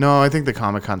 yeah. No, I think the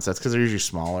Comic-Con sets, because they're usually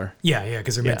smaller. Yeah,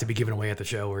 because they're meant to be given away at the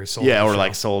show or sold. Yeah, or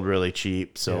like sold really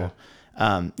cheap. So,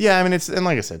 I mean, and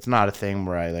like I said, it's not a thing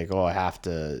where I like, I have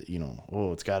to,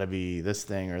 it's got to be this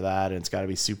thing or that, and it's got to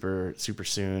be super, super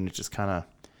soon. It's just kind of,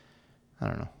 I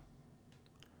don't know.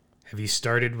 Have you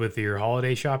started with your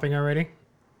holiday shopping already?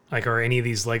 Like, are any of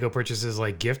these Lego purchases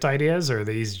like gift ideas, or are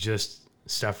these just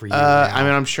stuff for you? I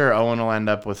mean, I'm sure Owen will end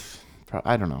up with.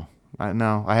 I don't know.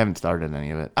 No, I haven't started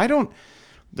any of it. I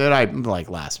like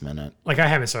last minute. Like, I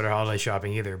haven't started holiday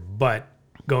shopping either, but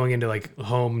going into like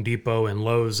Home Depot and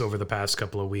Lowe's over the past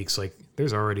couple of weeks, like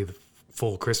there's already the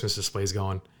full Christmas displays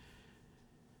going.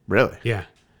 Really? Yeah.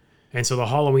 And so the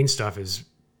Halloween stuff is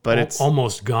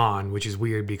almost gone, which is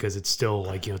weird because it's still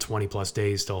like, 20 plus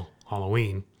days till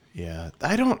Halloween. Yeah.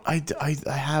 I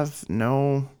have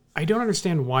no... I don't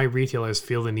understand why retailers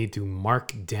feel the need to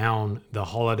mark down the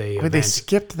holiday event. They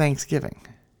skipped Thanksgiving.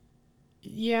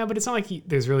 Yeah, but it's not like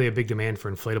there's really a big demand for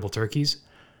inflatable turkeys.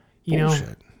 You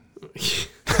Bullshit.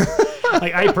 know,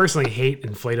 like I personally hate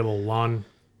inflatable lawn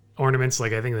ornaments.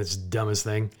 Like I think that's the dumbest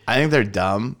thing. I think they're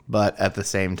dumb, but at the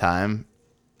same time,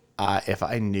 if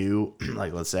I knew,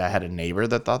 like, let's say I had a neighbor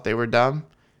that thought they were dumb,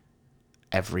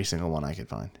 every single one I could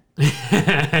find.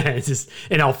 It's just,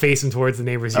 and I'll face them towards the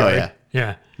neighbor's yard. Yeah.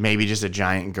 Yeah. Maybe just a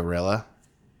giant gorilla.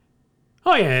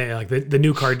 Oh yeah, like the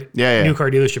new car, new car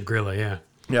dealership gorilla. Yeah.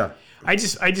 Yeah. I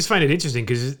just find it interesting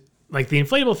because like the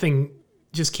inflatable thing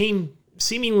just came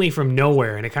seemingly from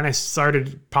nowhere, and it kind of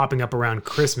started popping up around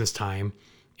Christmas time,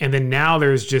 and then now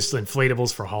there's just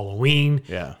inflatables for Halloween.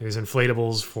 Yeah. There's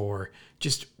inflatables for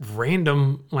just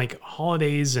random like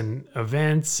holidays and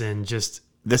events, and just.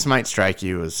 This might strike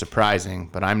you as surprising,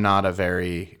 but I'm not a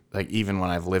very, like, even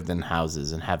when I've lived in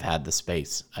houses and have had the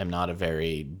space, I'm not a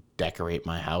very decorate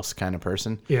my house kind of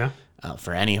person. Yeah.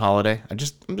 For any holiday. I'm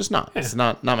just not. Yeah. It's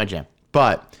not my jam.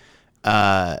 But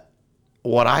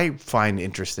what I find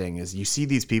interesting is you see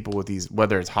these people with these,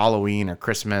 whether it's Halloween or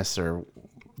Christmas or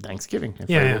Thanksgiving,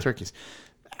 turkeys,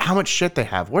 how much shit they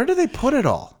have. Where do they put it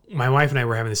all? My wife and I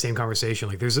were having the same conversation.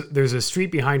 Like there's a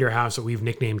street behind our house that we've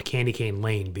nicknamed Candy Cane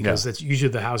Lane because that's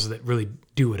usually the houses that really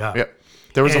do it up. Yeah.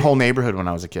 There was a whole neighborhood when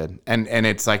I was a kid. And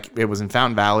it's like, it was in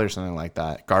Fountain Valley or something like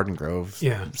that. Garden Grove.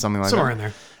 Yeah. Something like Somewhere that. in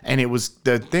there. And it was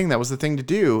the thing to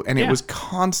do. And it was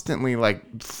constantly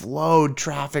like flowed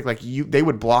traffic. Like they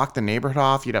would block the neighborhood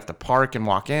off. You'd have to park and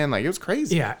walk in. Like it was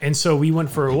crazy. Yeah. And so we went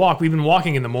for a walk. We've been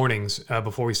walking in the mornings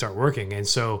before we start working. And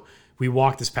so we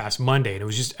walked this past Monday and it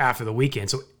was just after the weekend.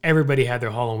 So everybody had their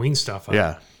Halloween stuff up.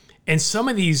 Yeah. And some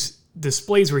of these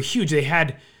displays were huge. They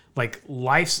had like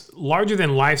larger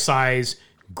than life size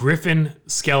griffin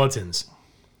skeletons,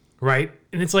 right?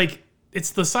 And it's like,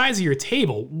 it's the size of your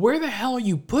table. Where the hell are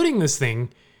you putting this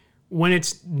thing when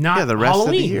it's not the rest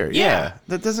Halloween? of the year? Yeah.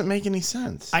 That doesn't make any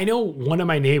sense. I know one of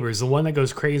my neighbors, the one that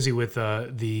goes crazy with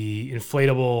the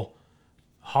inflatable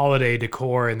holiday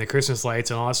decor and the Christmas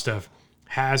lights and all that stuff,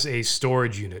 has a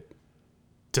storage unit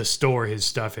to store his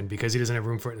stuff in because he doesn't have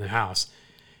room for it in the house.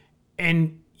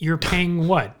 And you're paying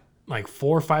what? Like $400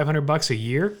 or $500 a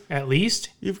year at least?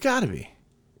 You've got to be.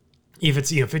 If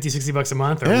it's, $50-$60 a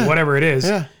month or whatever it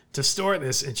is to store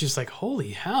this, it's just like, holy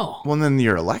hell. Well, then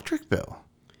your electric bill.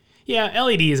 Yeah,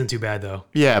 LED isn't too bad though.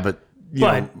 Yeah, but you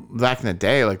know, back in the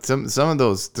day, like some of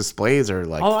those displays are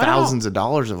like thousands of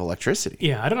dollars of electricity.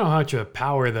 Yeah, I don't know how to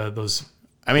power those.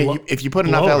 I mean, if you put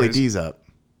enough LEDs up.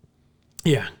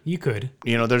 Yeah, you could.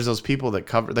 There's those people that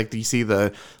cover, like, you see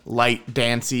the light,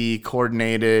 dancey,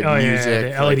 coordinated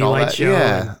music. The LED light show.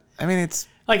 Yeah. I mean, it's...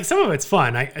 Like, some of it's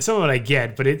fun. Some of it I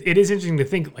get, but it is interesting to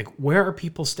think, like, where are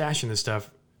people stashing this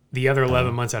stuff the other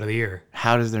 11 months out of the year?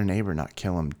 How does their neighbor not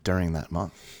kill them during that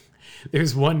month?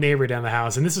 There's one neighbor down the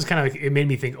house, and this is kind of like, it made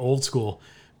me think old school.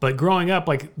 But growing up,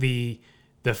 like, the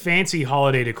fancy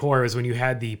holiday decor was when you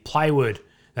had the plywood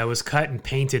that was cut and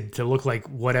painted to look like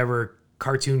whatever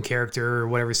cartoon character or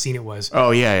whatever scene it was. Oh,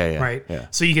 yeah. Right? Yeah.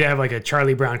 So you could have like a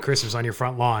Charlie Brown Christmas on your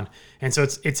front lawn. And so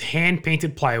it's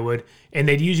hand-painted plywood, and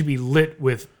they'd usually be lit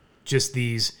with just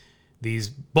these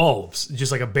bulbs,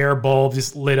 just like a bare bulb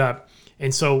just lit up.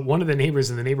 And so one of the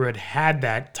neighbors in the neighborhood had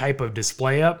that type of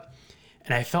display up,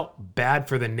 and I felt bad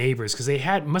for the neighbors because they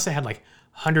must have had like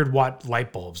 100-watt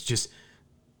light bulbs just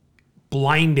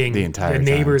blinding the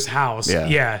neighbor's house.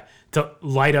 Yeah, to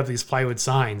light up these plywood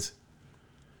signs.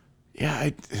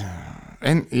 Yeah,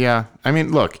 I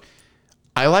mean, look,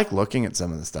 I like looking at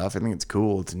some of the stuff. I think it's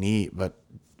cool, it's neat, but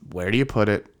where do you put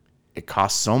it? It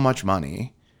costs so much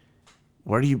money.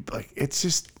 Where do you, like, it's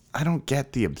just, I don't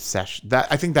get the obsession.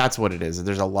 I think that's what it is.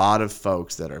 There's a lot of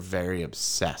folks that are very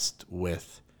obsessed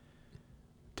with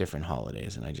different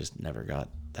holidays, and I just never got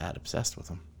that obsessed with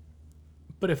them.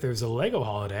 But if there's a Lego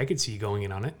holiday, I could see you going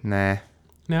in on it. Nah.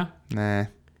 No? Nah.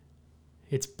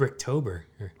 It's Bricktober.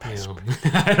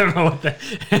 I don't know what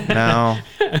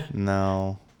that...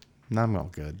 No, I'm all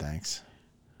good, thanks.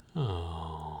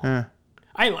 Oh.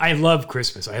 I love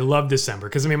Christmas. I love December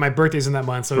because, I mean, my birthday's in that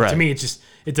month. So to me,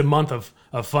 it's a month of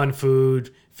fun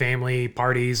food, family,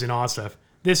 parties, and all that stuff.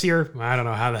 This year, I don't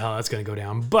know how the hell that's going to go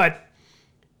down. But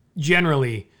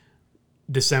generally,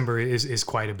 December is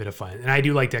quite a bit of fun. And I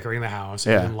do like decorating the house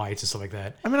and lights and stuff like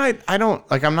that. I mean, I don't,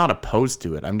 like, I'm not opposed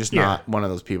to it. I'm just not one of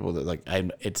those people that, like,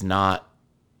 it's not,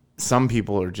 some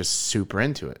people are just super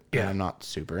into it. Yeah. And I'm not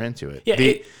super into it. Yeah.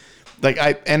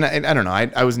 I don't know.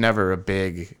 I was never a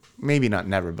big, maybe not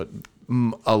never, but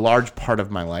a large part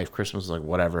of my life, Christmas was like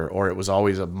whatever, or it was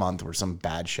always a month where some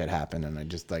bad shit happened and I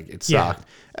just, like, it sucked. Yeah.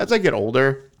 As I get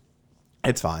older,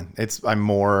 it's fine. I'm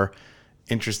more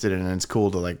interested in it. It's cool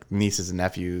to, like, nieces and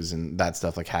nephews and that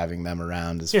stuff, like having them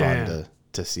around is fun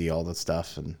to see all the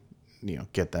stuff, and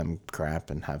get them crap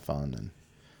and have fun.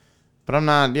 But I'm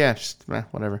not. Yeah, just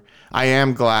whatever. I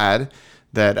am glad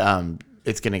that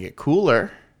it's gonna get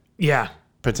cooler. Yeah.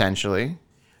 Potentially.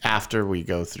 After we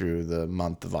go through the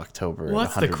month of October. Well,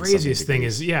 that's the craziest thing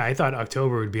is, I thought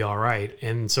October would be all right.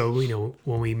 And so,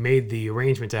 when we made the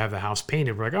arrangement to have the house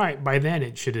painted, we're like, all right, by then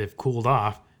it should have cooled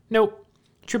off. Nope.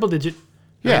 Triple digit.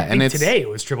 Yeah. And today it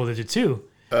was triple digit too.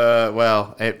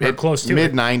 Well, it close to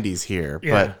mid-90s here.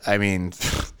 Yeah. But, I mean,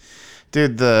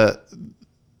 dude, the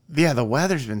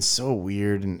weather's been so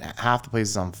weird and half the place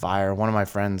is on fire. One of my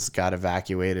friends got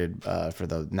evacuated for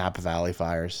the Napa Valley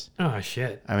fires. Oh,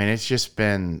 shit. I mean, it's just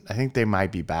been, I think they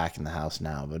might be back in the house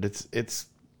now, but it's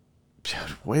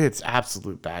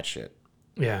absolute batshit.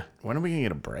 Yeah. When are we going to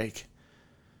get a break?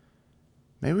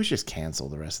 Maybe we should just cancel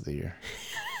the rest of the year.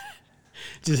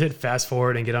 Just hit fast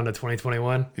forward and get on to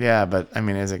 2021. Yeah, but I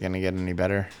mean, is it going to get any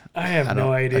better? I have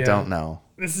no idea. I don't know.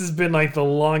 This has been like the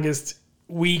longest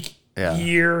week. Yeah.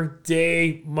 Year,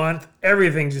 day, month,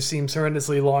 everything just seems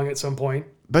horrendously long at some point.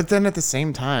 But then at the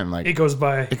same time, like it goes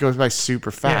by super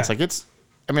fast. Yeah. Like it's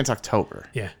October.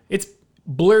 Yeah. It's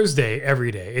Blur's Day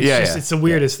every day. It's the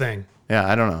weirdest thing. Yeah,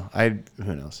 I don't know.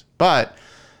 Who knows? But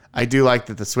I do like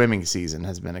that the swimming season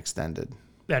has been extended.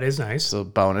 That is nice. So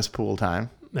bonus pool time.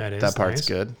 That part's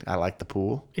good. I like the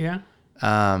pool. Yeah.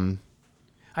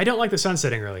 I don't like the sun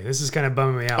setting early. This is kind of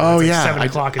bumming me out. Oh, it's yeah. 7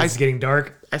 o'clock and it's getting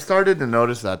dark. I started to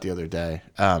notice that the other day.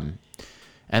 And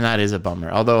that is a bummer.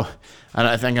 Although,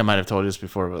 I think I might have told you this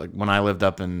before, but like when I lived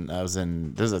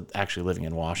this is actually living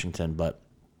in Washington, but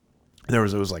it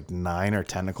was like 9 or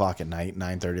 10 o'clock at night,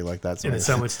 9:30 like that. So and the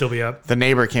sun would still be up. The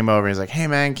neighbor came over and he's like, hey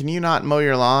man, can you not mow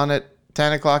your lawn at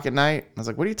 10 o'clock at night? I was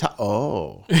like, what are you talking?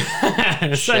 Oh,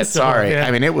 shit, sorry. Yeah.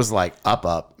 I mean, it was like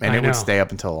up, and it would stay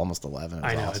up until almost 11. It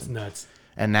was awesome. It's nuts.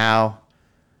 And now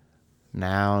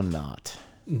not.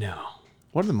 No.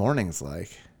 What are the mornings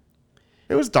like?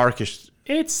 It was darkish.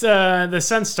 It's the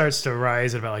sun starts to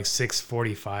rise at about like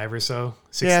 6:45 or so.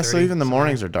 Yeah, so even the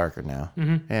mornings are darker now.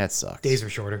 Mm-hmm. Yeah, it sucks. Days are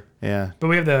shorter. Yeah. But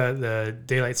we have the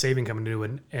daylight saving coming to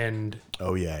an end.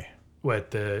 Oh yay. I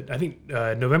think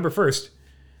November 1st.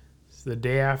 It's the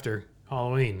day after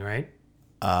Halloween, right?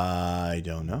 I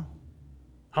don't know.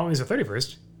 Halloween's the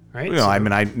 31st, right? No, I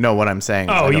mean I know what I'm saying.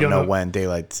 I don't know when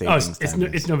daylight savings time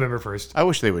is. It's November 1st. I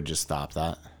wish they would just stop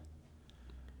that.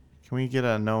 Can we get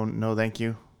a no thank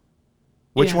you?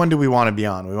 Which one do we want to be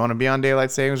on? We want to be on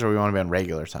daylight savings or we want to be on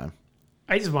regular time?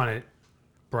 I just want it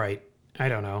bright. I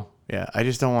don't know. Yeah, I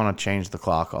just don't want to change the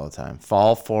clock all the time.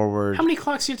 Fall forward. How many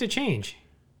clocks do you have to change?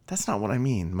 That's not what I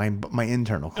mean. My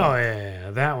internal clock. Oh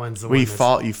yeah. That one's the one. You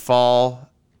fall.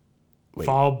 Wait.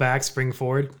 Fall back, spring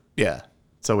forward. Yeah.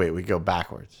 So wait, we go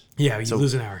backwards. Yeah, you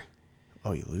lose an hour.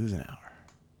 Oh, you lose an hour.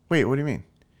 Wait, what do you mean?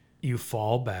 You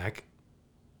fall back.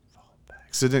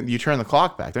 So then you turn the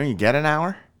clock back. Don't you get an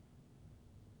hour?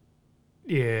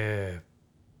 Yeah.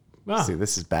 Oh. See,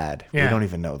 this is bad. Yeah. We don't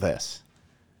even know this.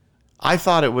 I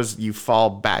thought it was you fall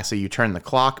back, so you turn the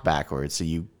clock backwards.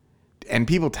 And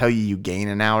people tell you gain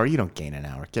an hour. You don't gain an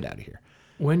hour. Get out of here.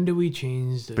 When do we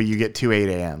change But you get 2 8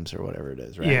 a.m.s or whatever it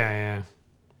is, right? Yeah.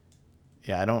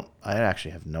 Yeah, I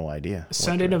actually have no idea.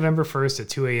 Sunday, November 1st at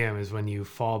 2 a.m. is when you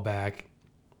fall back.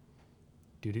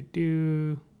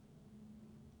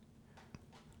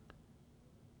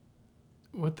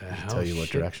 What the hell? Tell you what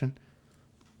direction?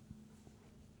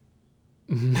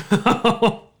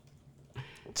 No.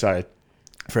 Sorry.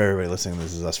 For everybody listening,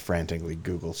 this is us frantically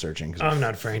Google searching. I'm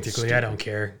not frantically. I don't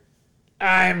care.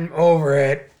 I'm over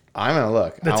it. I'm going to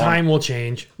look. The time will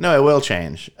change. No, it will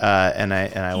change. And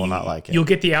I will not like it. You'll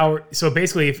get the hour. So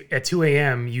basically, if at 2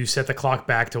 a.m., you set the clock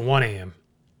back to 1 a.m.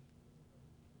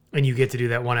 And you get to do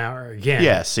that 1 hour again.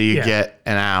 Yeah, so you get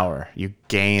an hour. You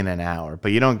gain an hour,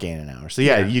 but you don't gain an hour. So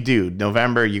you do.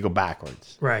 November, you go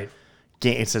backwards. Right.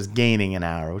 It says gaining an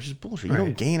hour, which is bullshit. You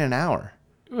don't gain an hour.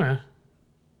 Yeah.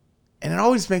 And it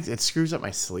always it screws up my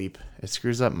sleep. It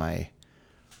screws up my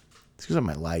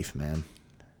life, man.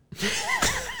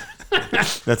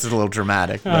 That's a little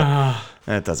dramatic, but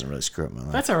that doesn't really screw up my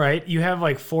life. That's all right. You have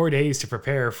like 4 days to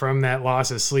prepare from that loss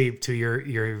of sleep to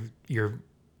your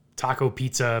taco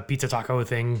pizza taco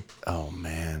thing. Oh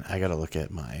man, I got to look at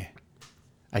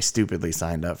I stupidly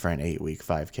signed up for an 8-week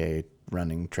 5K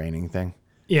running training thing.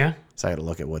 Yeah. So I got to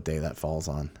look at what day that falls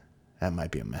on. That might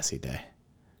be a messy day.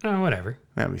 Oh, whatever.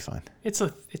 That'll be fine. It's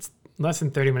less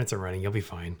than 30 minutes of running. You'll be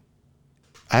fine.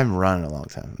 I haven't run in a long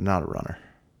time. I'm not a runner.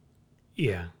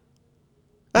 Yeah.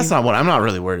 That's not what I'm not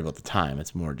really worried about the time.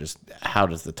 It's more just how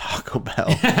does the Taco Bell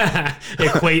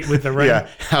equate with the run? Yeah,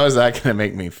 how is that going to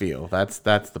make me feel? That's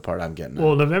the part I'm getting at.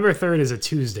 Well, November 3rd is a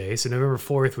Tuesday, so November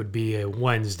 4th would be a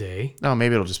Wednesday. No,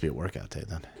 maybe it'll just be a workout day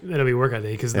then. It'll be workout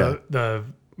day because the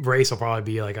race will probably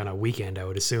be like on a weekend, I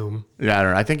would assume. Yeah, I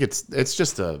don't know. I think it's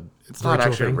just it's not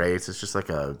actually thing. a race. It's just like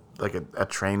a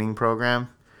training program.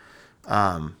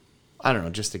 I don't know,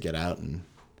 just to get out and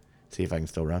see if I can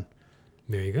still run.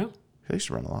 There you go. I used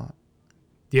to run a lot.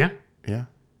 Yeah? Yeah,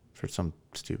 for some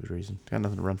stupid reason. Got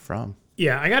nothing to run from.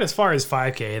 Yeah, I got as far as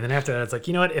 5K, and then after that, it's like,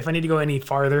 you know what? If I need to go any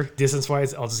farther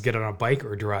distance-wise, I'll just get on a bike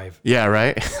or drive. Yeah,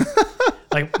 right?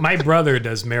 Like, my brother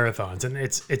does marathons, and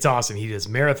it's awesome. He does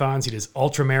marathons. He does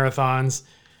ultra marathons.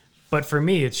 But for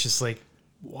me, it's just like,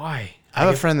 why? I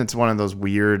have a friend that's one of those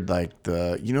weird, like,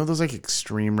 those, like,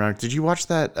 extreme runners. Did you watch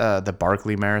that, the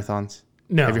Barkley marathons?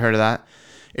 No. Have you heard of that?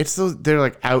 It's those, they're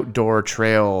like outdoor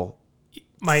trail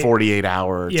 48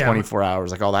 hour, 24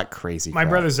 hours, like all that crazy My crap.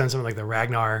 brother's done something like the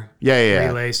Ragnar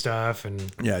relay stuff.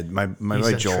 And yeah, my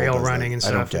he's Joel trail does running that. and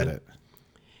stuff. I don't get it.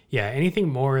 Yeah, anything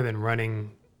more than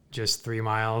running just 3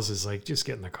 miles is like, just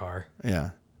get in the car. Yeah.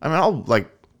 I mean,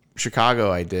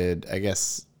 Chicago I did, I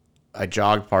guess I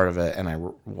jogged part of it and I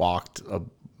walked a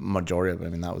majority of it. I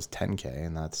mean, that was 10K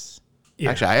and that's...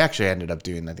 Yeah. I actually ended up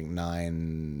doing, I think,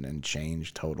 9 and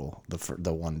change total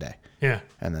the one day. Yeah.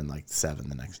 And then like 7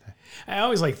 the next day. I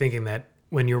always like thinking that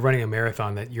when you're running a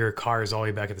marathon that your car is all the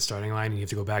way back at the starting line and you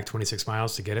have to go back 26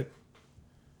 miles to get it.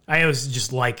 I always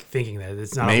just like thinking that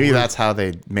it's not. Maybe that's how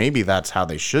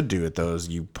they should do it.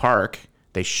 You park,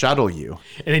 they shuttle you.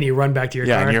 And then you run back to your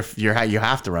car. Yeah, and you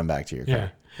have to run back to your car. Yeah.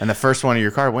 And the first one of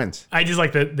your car wins. I just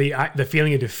like the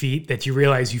feeling of defeat that you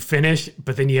realize you finished,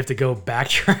 but then you have to go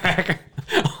backtrack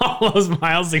all those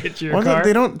miles to get to your car.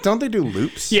 Don't they do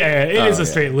loops? Yeah, it is a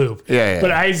straight loop. Yeah.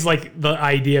 But I just like the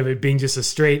idea of it being just a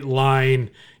straight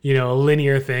line, a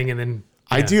linear thing, and then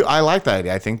I like that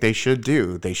idea. I think they should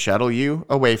do. They shuttle you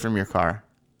away from your car,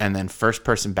 and then first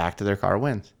person back to their car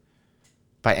wins.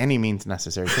 By any means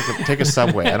necessary. Take a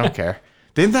subway. I don't care.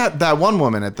 Didn't that one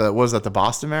woman at the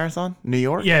Boston Marathon, New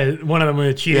York? Yeah, one of them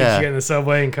would cheat. She get in the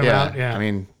subway and come out. Yeah, I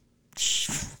mean,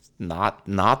 not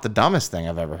the dumbest thing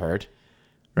I've ever heard,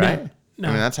 right? No.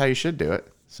 I mean, that's how you should do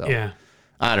it. So yeah,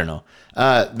 I don't know.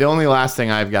 The only last thing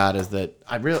I've got is that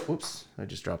oops, I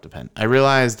just dropped a pen. I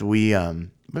realized we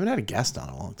haven't had a guest on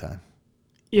a long time.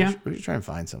 Yeah, we should try and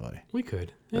find somebody. We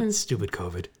could. And stupid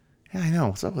COVID. Yeah, I know.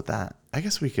 What's up with that? I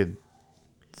guess we could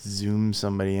Zoom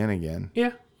somebody in again.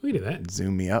 Yeah. We do that.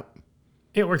 Zoom me up.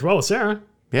 It worked well with Sarah.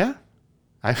 Yeah.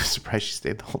 I was surprised she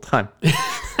stayed the whole time.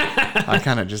 I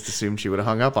kind of just assumed she would have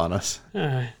hung up on us.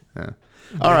 Yeah.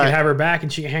 All right. Have her back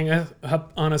and she can hang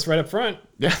up on us right up front.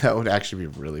 Yeah, that would actually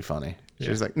be really funny.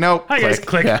 She's like, nope. Hi, guys.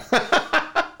 Click. Yeah.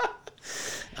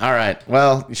 All right.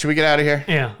 Well, should we get out of here?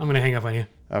 Yeah, I'm going to hang up on you.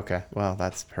 Okay. Well,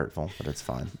 that's hurtful, but it's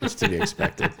fine. It's to be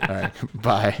expected. All right.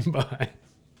 Bye. Bye.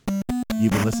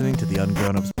 You've been listening to the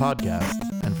Ungrown Ups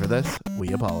podcast, and for this, we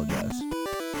apologize.